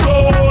 rifle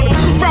sound?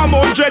 From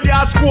 100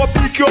 yards scope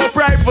pick your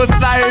rifle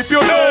snipe,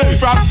 you know.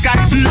 From sky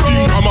The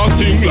king come and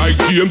sing like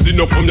James in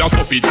no come ya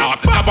stuff it talk.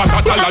 Taba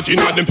shot a lodge in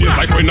them face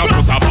like when a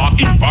bus a park.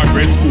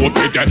 Infrared scope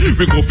get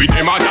we go fit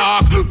them a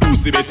dark.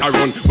 Pussy better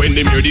run when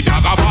them hear the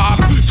dog a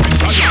bark.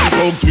 Switzerland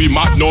folks we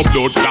mad no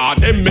blood clot.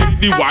 Them make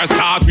the war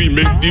start, we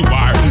make the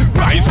war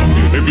rise up.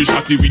 Every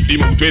shotty with the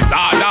mouth we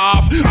start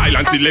off.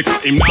 Island select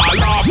him not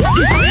laugh.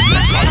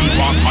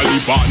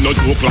 Khalifa, no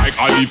joke like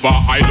Aliva.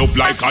 I look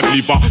like a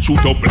liver,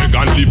 shoot up leg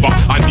and liver.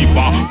 And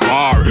liver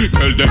war,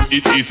 tell them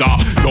it is a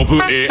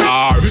double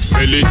AR.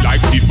 Spell it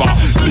like diva.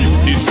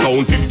 Lift this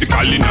sound 50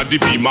 in a the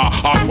beamer.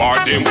 A war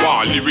them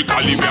war,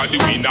 lyrically we are the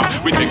winner.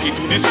 We take it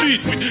to the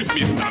street with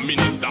Mr.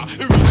 Minister.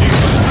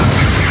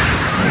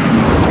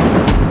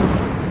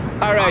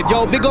 Alright,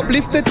 yo, big up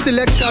Lifted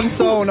Selection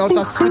sound out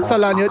of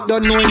Switzerland. You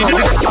don't know enough.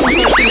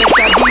 Big up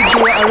Selector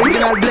DJ,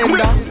 original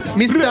blender,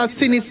 Mr.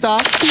 Sinister.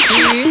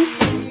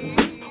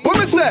 What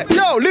me say?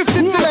 Yo,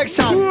 Lifted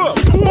Selection.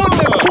 Put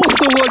them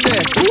pussy hole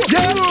there.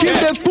 Yeah, keep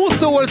them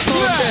pussy hole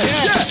sound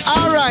there.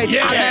 Alright,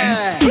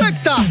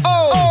 Spectre.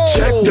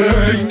 Check them,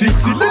 Lifted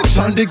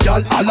Selection. The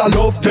girl all I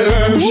love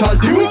them. Who shall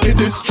the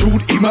wickedest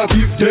truth him a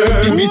give them?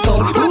 Give me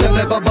some, they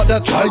never bother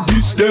try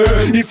this them.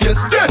 If you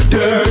dead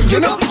them, you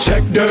know.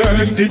 Check them,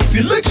 Lifted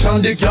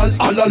Selection. The girl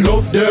all I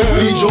love them.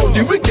 We show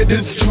the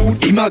wickedest truth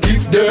him a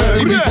give them.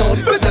 Give me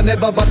some, they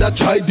never bother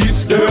try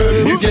this them.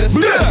 If you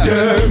dead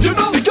them, you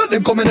know. The girl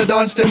them come in and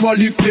dance them a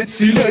Lifted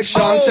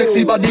Selection.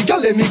 Sexy body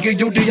girl, let me give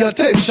you the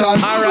attention.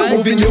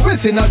 Moving your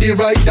waist in the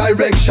right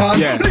direction.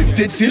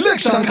 Lifted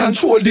Selection,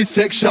 control this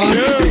section.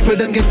 People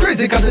them get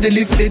crazy cause of the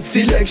Lifted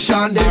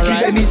Selection. They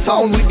kill any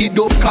sound with the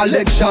dope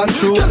collection.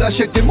 Girl I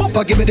shake them up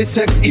and give me the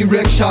sex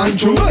erection.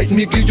 Tonight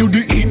me give you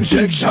the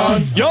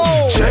injection. Yo,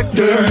 check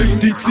them,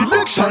 Lifted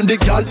Selection. The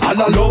girl all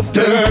I love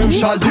them.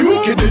 Push all the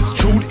wickedest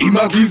truth him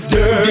a give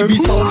them. Give me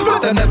sound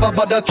better never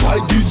bother try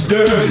this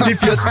them.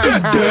 If you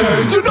spend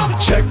them, you know.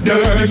 Check them,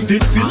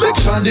 Lifted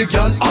Selection. The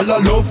girl all I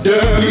love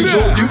them. We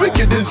show the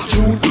wickedest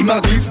truth him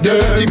a give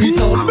them. Give me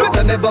sound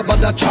better never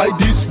bother try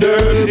this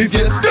them. If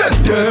you spend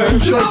them,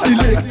 try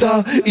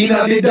selector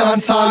inna the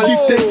dance hall.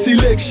 Lifted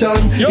Selection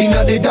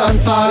inna the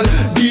dance hall.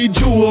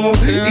 DJ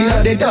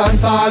inna the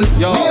dance hall. We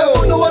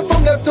have no one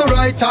from left to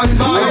right hand.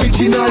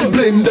 Original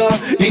blender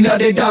inna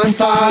the dance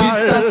hall.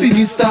 Mr.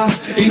 Sinister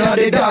inna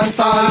the dance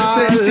hall.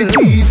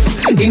 Sensitive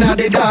inna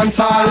the dance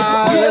hall.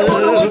 We have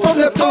no one from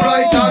left to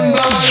right hand.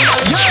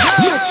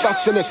 Mr.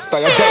 Sinister,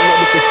 you don't know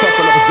this is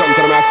Stefan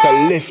representing and that's a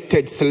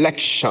Lifted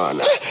Selection.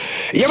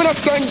 You have a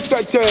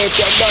sensitive,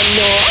 you don't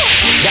know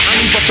the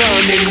Aniva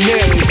burning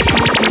nails.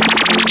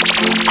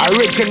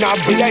 Original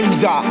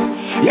blender.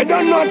 You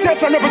don't know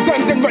Teflon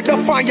representing with the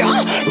fire.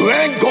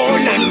 Red,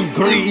 gold and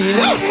green.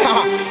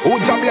 Who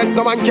jobless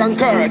no man can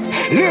curse.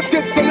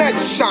 Lifted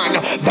Selection.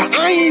 The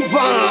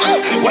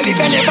Ivan. Well if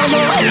you never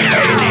know.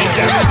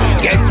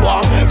 Guess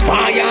what?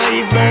 Fire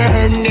is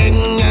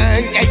burning.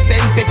 It's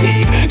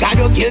sensitive.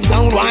 Gotta kill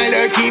sound while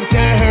I keep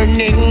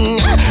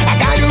turning. I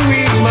gotta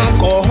reach my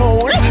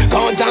goal.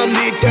 Cause I'm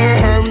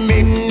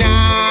determined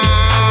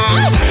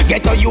now.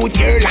 Get a youth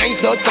your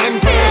life does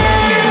stand firm.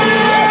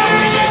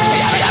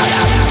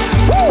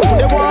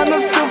 They want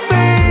us to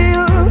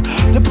fail.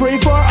 They pray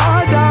for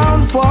our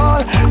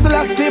downfall. So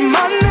let's see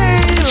my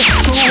nail.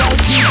 So I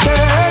keep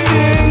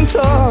turning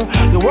tall.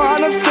 They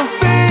want us to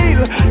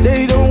fail.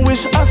 They don't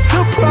wish us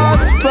to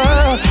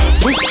prosper.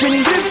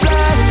 Wishing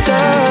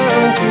disaster.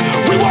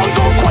 We won't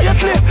go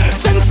quietly.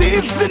 Sensi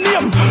is the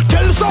name.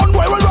 Tell sound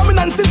boy we're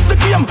dominance is the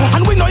game.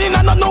 And we know in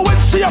and not know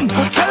it's shame.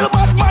 Tell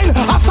bad mind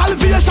a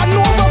salvation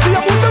over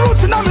fear. With the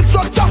roots in my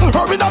structure,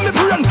 urban in my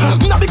brain.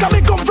 Now because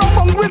me come from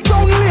hungry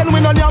town lane. We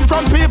know them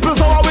from people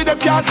so how we them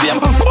can't see them.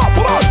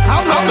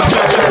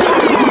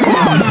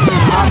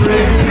 I'm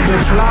ready to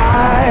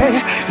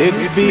fly.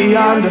 It's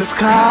beyond the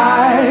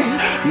skies.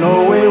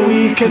 No way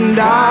we can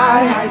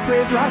die.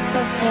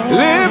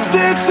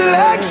 Lifted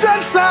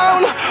Selection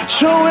sound,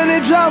 showing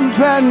it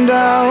jumping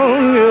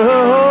down.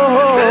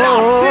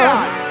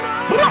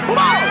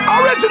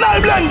 Original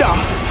blender.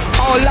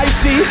 All I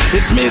see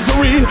is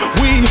misery.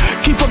 We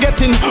keep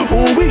forgetting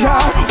who we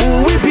are,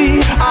 who we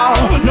be. Oh,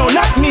 no,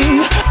 not me.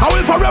 I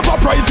will forever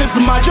praise His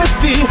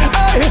Majesty.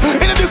 Hey,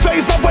 in the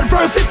face of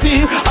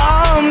adversity,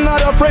 I'm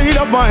not afraid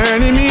of my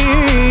enemy.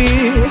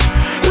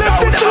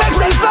 Lifted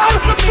Selection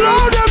sound, throw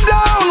them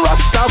down,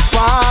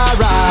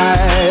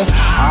 Rastafari.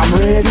 I'm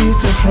ready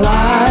to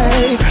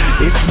fly.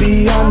 It's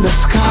beyond the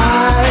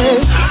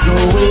skies. No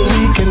way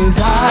we can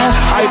die.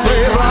 I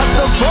pray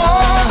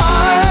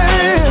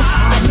Rastafari.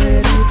 I'm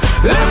ready.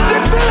 Lifted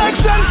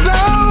Selection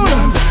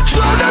sound,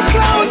 throw the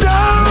clown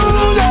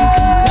down,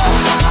 yeah.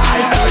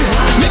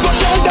 Me go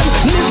tell them,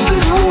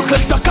 Nislis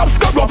ruthless, the cops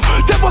corrupt.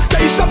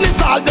 Devastation is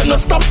all, them no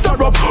stop stir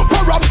up.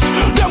 Corrupt,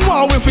 them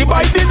want we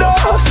bite the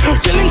dust.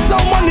 Killing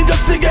someone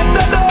just to get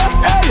the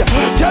dust, hey.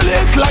 Tell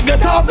it like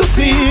get off the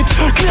seat.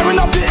 Clearing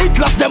up the heat,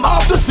 lock them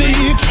off the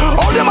seat.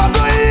 All them a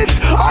go eat,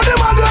 all them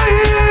a go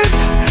eat.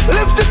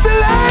 Lifted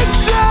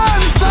Selection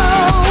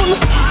sound,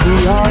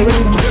 we are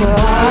ready to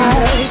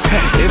fly.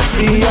 It's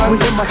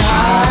beyond the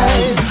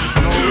skies.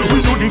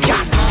 We do the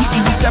gas, easy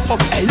we step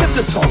up and lift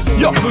the song.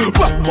 Yo,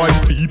 black white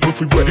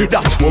fi way.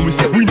 That's what we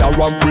say we not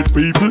ramp with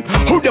people.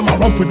 How them a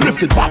ramp with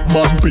lifted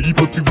Batman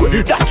people fi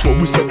way. That's what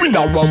we say we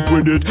not ramp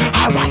with it.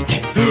 Alright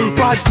then,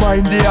 bad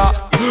mind there,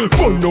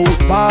 but no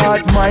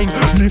bad mind.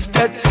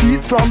 Lifted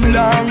seat from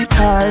long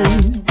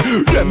time.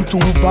 Them too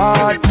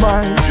bad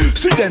mind.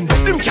 See them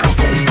can't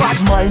come bad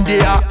mind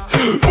there,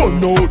 but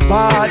no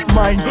bad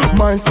mind.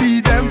 Man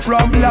see them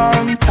from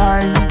long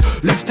time.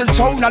 Lifted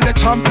sound and the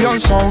champion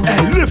sound.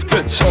 Hey,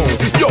 lifted sound.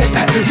 Yo,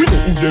 we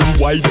know who them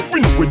wide. We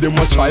know where them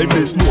a try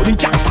miss. No, them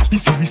can't stop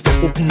this we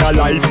step up in our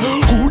life.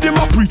 Who them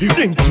a pre,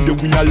 then kill the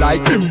winner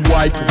like them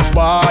white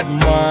bad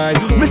mind.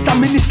 Mr.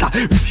 Minister,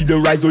 we see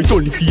them rise, so it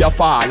only fear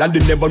fall. And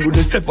they never know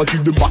themselves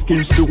until them back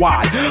against the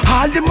wall.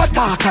 All them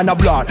attack and a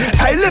blood.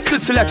 I left the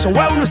selection,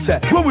 what we say?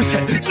 What we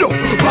say? Yo,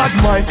 bad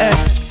mind,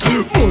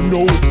 but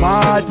no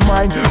bad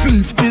mind.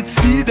 Lifted,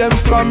 see them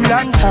from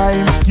long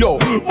time. Yo,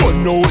 but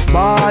no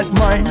bad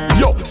mind.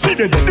 Yo, see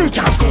them, they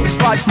can't come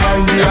bad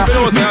mind. Yeah,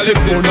 lifted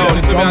from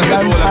long time.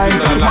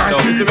 Man,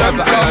 see them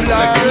from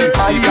long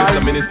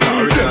time. Minister,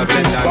 original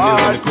blend.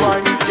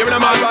 Give me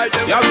them all.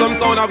 You have some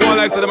sound I go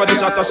like say them a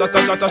just shatter.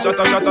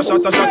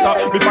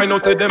 Me find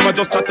out say them a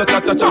just chatter.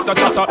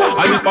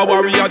 And if I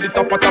worry at the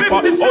top. Oh, the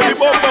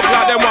bumper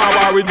clad them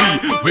war with me.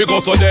 We go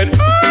so then.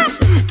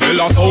 Tell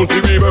a sound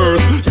to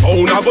reverse.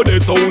 Sound I go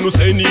dead, sound who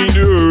send in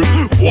the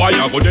earth. Boy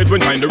I go dead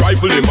when find the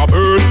rifle in my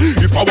burst.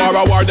 If I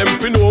war them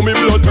fi know me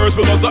blood thirst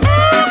because the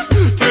earth.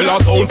 Tell a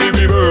sound to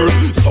reverse.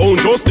 Sound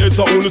just dead,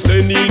 sound who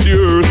send in the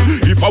earth.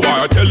 If I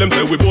war tell them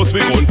say we both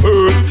we gun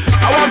first.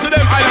 I want to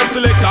them island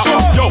selector.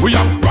 Yo we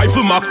have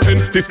rifle Mark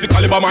 10, 50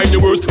 caliber mind the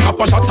worst. Cap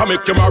a shot to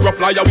make your marrow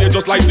fly away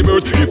just like the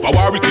birds. If I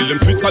war we kill them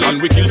Switzerland,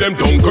 we kill them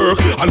Dunkirk.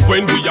 And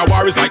when we a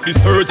war is like the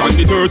thirds and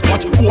the thirds.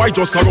 Watch who I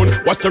just a run,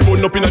 watch them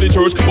run up in the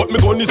church. But me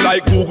gun is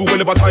like Google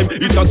whenever time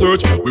it's a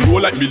search. We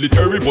roll like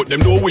military but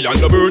them know we on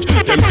the verge.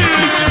 Them kiss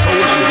the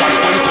sound and watch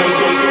them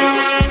sound.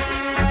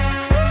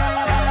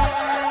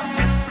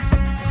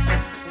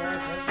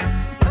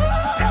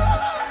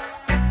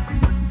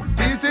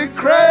 Is it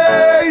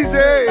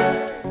crazy?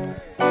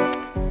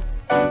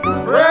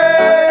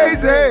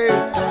 Crazy.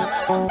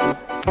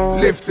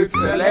 Lifted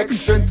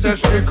selection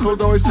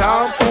zerstückelt uns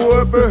auch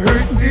Buben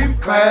heute im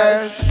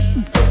Clash.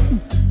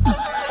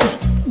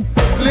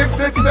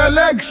 Lifted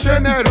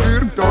Selection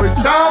erwürgt euch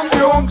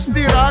Soundjungs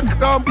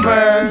direkt am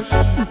Clash.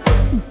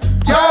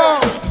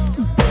 Ja,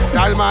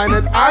 Teil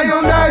meinen Ei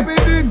und Ei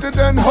bedeutet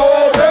ein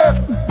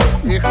Hoden.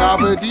 Ich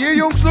glaube, die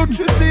Jungs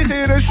lutschen sich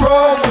ihre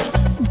Schwung.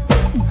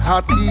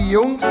 Hat die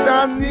Jungs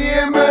dann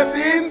niemand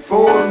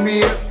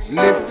informiert?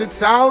 Lifted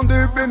Sound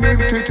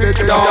übernimmt heute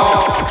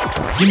da.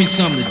 Give me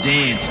something to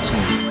dance to.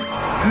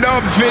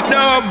 Dub for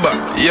dub,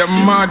 you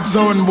mad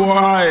son boy.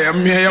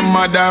 I'm here, your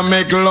mother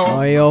make love.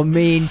 Oh, you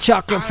mean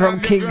Chocolate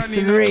from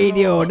Kingston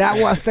Radio. That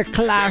was the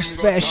Clash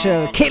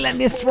special, Kill and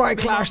Destroy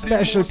Clash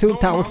special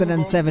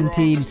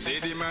 2017.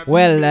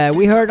 Well,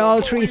 we heard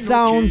all three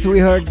sounds. We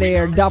heard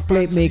their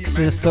dubplate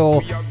mixes,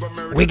 so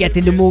we get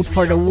in the mood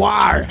for the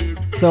war.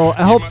 So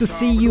I hope to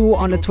see you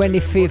on the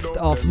 25th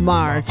of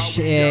March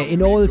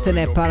in Olten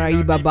at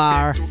Paraiba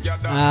Bar.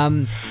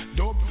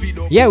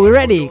 Yeah, we're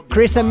ready.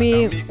 Chris and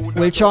me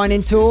will join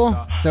in too.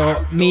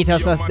 So meet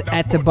us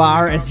at the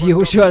bar as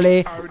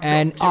usually,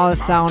 and all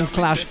Sound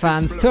Clash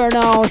fans turn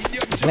out.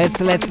 Let's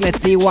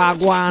see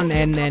Wagwan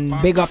and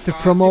big up the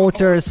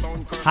promoters,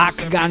 Hack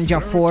Ganja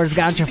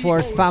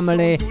Force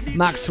family,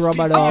 Max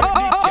Robadov.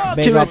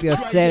 Big up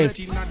yourself.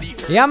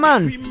 Yeah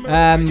man,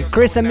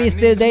 Chris and me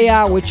still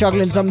there. We're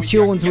juggling some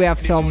tunes. We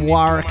have some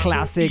war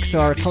classics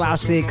or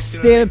classics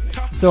still.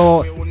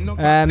 So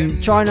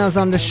join us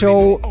on the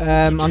show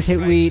until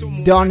we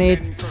done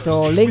it.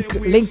 So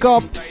link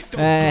up,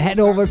 head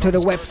over to the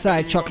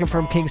website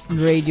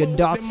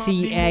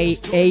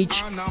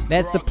chocolatefromkingstonradio.ch.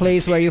 That's the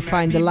place where you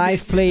find the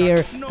live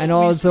player, and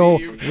also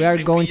we are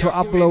going to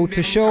upload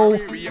the show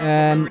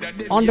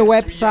on the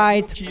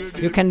website.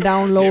 You can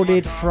download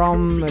it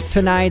from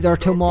tonight or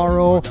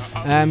tomorrow.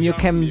 You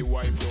can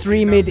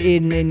stream it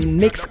in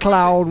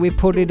Mixcloud. We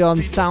put it on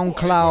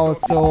SoundCloud,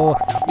 so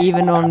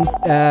even on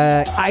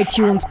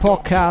iTunes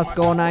podcast.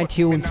 Go on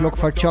iTunes, look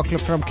for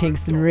Chocolate from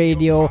Kingston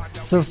Radio,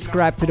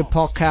 subscribe to the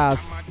podcast.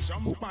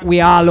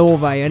 We all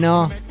over, you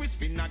know,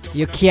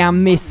 you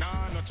can't miss.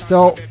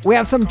 So we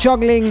have some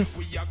juggling.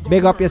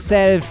 Big up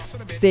yourself,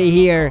 stay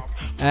here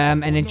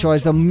and enjoy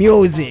some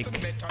music.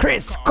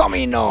 Chris, come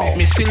in now.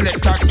 Me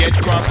select and get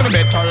cross and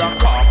better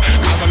lock off.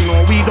 Cause I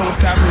know we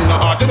don't have no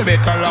heart and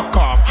better lock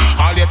off.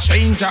 All your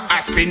change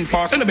are spin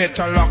fast and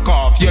better lock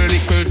off. Your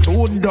little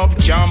two dub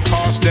can't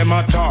pass them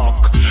a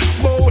talk.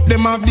 Both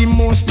them have the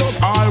most of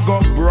all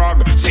go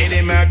brag. Say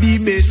them are the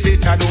best,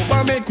 it a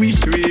don't make we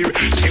swear.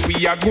 Say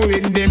we are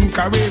going them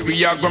career,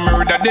 we are gonna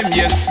murder them,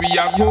 yes, we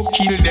are go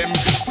kill them.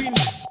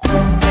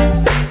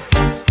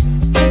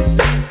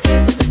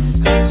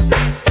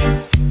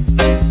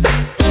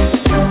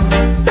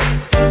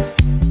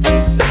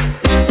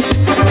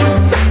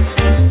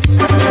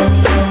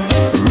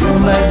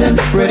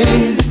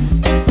 Spreading,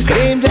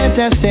 claim that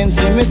I've sense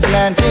in me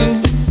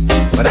planting,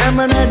 But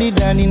I'm an addy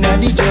danny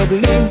naddy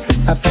juggling.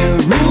 I feel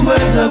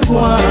rumors of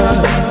war.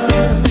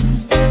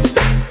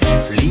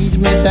 Please,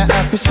 Mr.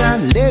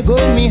 African, let go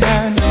me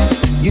hand.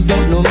 You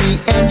don't know me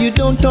and you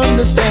don't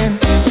understand.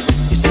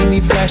 You see me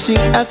flashing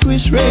a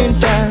Chris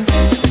Rental.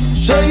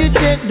 So you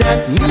take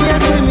that, me a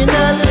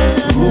criminal.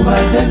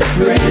 Rumors that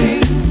spray.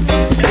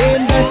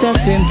 Ain't that a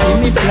sense in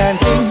me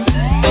planting.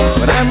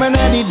 But I'm an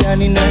addy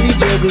danny naddy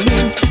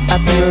juggling. I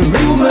feel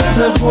rumors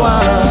of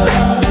war.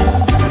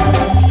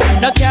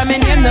 No care me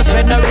name, no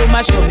spread no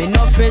rumor, show me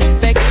enough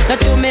respect. No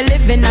to me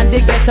living at the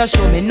ghetto,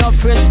 show me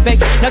enough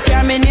respect. No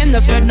care me name, no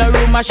spread no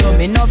rumor, show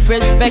me enough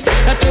respect.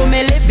 No to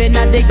me living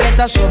at the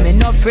ghetto, show me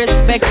enough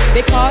respect.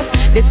 Because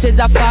this is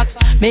a fact,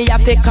 me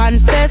have to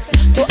confess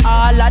to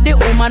all of the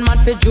woman man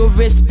for due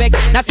respect.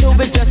 Not to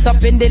be dressed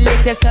up in the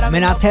latest. I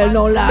mean, I tell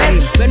no lie.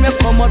 When we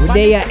come out, we're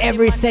there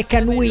every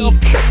second week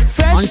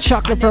on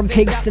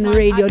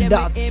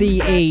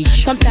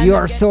chocolatefromkingstonradio.ch,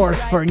 your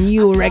source for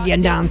new reggae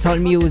and dancehall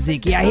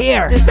music. Yeah,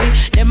 here.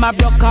 Them a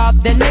broke off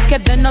the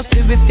naked, then no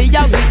see we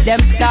fear with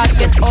them start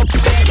get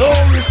upset. No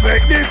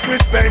respect,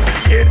 disrespect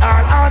in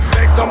all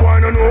aspects.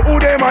 Someone don't know who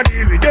them a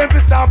deal with, them fi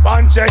stop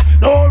and check.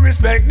 No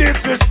respect,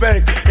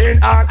 disrespect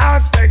in all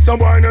aspects.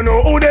 Someone don't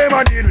know who them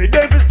a deal with,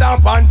 them fi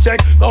stop and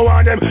check. Go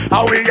on them,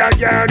 how we got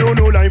yeah, don't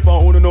know life for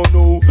who no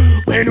know.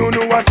 When you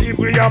know us if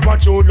we have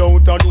patrol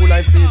out and do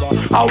life saver.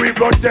 How we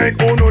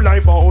protect who no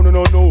life for who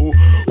no know.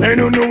 When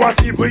you know us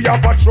if we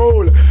have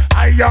patrol.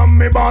 I am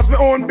me boss, me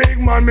own big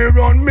man, me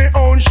run me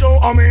own show.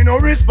 I mean no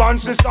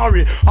response to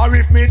sorry. Or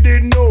if me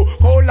did know,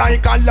 go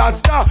like a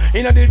lasta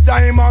in the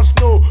time of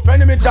snow.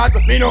 When me chat,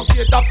 me no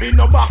cater for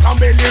no back and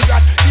belly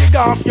rat. Dig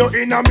off your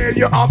inner mail,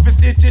 you have to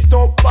stitch it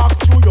up back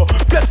to you.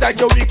 Just like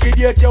you wicked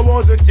yet you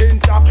wasn't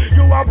intact.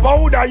 You a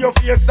powder your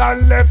face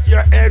and left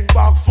your head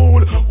back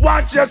fool.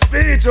 Watch your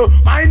speech,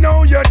 I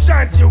know your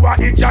chant. You a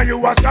itch and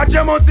you a scratch.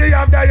 You must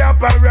have the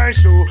apparent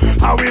show.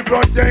 How we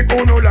protect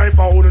who no life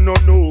and who no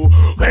know.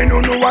 When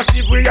you know us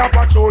if we a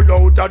patrol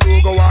out a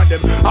do go on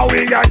them. How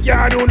we got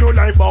can't do no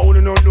life for who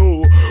no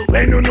know.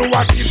 When you know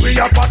us if we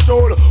a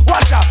patrol.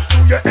 Watch out,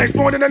 to your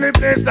exploding in the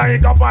place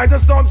like a poison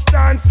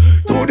substance.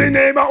 To the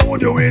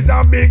neighborhood you is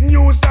a big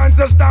nuisance.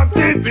 So stop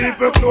seeing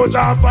people close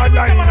off a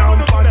line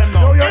and pants.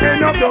 Now you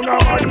end up down a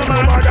watch no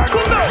matter.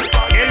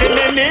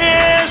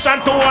 Elimination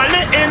to all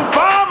the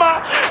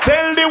informer.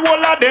 Tell the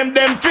whole of them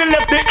fill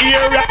up the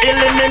area.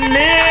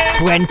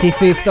 Elimination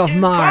 25th of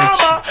March.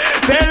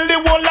 Tell the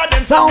whole of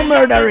them sound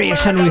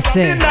murderation we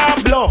say. Me nah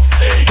bluff.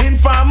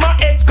 Informer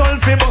ex-call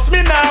fi bus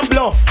me nah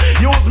bluff.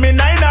 Use me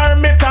 9 or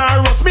me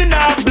taros me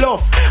nah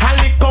bluff.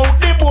 And lick out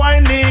the boy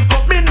nick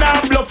up me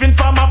nah bluff.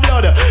 Informer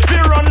blood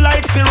fi run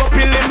like syrup.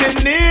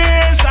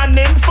 Elimination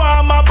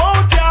informer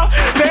about ya.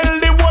 Tell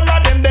the whole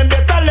of them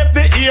better left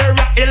the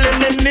area.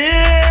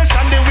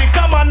 Elimination the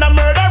wicked man a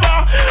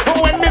murderer.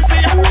 When me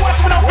see who watch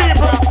me now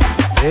people.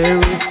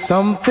 There is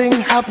something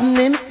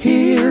happening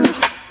here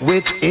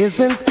which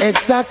isn't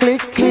exactly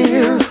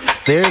clear.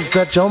 There's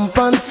a jump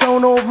and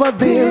sound over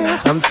there.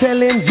 I'm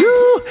telling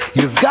you,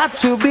 you've got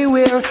to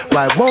beware.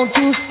 Why won't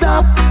you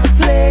stop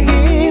playing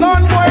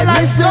and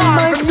listen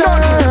my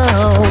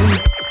sound?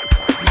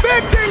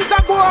 Big things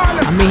are going on.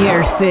 I'm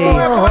here say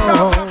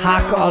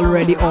Hack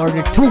already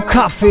ordered 2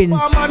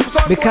 coffins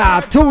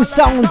because 2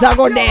 sounds are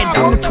going dead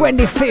on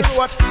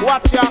 25th.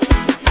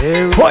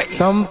 There is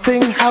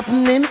something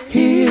happening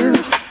here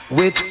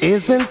which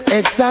isn't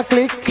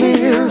exactly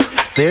clear.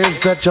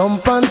 There's a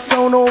jump and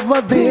sound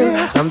over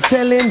there. I'm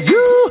telling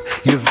you,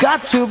 you've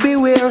got to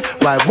beware.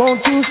 Why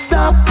won't you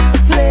stop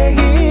playing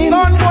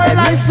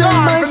and listen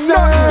my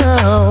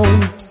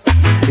sound?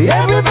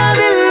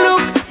 Everybody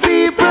look,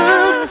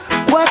 people,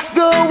 what's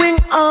going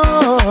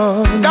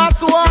on?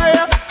 That's why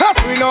if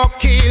we no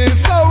kill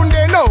sound,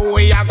 they know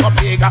we are go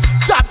bigger.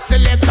 Chop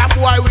select a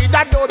boy with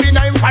a Dobby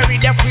 9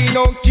 parade. If we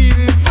no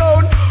kill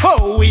sound,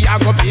 oh we are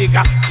go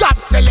bigger. Chop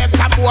select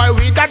a boy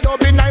with a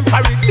Dobby 9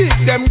 parade. Dig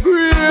them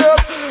grave,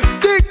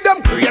 dig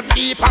them grave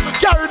deeper.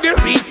 Carry the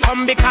reed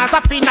come because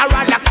a funeral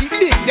a keep.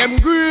 Dig them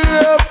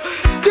grave,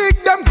 dig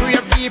them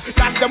grave deep.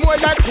 Dash them all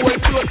like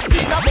cold clothes.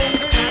 Dig them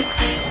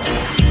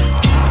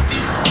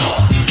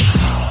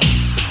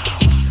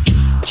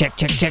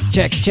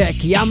Check.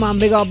 Yeah, man,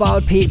 big up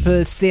about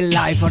people still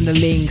live on the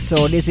link.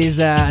 So this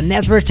is an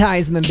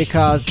advertisement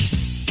because,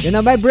 you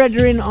know, my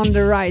brethren on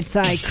the right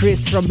side,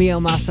 Chris from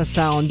Biomassa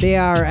Sound, they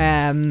are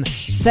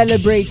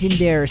celebrating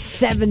their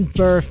 7th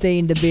birthday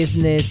in the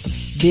business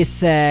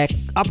this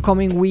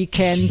upcoming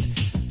weekend.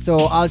 So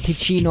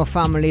Alticino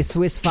family,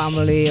 Swiss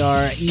family,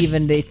 or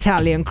even the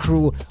Italian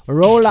crew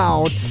roll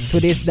out to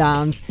this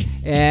dance.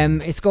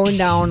 It's going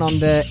down on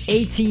the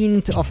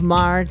 18th of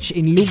March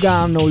in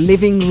Lugano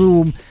Living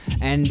Room.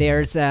 And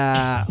there's,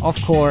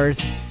 of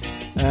course,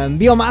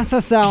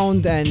 Biomassa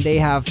Sound, and they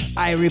have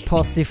Irie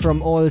Posse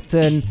from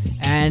Alton,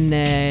 and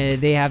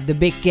they have the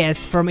big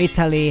guest from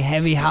Italy,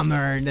 Heavy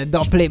Hammer, the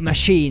Dopplet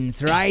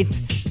Machines, right?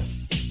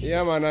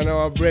 Yeah, man, I know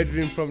our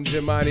brethren from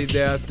Germany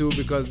there too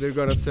because they're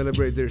gonna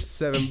celebrate their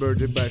 7th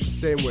birthday bash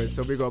same way.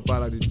 So big up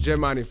all of the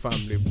Germany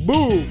family.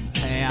 Boom!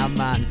 Yeah,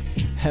 man.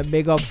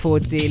 Big up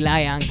Footy,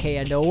 Lion K,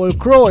 and the whole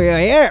crew. You're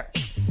here.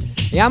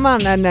 Yeah,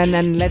 man.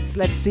 And let's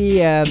see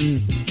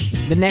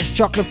the next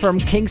Chocolate from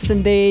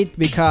Kingston date,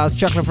 because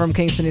Chocolate from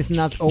Kingston is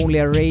not only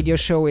a radio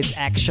show, it's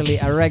actually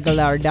a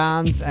regular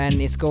dance,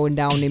 and it's going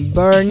down in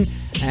Bern.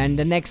 And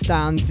the next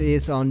dance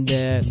is on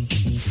the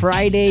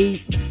Friday,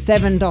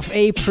 7th of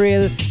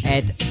April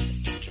at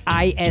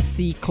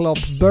ISC Club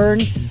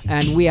Bern,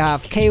 and we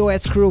have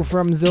KOS crew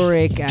from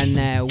Zurich,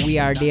 and we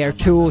are there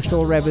too.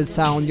 Soul Rebel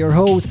Sound, your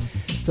host.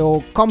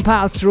 So come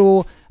pass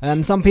through.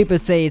 Some people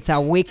say it's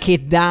a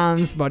wicked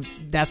dance, but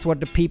that's what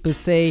the people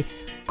say.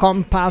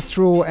 Come pass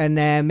through and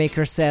make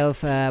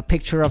yourself a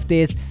picture of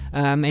this.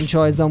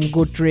 Enjoy some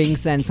good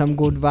drinks and some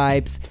good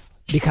vibes,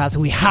 because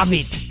we have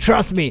it.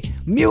 Trust me,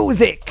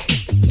 music.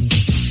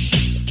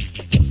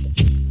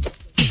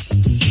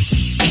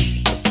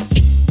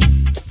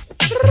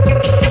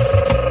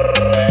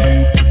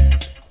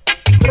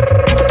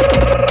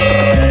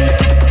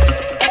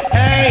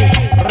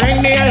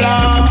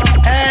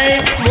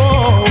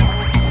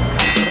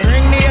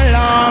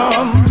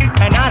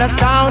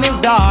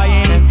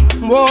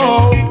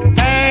 Whoa,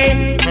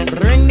 hey,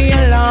 ring the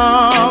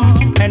alarm.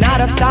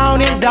 Another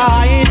sound is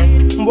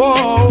dying.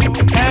 Whoa,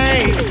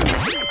 hey.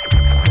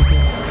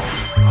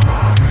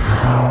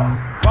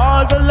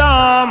 False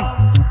alarm.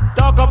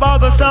 Talk about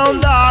the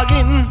sound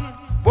dying.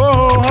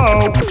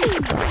 Whoa.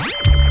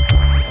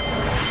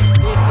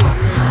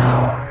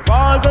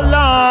 False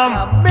alarm.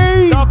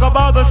 Talk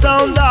about the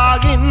sound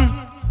dying.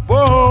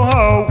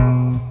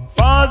 Whoa.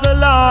 False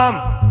alarm.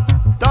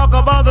 Talk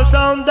about the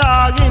sound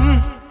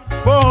dying.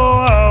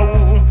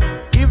 Whoa,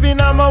 giving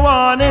them a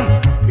warning,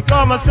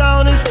 because my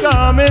sound is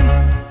coming.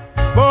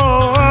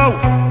 Whoa,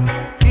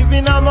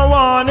 giving them a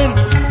warning,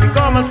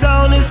 because my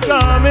sound is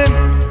coming.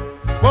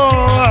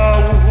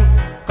 Whoa,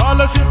 call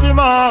the city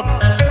mark,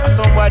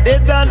 somewhere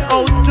dead and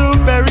out to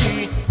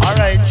bury.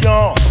 Alright,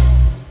 yo,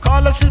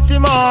 call the city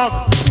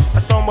mark,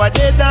 somewhere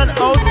dead and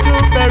out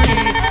to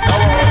bury.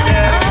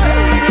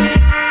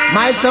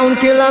 My sound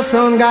killer,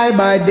 sound guy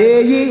by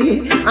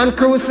day, and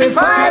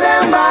crucify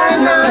them by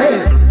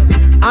night.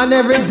 On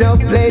every dub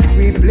plate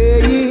we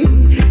play,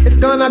 it's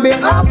gonna be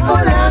up full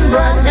and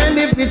bright. And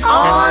if it's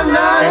all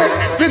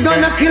night, we're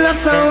gonna kill a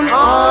sound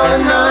all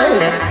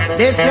night.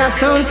 This your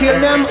sound kill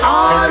them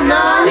all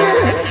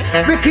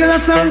night. We kill a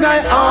sound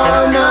guy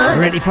all night.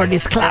 Ready for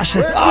these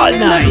clashes all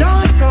night.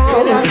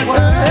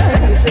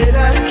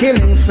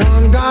 Killing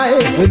sound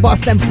guys. We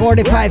bust them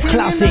 45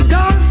 classics,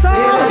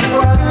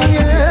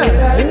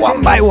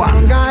 one by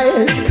one.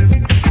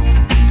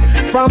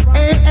 From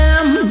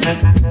AM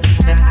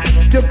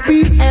to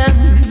PM,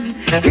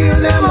 kill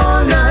them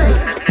all night.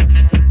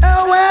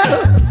 Oh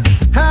well,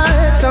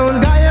 hey,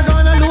 sound guy, you're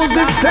gonna lose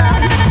this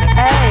plan.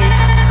 Hey,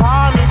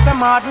 call Mr.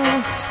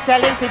 Martin,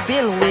 tell him to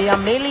bill we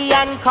 $1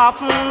 million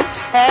coffin.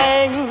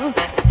 Hey,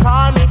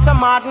 call Mr.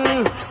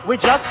 Martin, we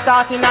just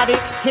starting at the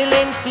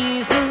killing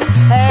season.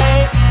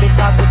 Hey,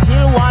 because we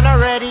kill one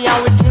already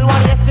and we kill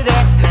one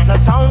yesterday. The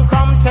sound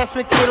contest,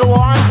 we kill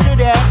one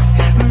today.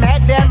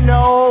 Make them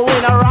know we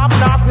no rap,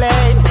 no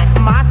play.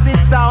 Massive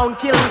sound,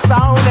 killing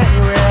sound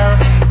anywhere.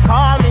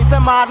 Call Mr.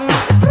 Martin.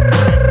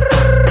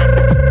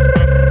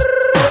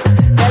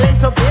 Tell him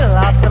to build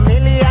us $1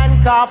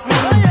 million coffin.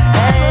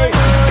 Hey,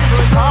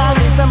 call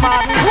Mr.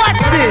 Martin.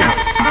 Watch this.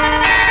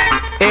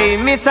 Hey,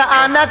 Mr.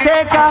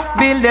 Undertaker,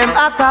 build them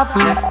a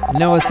coffin.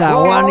 No, sir,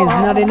 one is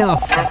not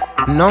enough.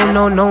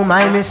 No,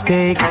 my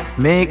mistake.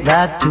 Make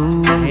that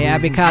two. Yeah,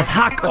 because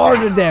Hack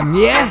ordered them,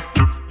 yeah?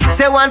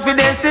 Say one for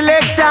the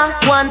selector,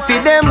 one for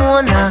them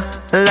owner.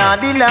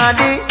 Lordy.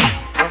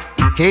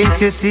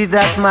 Can't you see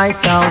that my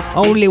sound?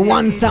 Only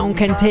one sound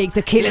can take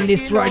the Kill and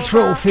Destroy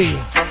trophy.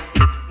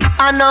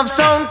 Enough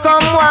sound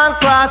come one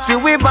cross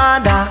we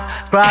border.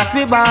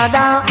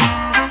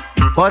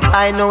 But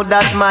I know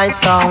that my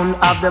sound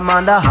of them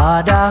under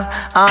harder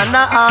and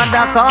a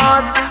harder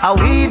cause.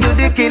 We do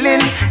the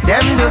killing,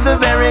 them do the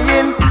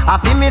burying. I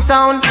feel me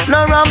sound,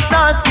 no rump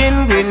nor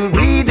skin grin.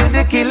 We do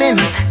the killing,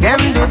 them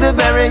do the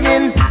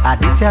burying.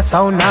 This your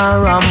sound, no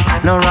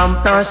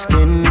rump nor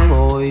skin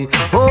boy.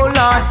 Oh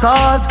Lord,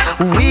 cause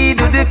we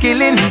do the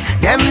killing,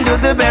 them do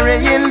the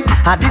burying.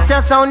 This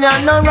your sound,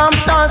 no rump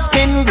nor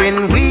skin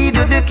grin. We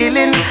do the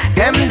killing,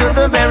 them do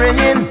the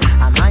burying.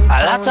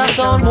 A lot of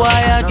sound boy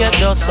I get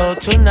just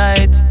out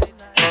tonight.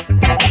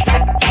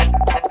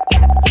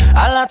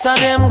 A lot of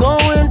them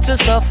going to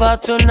suffer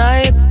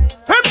tonight.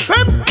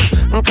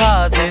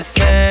 Cause this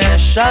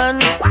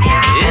session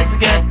is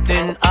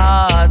getting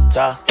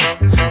hotter,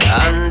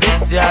 and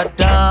this your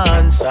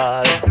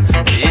dancehall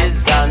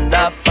is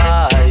under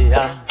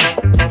fire.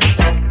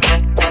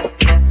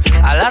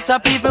 A lot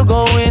of people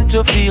going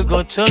to feel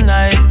good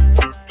tonight.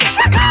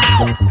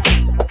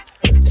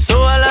 So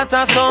a lot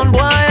of sound boy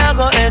I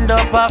go end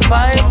up a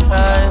fight.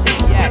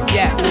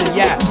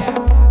 Yeah.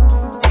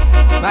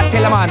 I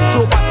tell a man,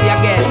 super see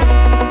again.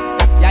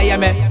 Yeah,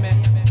 man.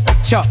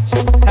 Sure.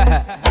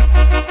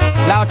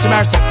 Loud to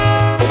mercy.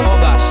 Oh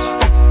gosh.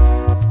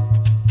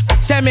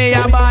 Say me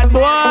a bad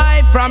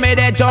boy from me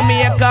the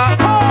Jamaica.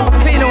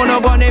 Clean on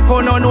no gun if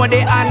you no know the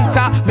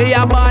answer. Me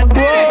a bad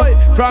boy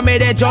from me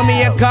the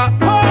Jamaica.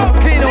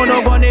 Clean on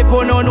no gun if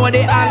you no know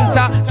the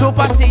answer.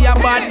 Super see a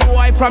bad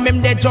boy from him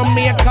the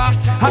Jamaica.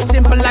 As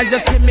simple as you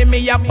see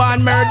me a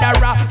bad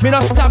murderer. Me no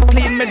stop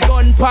clean me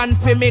gun pan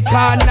for me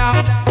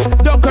corner.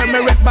 Don't call me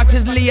red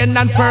batches laying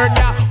and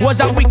further. Was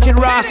a wicked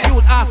raw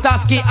suit,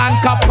 Starsky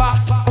and Kappa.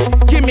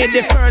 Give me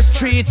the first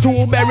 3,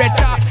 2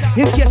 Beretta.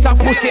 In case a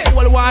pussy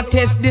all want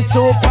test the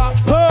super.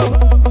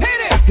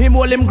 Him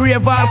hold him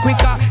grave all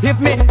quicker. If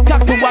me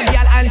talk to a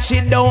girl and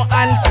she don't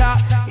answer,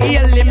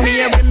 he'll me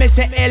me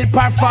say help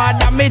her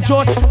father. Me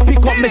just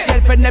pick up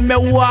myself and then me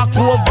walk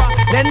over.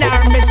 Then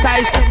her me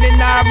size in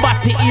her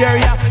body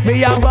area.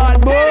 Me a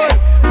bad boy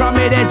from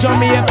me the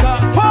Jamaica.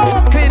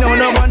 Clean on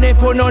no money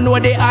if you no know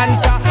the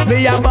answer.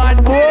 Me a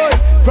bad boy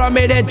from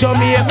me the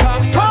Jamaica.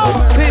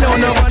 Clean on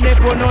no money if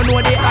you no know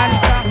the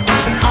answer.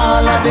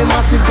 All of the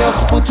massive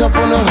just put up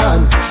on a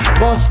hand.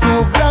 Bust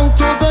too blank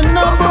to the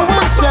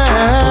 #1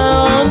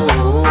 sound.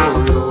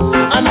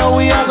 I know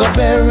we are gonna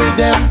bury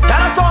them.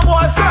 That's all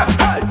boy say.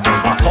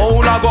 A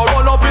sound a go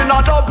run up in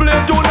a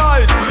Dublin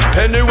tonight.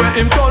 Anyway,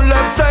 him turn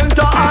left,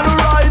 center and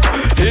right.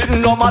 It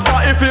no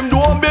matter if him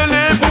don't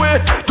believe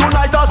we.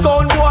 Tonight a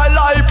sound boy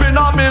life in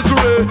a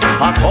misery.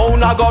 A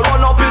sound a go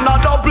run up in a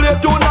Dublin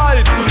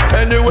tonight.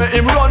 Anyway,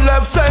 him run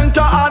left,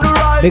 center and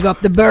right. Big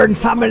up the Burn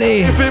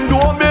family. If him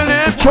don't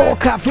believe.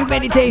 Choker for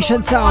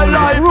meditation sound.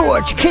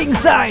 Roach king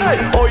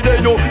size. Oh, they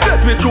you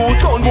let me choose,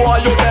 son boy,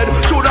 you dead.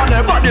 Shoulda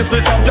never diss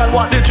the champion,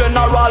 what the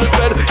general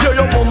said. Hear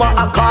your mama,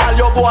 I call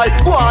your boy,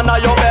 go on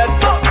your bed.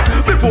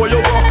 Before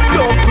you go,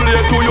 don't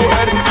play to your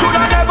head.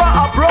 Shoulda never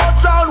approach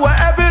sound where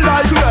every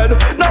light red.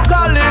 Now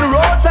calling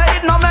road, say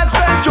it no make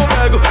sense, you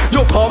beg.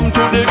 You come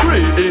to the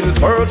green in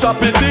search of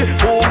pity.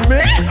 For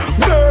me,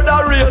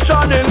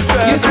 murderation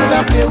instead. You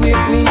coulda play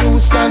with me,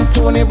 Houston,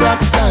 Tony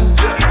Braxton.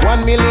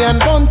 1 million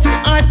bounty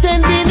or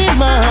 10 billion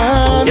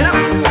man.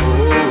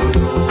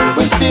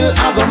 We still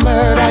a go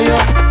murder you.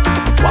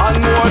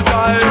 One more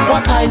time.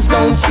 What eyes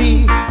don't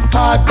see,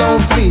 heart don't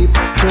sleep.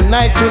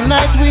 Tonight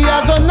we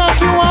are gonna knock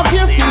you off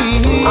your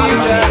feet. I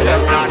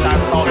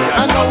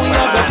know we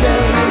are the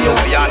best. You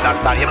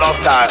understand him no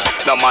star.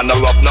 No man no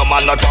rough, no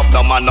man no tough,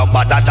 no man no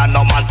better than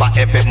no man. For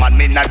every man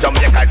in a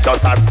Jamaica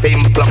just a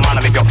simple man.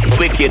 And if you're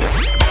wicked,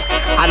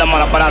 I don't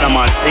man better than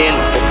man sin.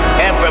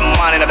 Every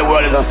man in the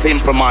world is a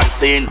simple man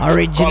sin.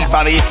 Original. Come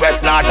from the east,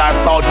 west, north or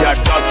south, you're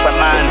just a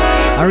man.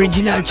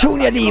 Original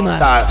Junior Demons.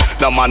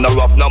 No man no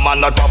rough, no man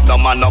no tough, no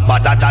man no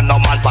better than no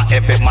man. For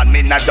every man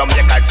in a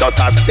Jamaica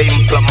just a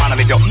simple man.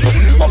 And if you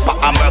up for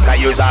America,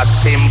 you're a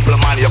simple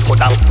man. You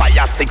could have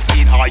fire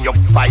 16 or you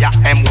fire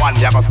M1.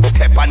 You go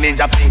step on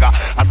Ninja Finger,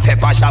 a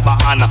step on Shabba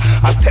Anna,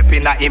 a step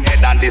in a him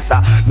head and this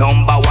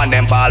 #1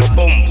 them ball.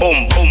 Boom, boom,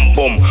 boom,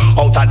 boom.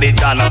 Out of the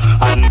jana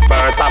and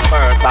first a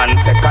person,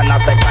 second a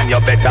second. You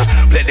better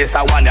play this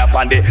a one up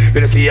on the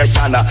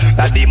station.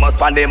 That they must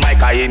pan the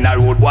mic in a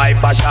road boy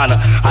fashion.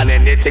 And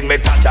anything me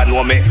touch I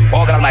know me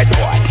organize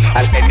boy.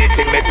 And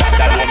anything me touch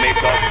I know me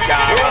just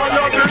can't.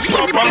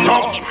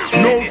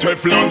 No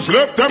Teflons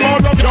left them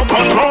all of your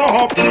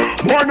patrol.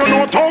 Why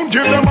no town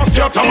give them a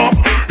scatter up.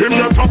 Him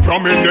get a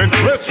prominent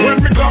place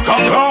when me clock a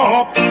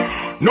clap.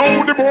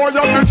 Now the boy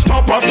have been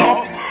stop at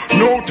top.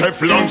 No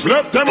Teflons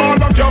left them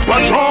all of your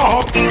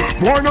patrol.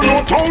 Why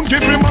no town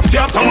give him a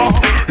scatter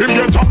up. Him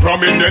get a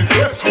prominent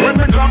place when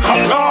me clock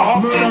a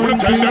clap.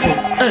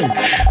 Hey,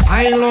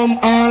 I love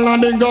all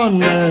of the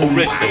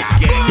gunmen.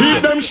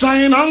 Keep them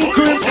shine and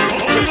crisp.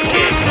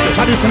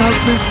 Traditional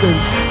system.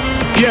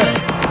 Yeah.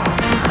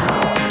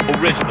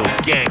 Original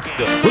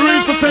gangster.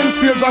 Reach the 10th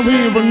stage of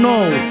evil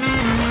now.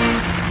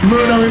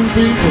 Murdering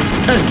people.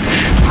 Hey,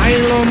 I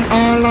love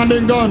all of the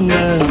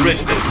gunmen.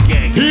 Original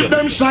gangster. Keep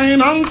them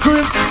shine and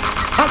crisp.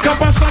 A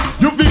capasa,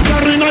 you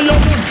victory in your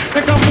gun.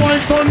 Make a boy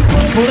turn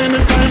purple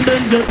anytime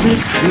them get it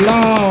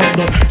loud.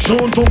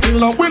 Shoot to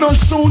kill and we don't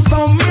shoot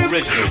and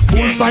miss.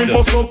 Bullseye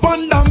bust up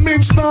and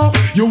damage now.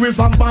 You is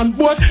a bad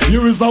boy,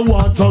 you is a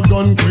water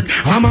gun quick.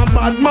 I'm a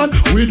bad man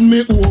with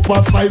me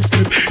oversized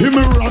clip. He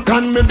me rock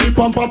and me dip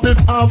and pop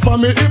it off of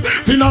me hip.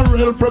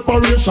 Funeral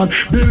preparation,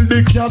 build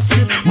the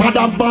casket.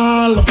 Mother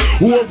ball,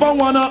 whoever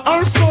wanna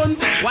our son.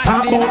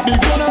 Talk about the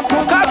gun and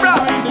come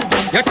behind the gun.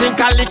 You think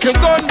a little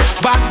gun,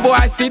 bad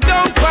boy sit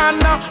down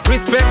corner.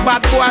 Respect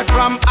bad boy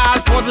from all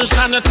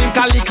position. You think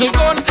a little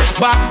gun,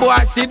 bad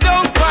boy sit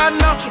down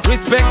corner.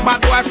 Respect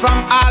bad boy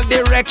from all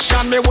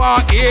direction. Me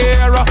want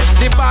hear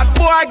the bad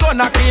boy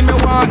gonna clean. Me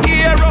want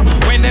hear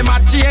when them a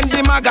change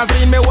the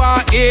magazine. Me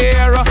want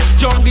hear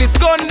junglist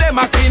gun them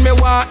a clean. Me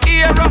want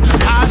hear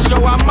I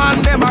show a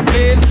man them a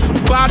clean.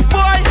 Bad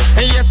boy,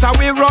 and yes how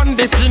we run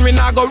the scene. We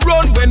not go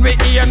run when we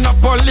hear no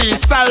police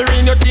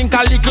siren. You think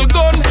a little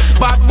gun,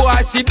 bad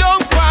boy sit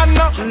down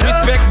corner.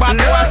 Respect bad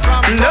boy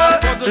from no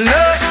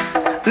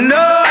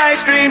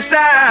ice cream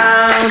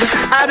sound.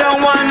 I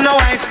don't want no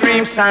ice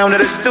cream sound.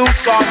 It is too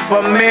soft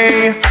for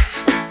me.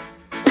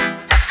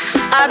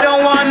 I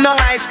don't want no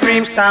ice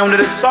cream sound.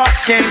 It is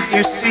soft, can't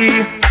you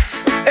see?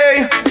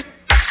 Hey,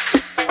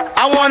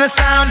 I want a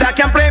sound that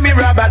can play me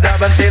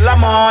rub-a-dub until the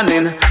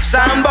morning.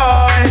 Sound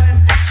boys.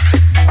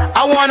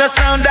 I want a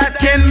sound that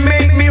can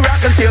make me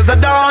rock until the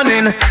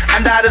dawning.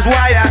 And that is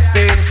why I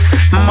say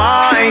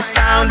my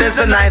sound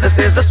is the nicest,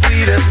 is the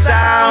sweetest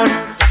sound.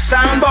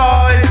 Sound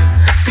boys,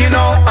 you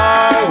know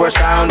our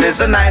sound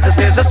is the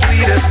nicest, is the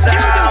sweetest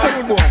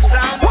sound.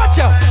 Watch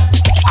out!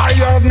 I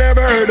have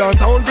never heard a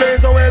sound play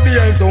so heavy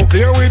and so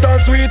clear with a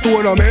sweet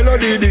tone of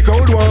melody. The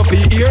crowd want to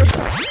hear.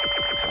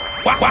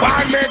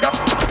 Why make up?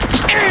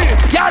 Hey,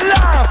 y'all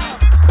laugh!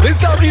 We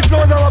start eat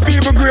flows our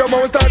people grey, but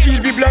we start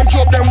eat people and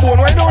chop them bone.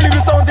 Why don't leave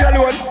the sound to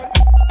alone?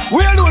 We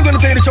alone gonna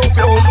say the choke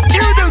down.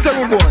 Here it is, the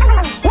good boy.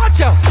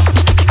 Watch out!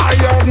 I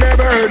have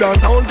never heard a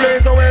sound play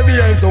so heavy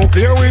and so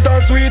clear with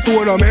a sweet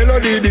tone of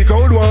melody. The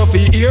crowd want to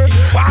hear.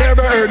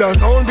 Never heard a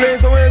sound play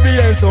so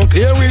heavy and so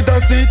clear with a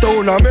sweet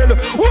tone of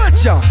melody.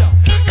 Watch out!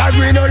 Cause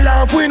we no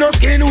laugh, we no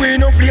skin, we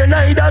no play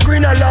neither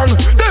green along.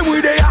 Then we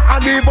there I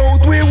give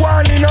out, we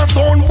one in a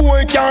sound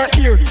boy can't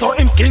hear. So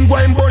him skin go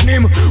and burn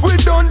him. We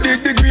don't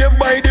dig the grave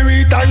by the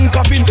return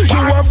coffin.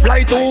 You a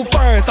fly too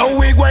far, so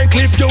we go and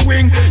clip your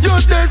wing. You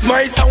test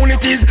my sound,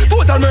 it is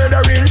total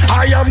murdering.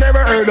 I have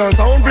never heard a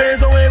sound play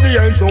so heavy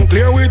and so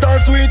clear with a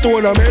sweet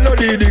tone of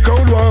melody. The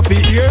crowd want to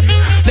hear.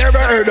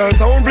 Never heard a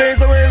sound play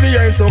so heavy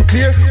and so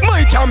clear.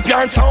 My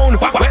champion sound,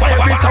 where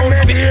every sound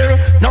fear.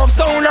 No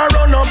sound I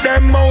run up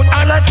them mouth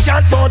and I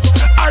chat, but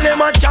all them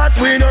a chat,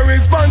 we no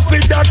response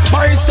with that.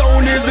 My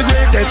sound is the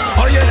greatest.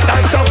 Oh yes,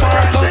 that's a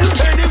part of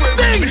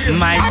anyway.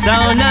 My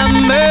sound a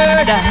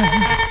murder.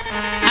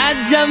 I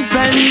jump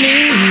and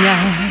lean.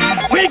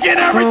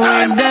 Wicked every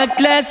time. The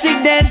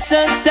classic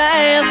dancer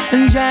style,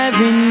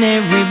 driving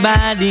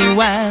everybody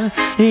wild.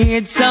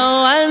 It's so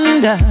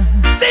under.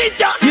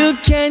 You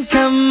can't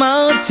come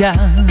out,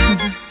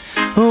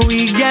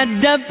 we got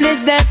the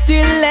place that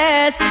will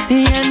last,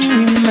 and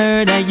we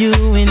murder you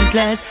in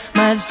class.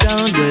 My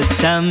sound the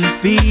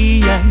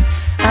champion,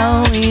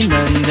 and we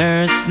no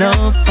nurse no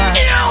part.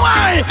 Yeah,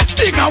 why?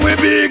 Think how we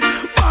big,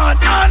 bad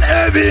and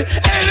heavy.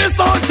 Any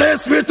sound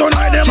test we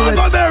tonight, them a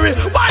go berry.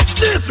 Watch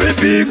this, we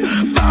big,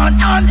 bad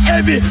and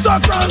heavy. So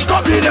crank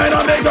up the night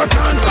and make a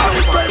crank up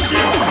the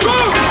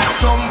spreadsheet.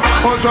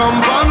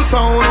 Jump and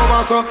sound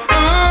over so.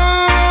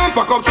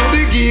 Back up to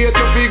the gate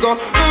you figure.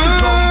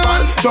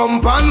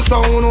 Jump and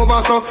sound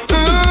over so.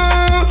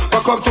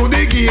 Back up to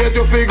the gate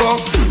you figure.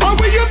 And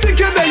when you think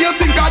you're there, you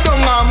think I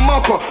don't have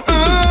muck.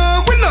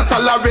 We not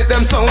tolerate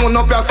them sound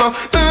up here so.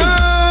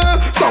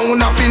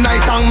 Sound up be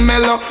nice and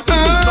mellow.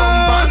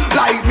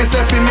 Like me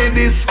say fi me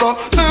disco.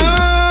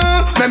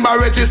 Remember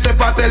register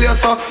I tell you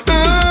so.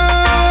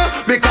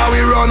 Because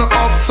we run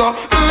up so.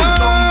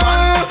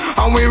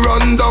 And we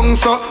run down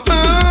so.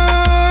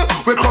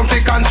 We come to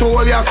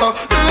control ya so.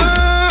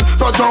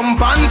 So jump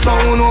and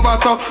sound over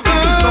so.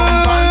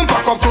 Jump and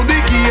back up to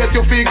the gate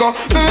you figure.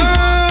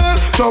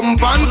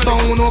 Jump and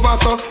sound over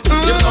so.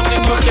 There's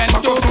nothing you can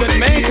do to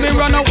make me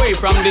run away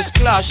from this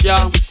clash,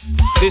 yeah.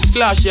 This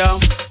clash, yeah.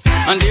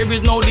 And there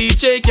is no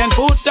DJ can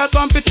put the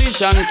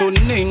competition to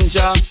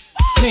Ninja.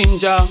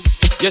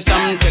 Yes,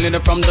 I'm telling you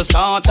from the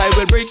start, I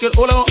will break your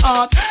whole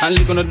heart and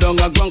leave on the dung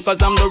and ground,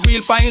 cause I'm the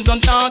real poison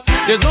tart.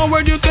 There's no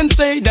word you can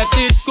say that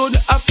it could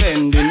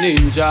offend the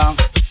Ninja.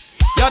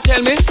 You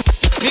tell me,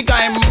 the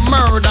guy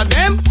murder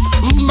them.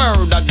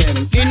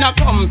 In a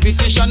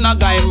competition, a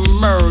guy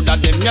murder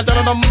them. You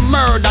tell them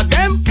murder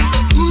them.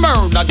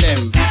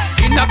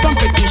 In a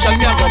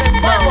competition, me a go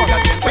murder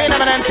them. Wait a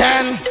minute,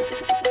 10.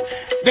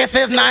 This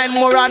is 9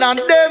 more than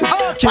them.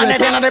 And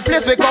then in the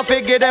place we come to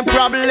give them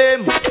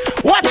problem.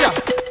 Watch out.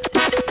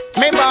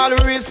 Me all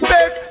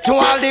respect to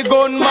all the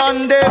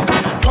gunman them.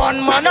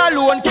 Gunman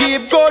alone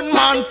keep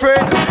gunman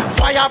friend.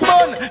 Fire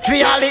burn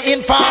for all the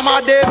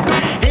informer them.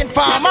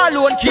 Informer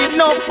alone keep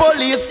no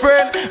police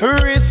friend.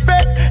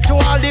 Respect to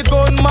all the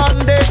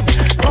gunman them.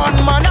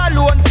 Gunman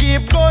alone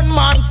keep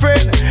gunman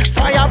friend.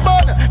 Fire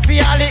burn for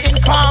all the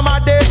informer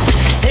them.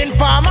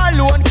 Informer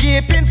alone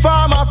keep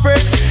informer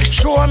friend.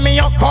 Show me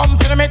your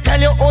company, me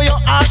tell you who you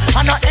are.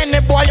 And not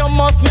any boy you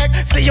must make.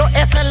 See your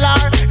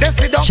SLR, them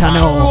sit down on the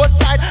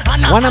roadside.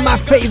 One of my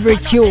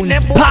favorite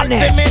tunes,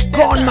 Bonnet,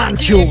 Gunman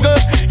tune.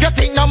 You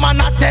think no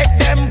man a take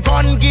them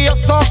gun gear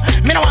so?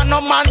 Me no want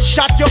no man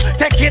shot you,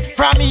 take it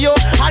from you.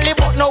 All the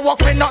but no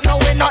work, we not know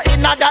we not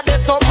in that day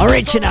so.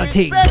 Original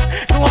thing.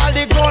 To all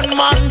the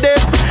gunman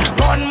them.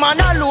 Gunman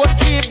alone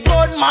keep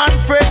gunman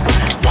free.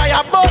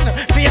 Fire burn,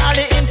 for all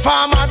the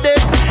informer them.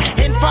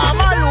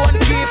 Informer alone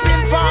keep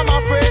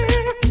informer free.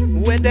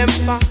 Where them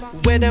fa,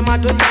 where them a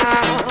do ya?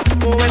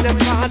 Where them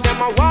fa,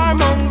 them a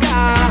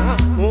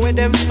warmonger. Where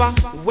them fa,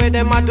 where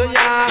them a do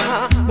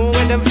ya?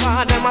 Where them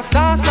fa, them a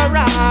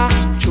sorcerer.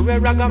 True a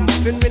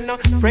ragamuffin, we no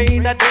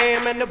afraid of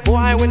them. And the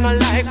boy we no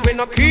like, we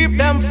no keep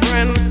them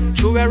friend.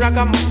 True a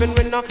ragamuffin,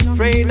 we no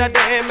afraid of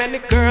them. And the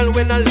girl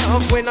we no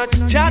love, we no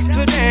chat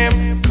to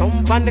them.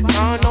 Come on the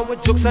corner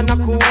with jokes and a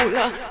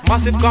cooler.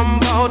 Massive come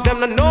out, them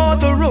no know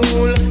the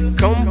rule.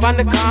 Come on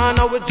the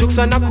corner with jokes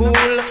and a cool.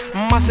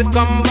 Massive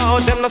come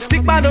out, them no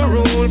stick by the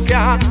rule.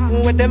 ya?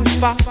 Where them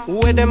fa?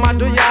 Where them a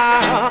do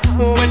ya?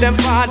 Where them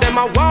fa? Them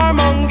a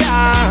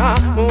warmonger.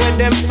 Where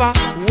them fa?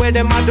 Where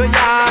them a do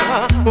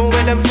ya?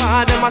 Where them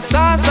fa? Them a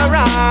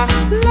sorcerer.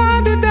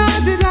 La di da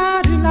di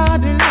la di la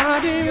di la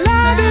di la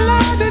di la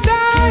di da.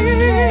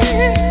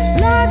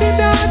 La di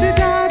da di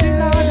da di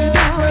la di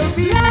da.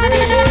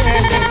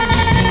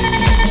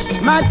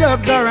 My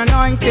doves are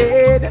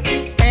anointed,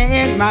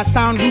 and my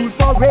sound rules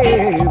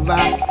forever.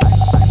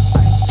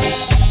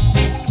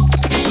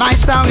 My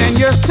sound and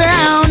your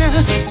sound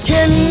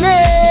can never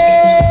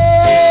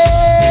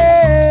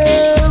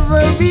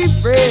be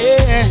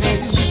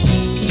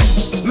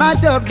friends. My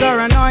doves are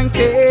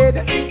anointed,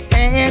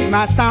 and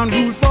my sound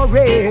rules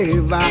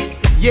forever.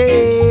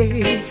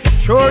 Yeah,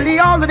 surely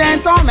all the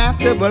dancehall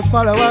massive will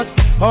follow us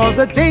all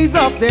the days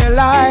of their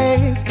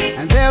life,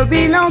 and there'll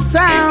be no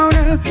sound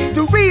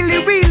to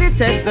really, really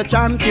test the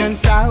champion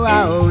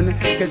sound.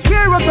 Cause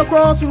we're at the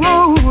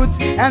crossroads,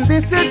 and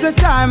this is the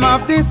time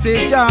of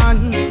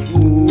decision.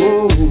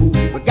 Ooh,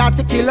 we got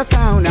to kill a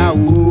sound now.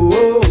 Ooh,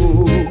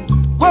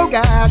 oh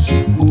gosh.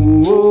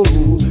 Ooh,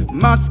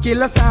 must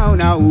kill a sound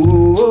now.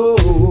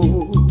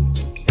 Ooh,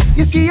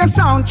 you see a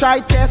sound try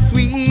test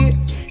sweet.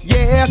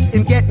 Yes,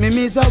 and get me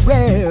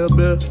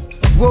miserable.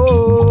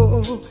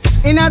 Whoa,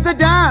 in other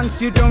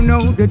dance you don't know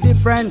the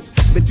difference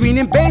between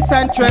in bass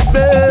and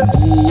treble.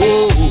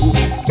 Whoa,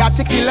 got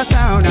to kill a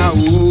sound now.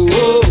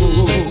 Whoa,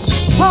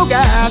 oh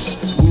gosh.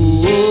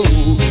 Whoa,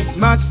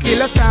 must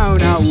kill a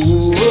sound now.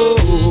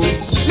 Whoa,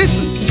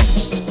 listen,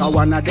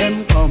 one of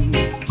them come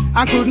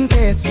and couldn't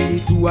test me.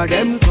 Two of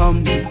them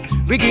come,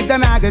 we give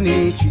them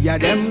agony. Three of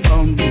them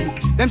come,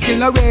 them still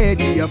not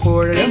ready.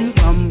 Four of them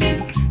come,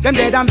 them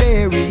dead and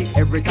buried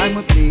every time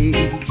we play.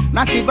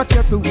 Massive but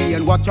cheerful we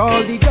and watch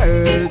all the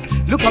girls.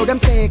 Look how them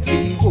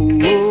sexy.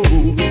 Whoa,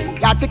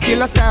 got to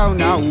kill a sound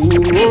now.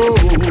 Whoa,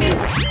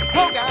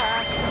 oh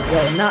God.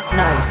 Yo, not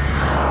nice.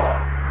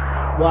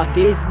 What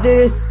is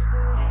this?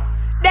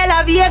 De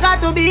La Vega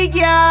to Big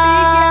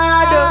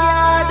Yard.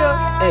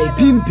 Hey,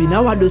 Pimpy,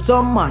 now I do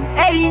some man.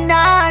 Hey,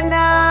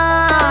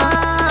 Nana.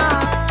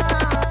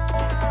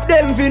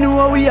 Them fi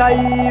know we are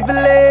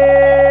evil.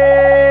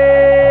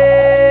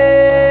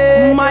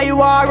 My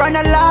war and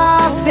a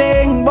laugh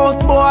thing.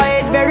 Boss boy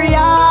it very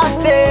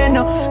often.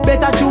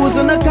 Better choose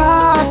on a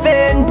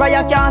coffin.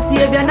 Prayer can't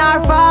save you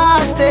nor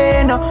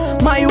fasting.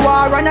 My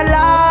war and a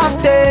laugh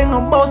thing.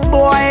 Boss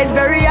boy it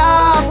very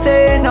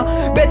often.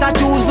 Better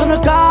choose on a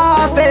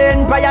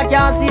coffin. Prayer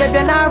can't save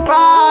you nor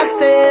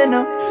fasting.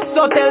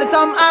 So tell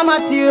some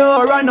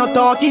amateur and no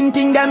talking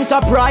thing them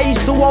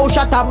surprised to how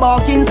shot a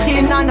barking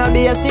skin and a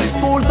basic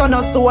school. So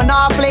no stone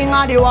or fling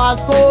at the war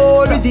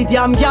school. With it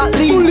yam can't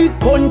leave. Bullet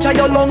punch at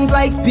your lungs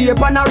like spear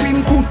pan a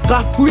rim poof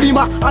gaff with him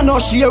and no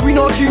share we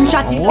no dream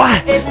shot it.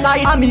 What?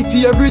 Inside and me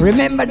favorite.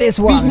 Remember this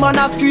one. Big man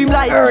a scream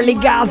like early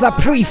Gaza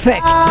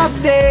prefect.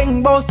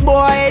 Often, boss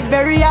boy it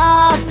very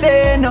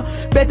often.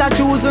 Better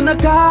choose on a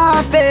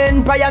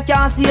coffin. Prayer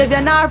can't save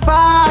you nor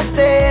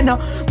fasting.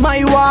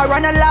 My war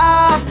and a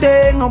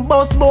laughing.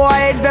 Boss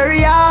boy it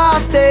very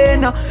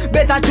often.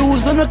 Better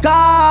choose on a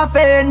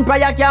coffin.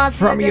 Prayer can't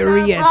from your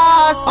ears.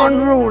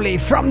 Unruly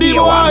from the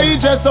boy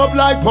dress up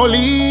like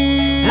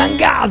police and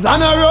Gaza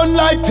and I run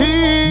like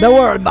team. The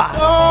world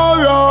boss. Oh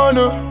run,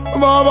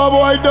 Baba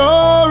boy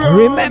don't run.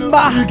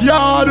 Remember, Big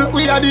Yard,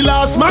 we are the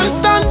last man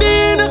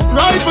standing.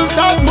 Rifle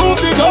shot move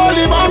the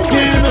goalie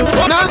banking.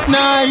 Not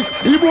nice,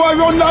 he boy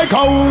run like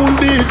a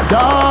wounded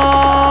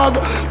dog.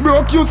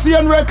 Broke you see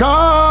and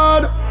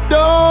record.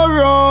 Don't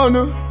run.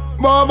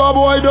 Baba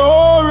boy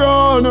don't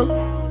run.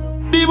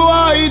 The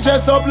boy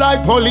dress up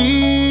like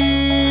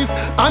police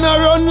and I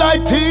run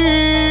like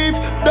thief.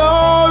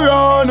 Don't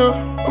run.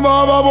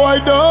 Baba boy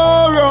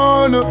don't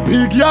run.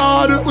 Big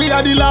Yard, we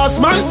are the last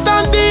man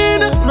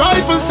standing.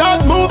 Rifle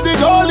shot move the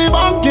goalie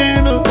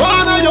banking.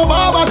 One of your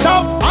barber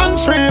shop and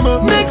trim.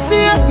 Next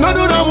year, no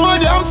do no more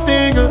damn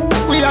sting.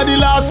 We are the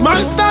last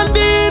man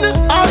standing.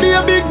 I'll be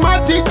a big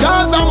matic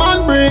cause a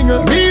man bring.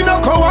 Me no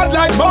coward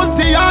like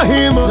Bunty or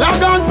him.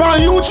 Log on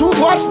pan YouTube,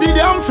 watch the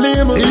damn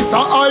flame. It's a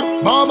hype,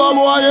 Baba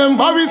boy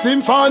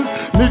embarrassing fans.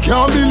 Me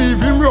can't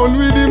believe him run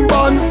with him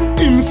bands.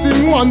 Him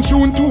sing one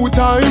tune 2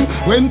 times.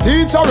 When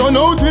teacher run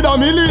out with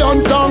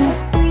 1,000,000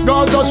 songs.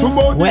 Gaza should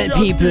bout well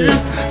people,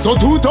 so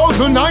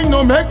 2009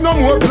 no make no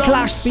more. The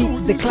Clash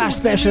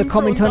special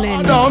coming to an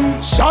end.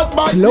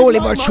 Slowly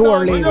but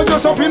surely.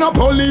 So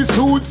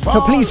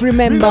please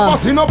remember,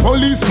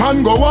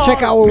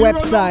 check our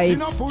website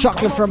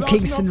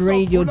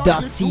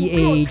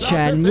chocolatefromkingstonradio.ch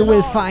and you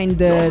will find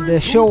the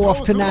show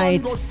of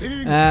tonight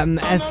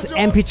as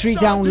MP3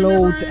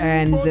 download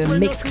and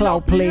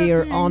Mixcloud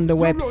player on the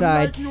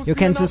website. You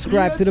can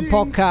subscribe to the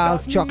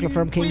podcast Chocolate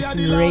from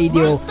Kingston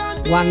Radio.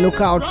 One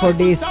look out for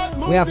this.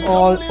 We have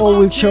all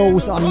old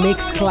shows on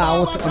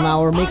Mixcloud, on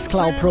our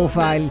Mixcloud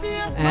profile.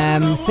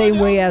 Same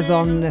way as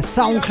on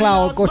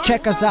SoundCloud. Go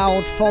check us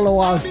out, follow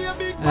us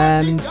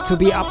to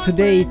be up to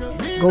date.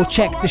 Go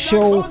check the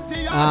show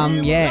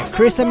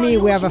Chris and me,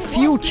 we have a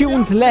few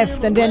tunes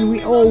left, and then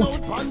we out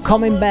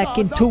coming back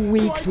in 2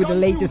 weeks with the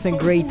latest and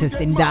greatest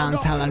in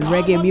dancehall and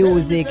reggae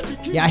music.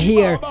 Yeah,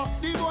 here.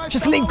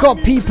 Just link up,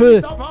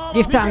 people.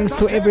 Give thanks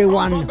to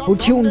everyone who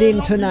tuned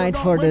in tonight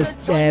for this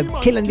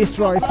Kill and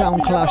Destroy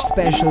Sound Clash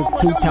Special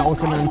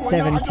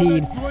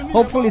 2017.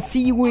 Hopefully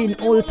see you in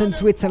Olten,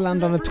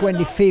 Switzerland on the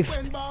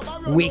 25th.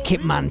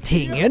 Wicked man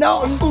thing, you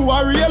know. Who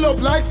are real up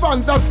like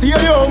fans a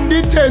stadium.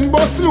 The 10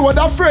 bus load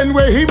a friend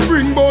where him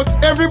bring, but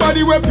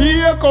everybody where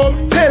pay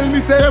come. Tell me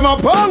say him a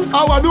punk,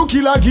 how I do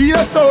kill a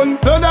gear son.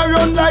 Blood a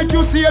run like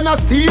you see in a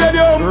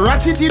stadium.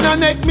 Ratchet in a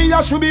neck, me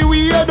a should be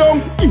weird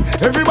down.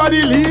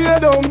 Everybody lay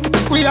down.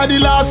 We are the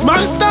last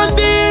man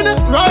standing.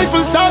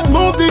 Rifle shot,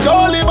 move the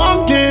goalie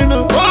banking.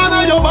 One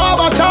of your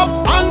barber shop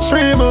and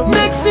trim.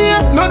 Next year,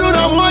 no do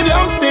no more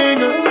damn sting.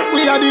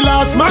 We are the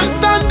last man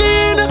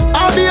standing.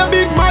 I'll be a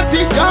big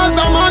matic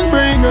Gaza man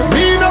bring.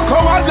 Me no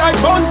coward like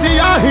Bunty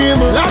and him.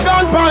 Log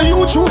on pan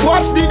YouTube,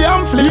 watch the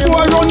damn flip.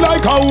 Boy run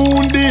like a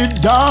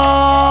wounded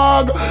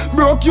dog.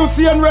 Broke you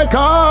see and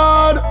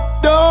record.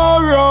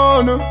 Don't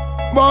run,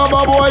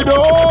 Baba boy,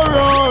 don't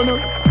run.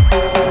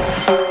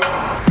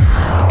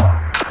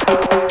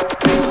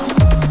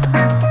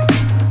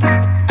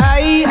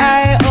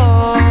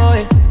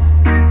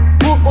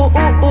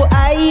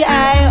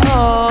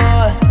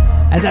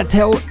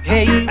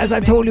 As I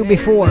told you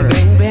before,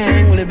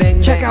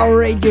 check our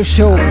radio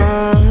show.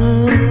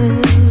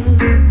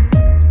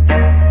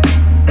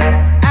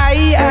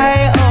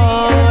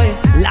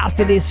 Last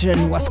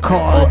edition was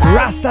called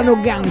Rasta No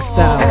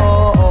Gangsta.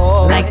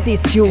 Like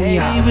this tune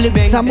here,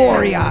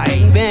 Samoria,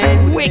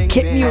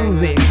 wicked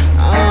music.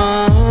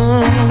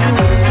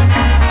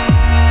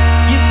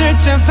 You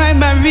search and find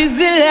my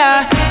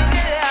Rizilla.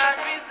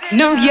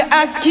 Now you're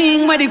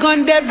asking where they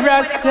gone dev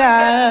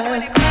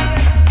Rasta.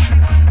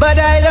 But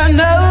I don't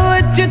know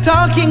what you're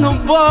talking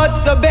about,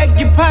 so beg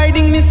your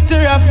pardon,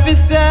 Mr.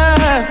 Officer.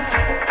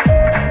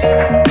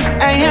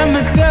 I am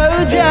a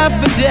soldier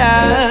for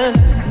Jah,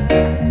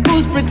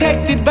 who's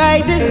protected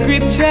by the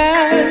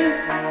scriptures.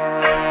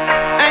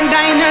 And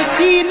I no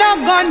see no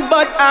gun,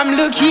 but I'm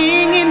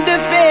looking in the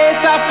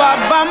face of a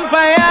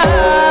vampire.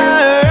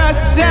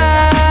 Rasta,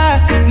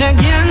 no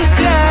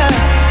gangster,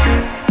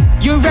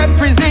 you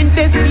represent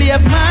the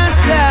slave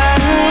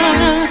master.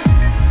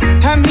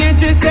 I'm here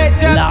to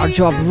set up large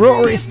up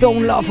Rory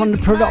Stone Love on the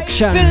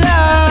production.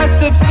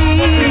 Philosophy,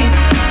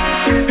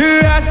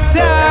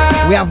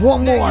 Rasta. We have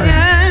one more.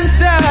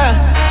 Gangster.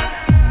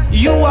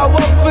 You are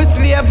work for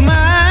slave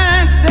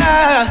master.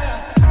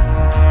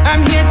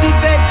 I'm here to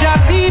set your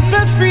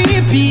people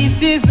free.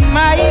 Peace is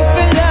my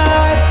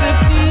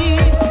philosophy.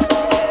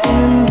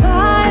 In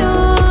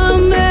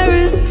Zion there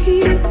is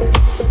peace.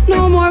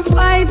 No more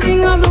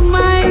fighting of the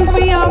minds.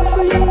 We are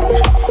free.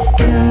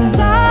 In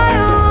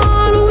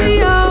Zion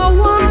we are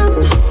one.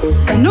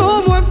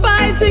 No more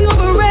fighting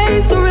over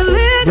race or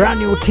religion. Brand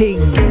new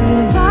thing,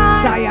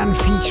 Zion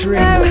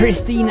featuring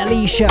Christine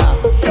Alicia.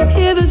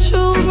 Hear the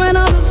children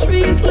of the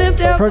streets lift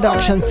their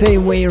production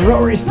same way,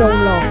 Rory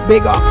Stone Love,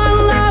 big up.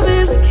 Love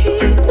is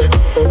king,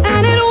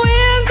 and it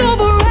wins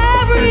over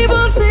every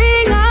evil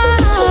thing.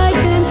 I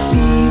can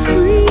be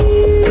free.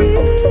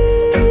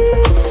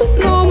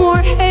 No more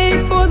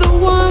hate for the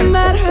one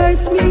that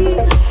hurts me.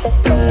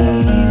 Be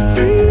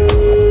free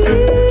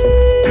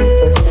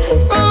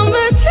from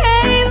the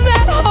chains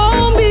that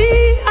hold me.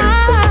 I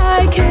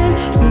can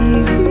be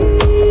free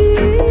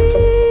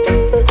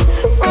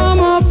from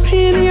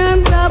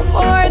opinions that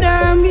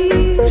border me.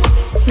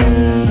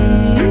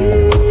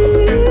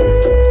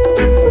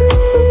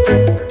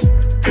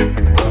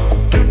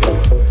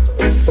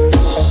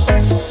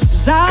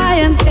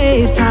 Zion's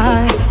gates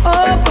are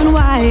open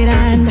wide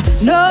and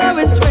no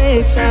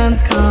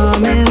restrictions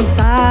come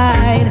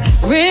inside.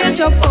 Rich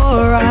or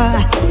poorer,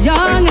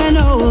 young and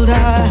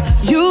older,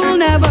 you'll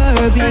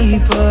never be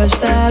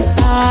pushed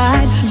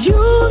aside.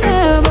 You'll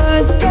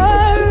never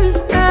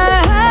thirst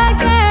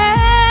again.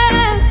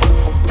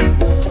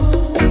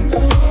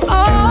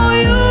 Oh,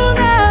 you'll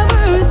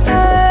never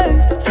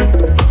thirst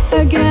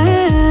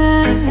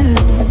again.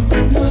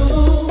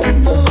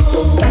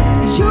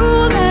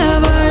 You'll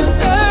never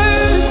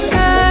thirst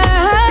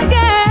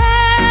again.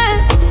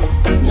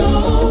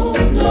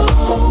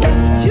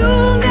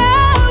 You'll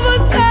never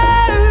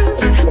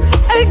thirst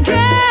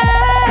again.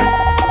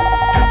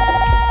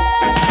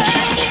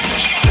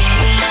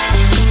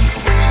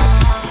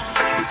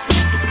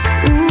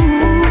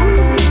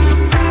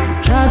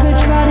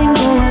 Trotting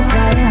over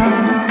Zion.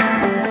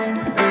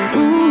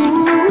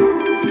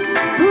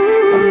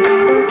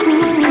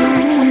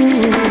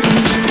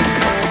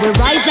 We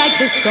rise like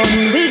the sun.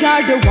 We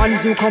are the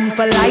ones who come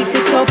for light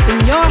it up in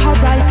your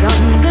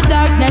horizon. The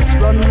darkness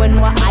run when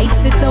we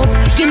heights it up.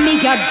 Give me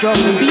your drum,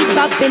 beat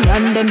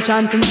Babylon, them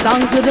chanting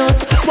songs with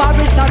us. War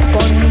is not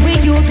fun. We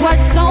use what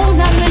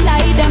sound and we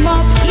light them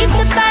up. Keep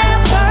the fire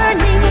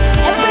burning.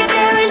 Every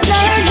day we're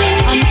learning.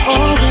 I'm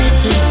over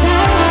to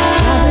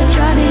Zion.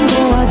 Trotting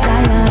over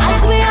Zion.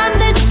 As we on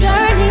this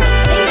journey,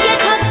 things get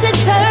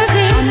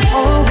topsy-turvy. I'm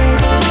over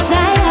to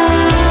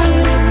Zion.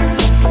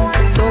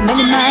 So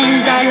many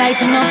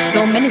lighting up,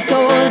 so many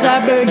souls are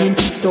burning.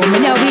 So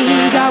many are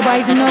weak are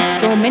rising up,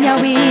 so many are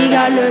weak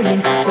are learning.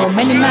 So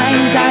many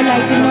minds are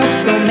lighting up,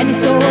 so many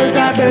souls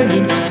are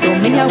burning. So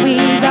many are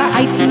weak are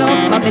lighting up,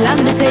 Babylon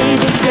the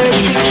table is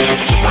turning.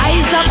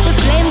 Rise up the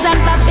flames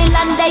and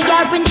Babylon, they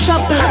are in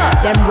trouble.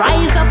 Them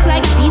rise up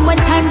like steam when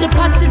time the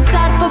pots it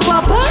start for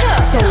bubble.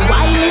 So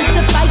why is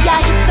the fire,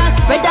 it has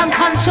spread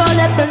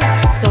uncontrollable.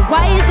 So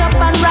rise up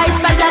and rise,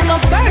 fire go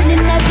burning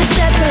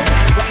inevitable.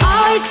 We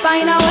always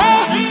find a way,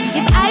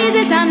 keep eyes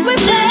and we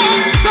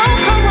play. So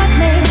come what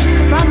may,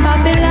 from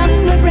Babylon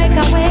we break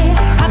away.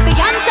 Happy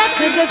answer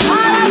to the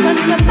call, when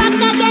we're back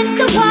against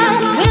the wall,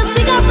 we'll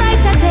sing a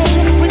brighter day.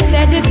 We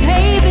steady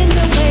paving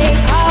the way,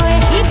 how we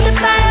keep the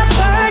fire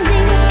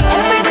burning.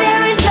 Every day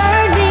we're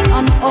learning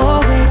on our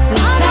way to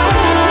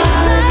Zion.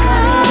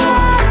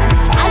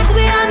 As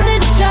we on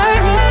this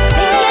journey,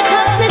 things get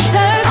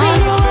topsy-turvy.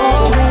 On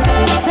our way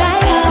to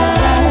Zion.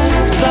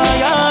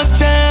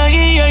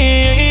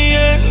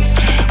 Zion,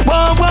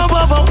 whoa, whoa,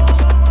 whoa, whoa.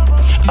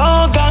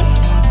 Oh God,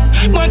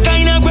 what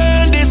kind of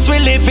world this we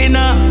live in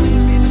now?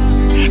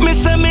 Me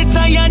say me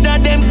tired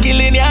of them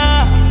killing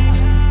ya.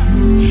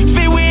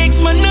 For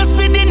weeks man no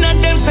sitting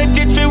and them set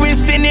it for we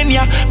sinning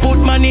ya. Put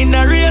man in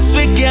a race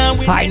we can't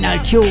win. Final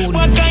tune.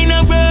 What kind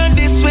of world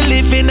this we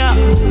live in now?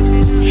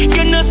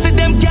 You know see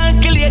them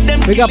calculate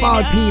them. Big up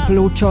all people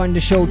who joined the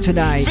show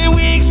tonight. For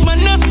weeks man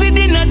no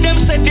sitting and them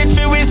set it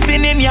for we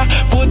sinning ya.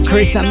 Put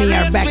Chris and me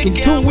are back in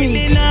 2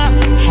 weeks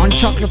on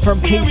Chocolate from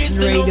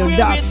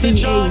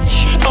KingstonRadio.ch.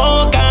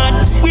 Oh God,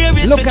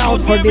 look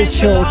out for this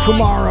show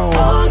tomorrow.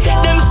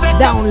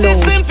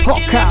 Download,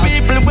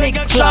 podcast,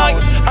 Mixcloud,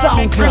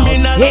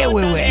 SoundCloud. Here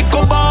we will.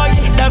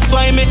 That's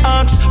why me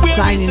ask.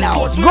 Signing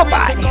out.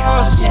 Goodbye.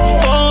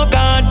 Oh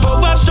God,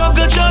 power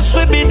struggle just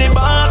to be the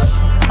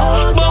boss.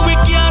 But we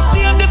can't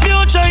save the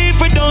future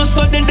if we don't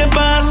study the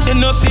past. You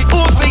know, see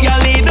who for your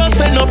leaders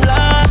and no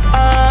plan.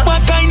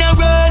 What kind of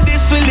world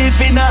this we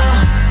live in now?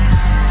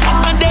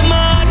 And them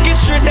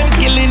orchestra, them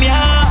killing ya.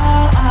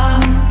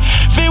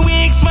 For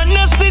weeks, man,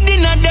 no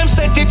sitting and them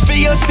set it for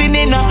your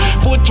sinning.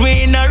 Put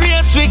we in a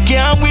race, we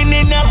can't win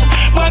in.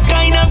 What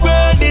kind of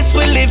world this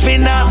we live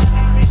in now?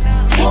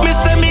 Me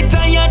say me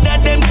tired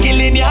of them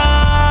killing ya.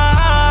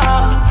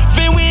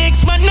 For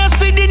weeks, man, no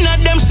sitting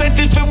and them set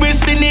it for we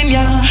sinning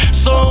ya.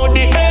 So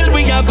the hell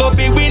we a go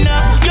be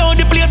winner. Yo,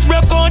 the place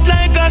broke out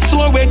like a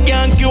sword we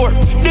can't cure.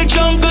 The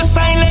jungle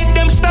silent,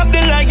 them stop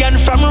the lion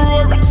from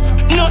roar.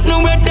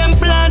 Nothing where them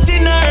plant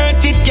in the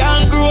earth, it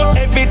can't grow.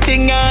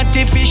 Everything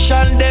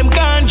artificial, them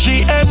can't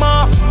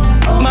GMO.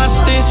 Mass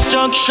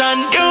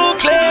destruction,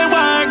 nuclear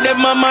war.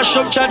 Them a mash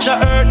up church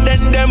of earth,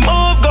 then them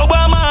move go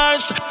a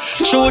Mars.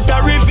 Truth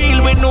a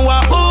reveal, we know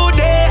who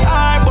they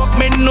are. But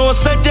me know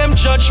say them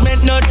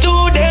judgment not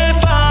too they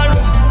far.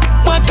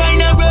 What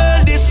kind of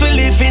world this we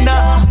live in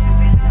now?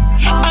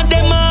 And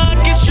them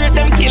orchestra,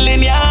 them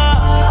killing ya.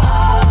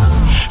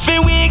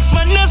 For weeks,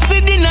 man, no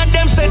sitting and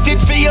them set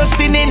it for your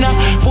sinning.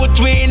 Put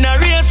we in a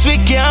race, we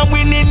can't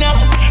win in.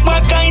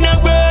 What kind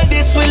of world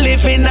this we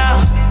live in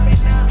now?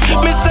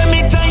 Me say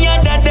me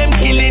tired of them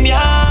killing ya.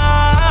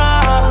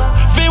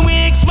 For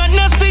weeks, man,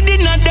 no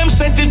sitting and them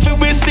set it for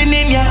we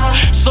sinning ya.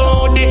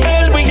 So the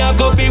hell we a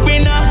go be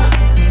winner.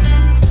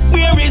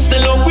 Where is the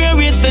love? Where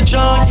is the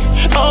joy?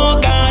 Oh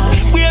God,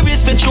 where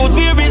is the truth?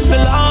 Where is the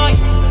lie?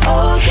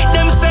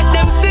 Them set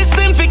them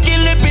system for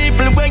kill the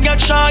people when you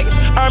try.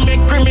 Or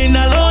make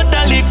criminal out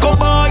a little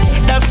boy.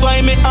 That's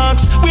why me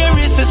ask, where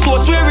is the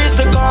source? Where is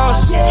the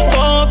cause?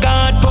 Oh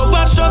God,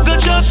 power struggle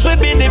just to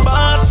be the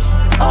boss.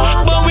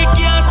 But we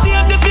can't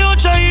save the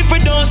future if we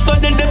don't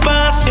study the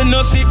past. You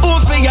know see who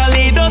for your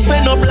leaders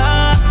and no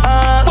plan.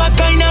 What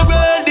kind of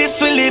world this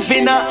we live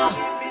in now?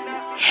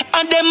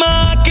 And them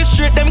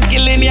orchestra, them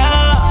killing ya.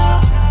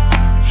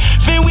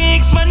 For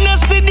weeks, man, no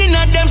sitting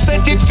and them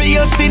set it for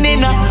your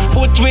sinning.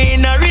 Put we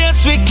in a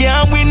race, we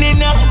can't win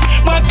in.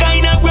 What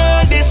kind of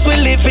world this we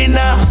live in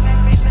now?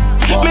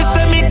 Me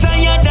say me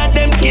tired of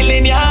them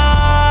killing ya.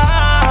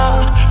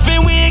 For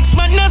weeks,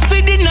 man, no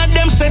sitting and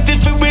them set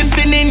it for we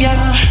sinning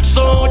ya.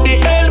 So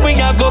the hell we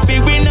a go be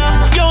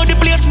winner. Yo, the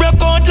place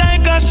broke out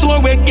like a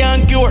sword we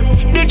can't cure.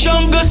 The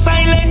jungle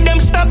silent, them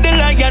stop the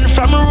lion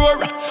from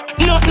roar.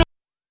 Nothing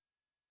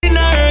in the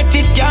earth,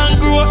 it can't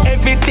grow.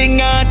 Everything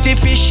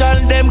artificial,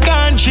 them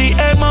can't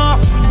GMO.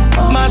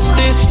 Mass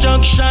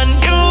destruction,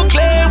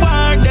 nuclear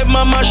war. Them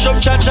a mash up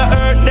church of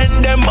earth,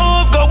 then them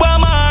move go a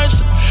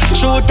Mars.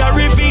 Truth a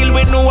reveal,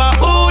 we know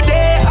who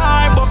they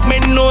are. But me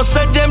know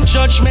say them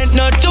judgment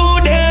not too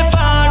they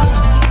far.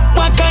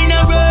 What kind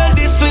of world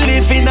this we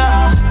live in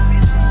now?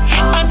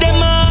 And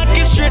them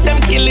orchestra,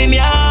 them killing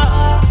ya.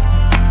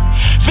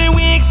 For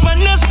weeks, man,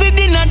 no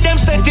sitting and them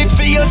set it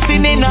for your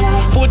sinning.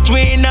 Put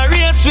we in a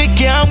race, we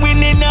can't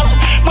win in.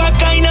 What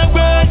kind of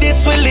world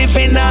this we live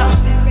in now?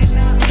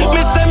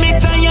 Me say me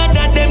tired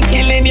of them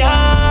killing ya.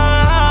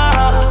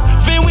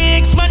 For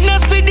weeks, man, no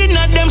sitting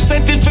and them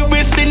set it for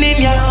we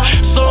sinning ya.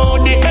 So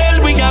the hell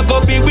we a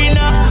go be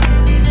winner.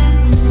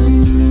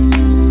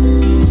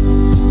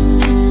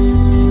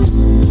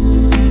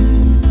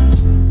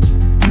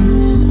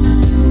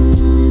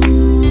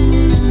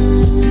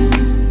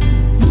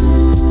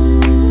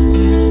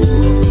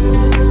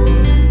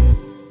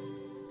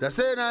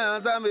 sent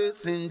as a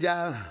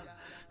messenger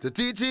to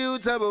teach you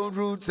about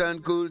roots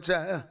and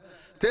culture.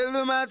 Tell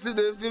the masses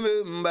to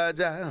remember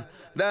Jah.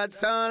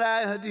 That's all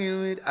I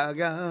deal with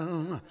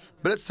again.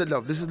 Blessed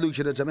love, this is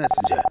Lucia the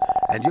Messenger,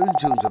 and you're in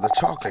tune to the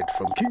Chocolate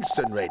from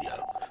Kingston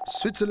Radio,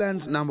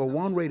 Switzerland's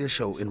 #1 radio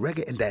show in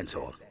reggae and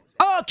dancehall.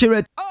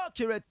 Accurate.